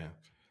 Oh yeah.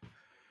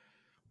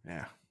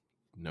 Yeah.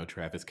 No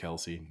Travis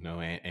Kelsey. No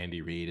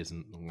Andy Reid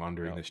isn't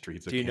wandering No. the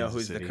streets of Do you know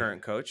Kansas who's the City.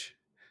 current coach?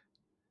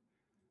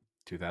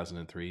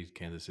 2003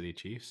 Kansas City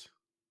Chiefs?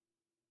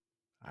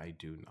 I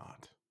do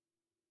not.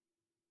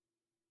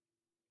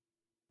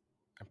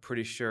 I'm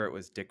pretty sure it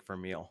was Dick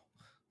Vermeil.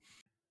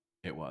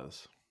 It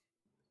was.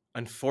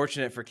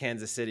 Unfortunate for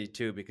Kansas City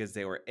too, because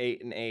they were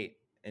 8-8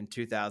 in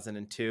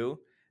 2002.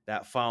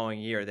 That following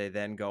year, they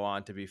then go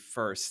on to be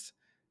first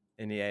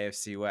in the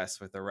AFC West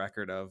with a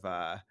record of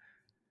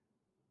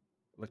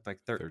looked like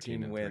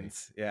 13 13-3.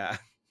 wins. Yeah,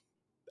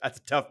 that's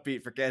a tough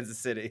beat for Kansas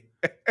City.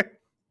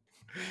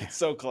 Yeah.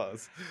 So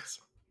close.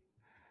 So,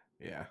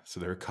 yeah. So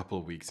they're a couple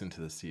of weeks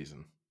into the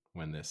season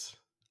when this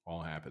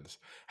all happens.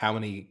 How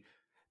many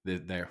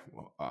there?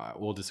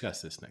 We'll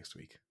discuss this next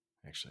week.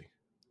 Actually,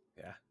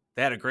 Yeah,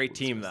 they had a great we'll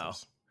team discuss though.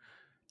 this.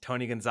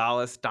 Tony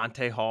Gonzalez,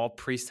 Dante Hall,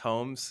 Priest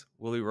Holmes,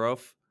 Willie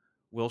Roaf,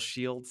 Will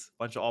Shields,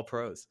 bunch of all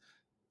pros.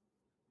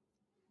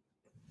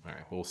 All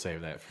right, we'll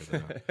save that for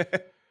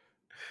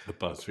the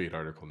BuzzFeed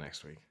article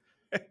next week.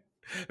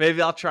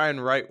 Maybe I'll try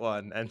and write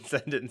one and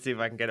send it and see if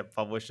I can get it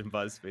published in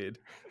BuzzFeed.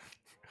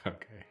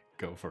 Okay,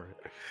 go for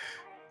it.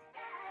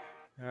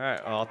 All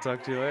right, well, I'll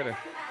talk to you later.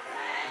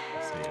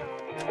 See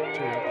ya.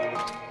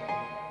 Cheers.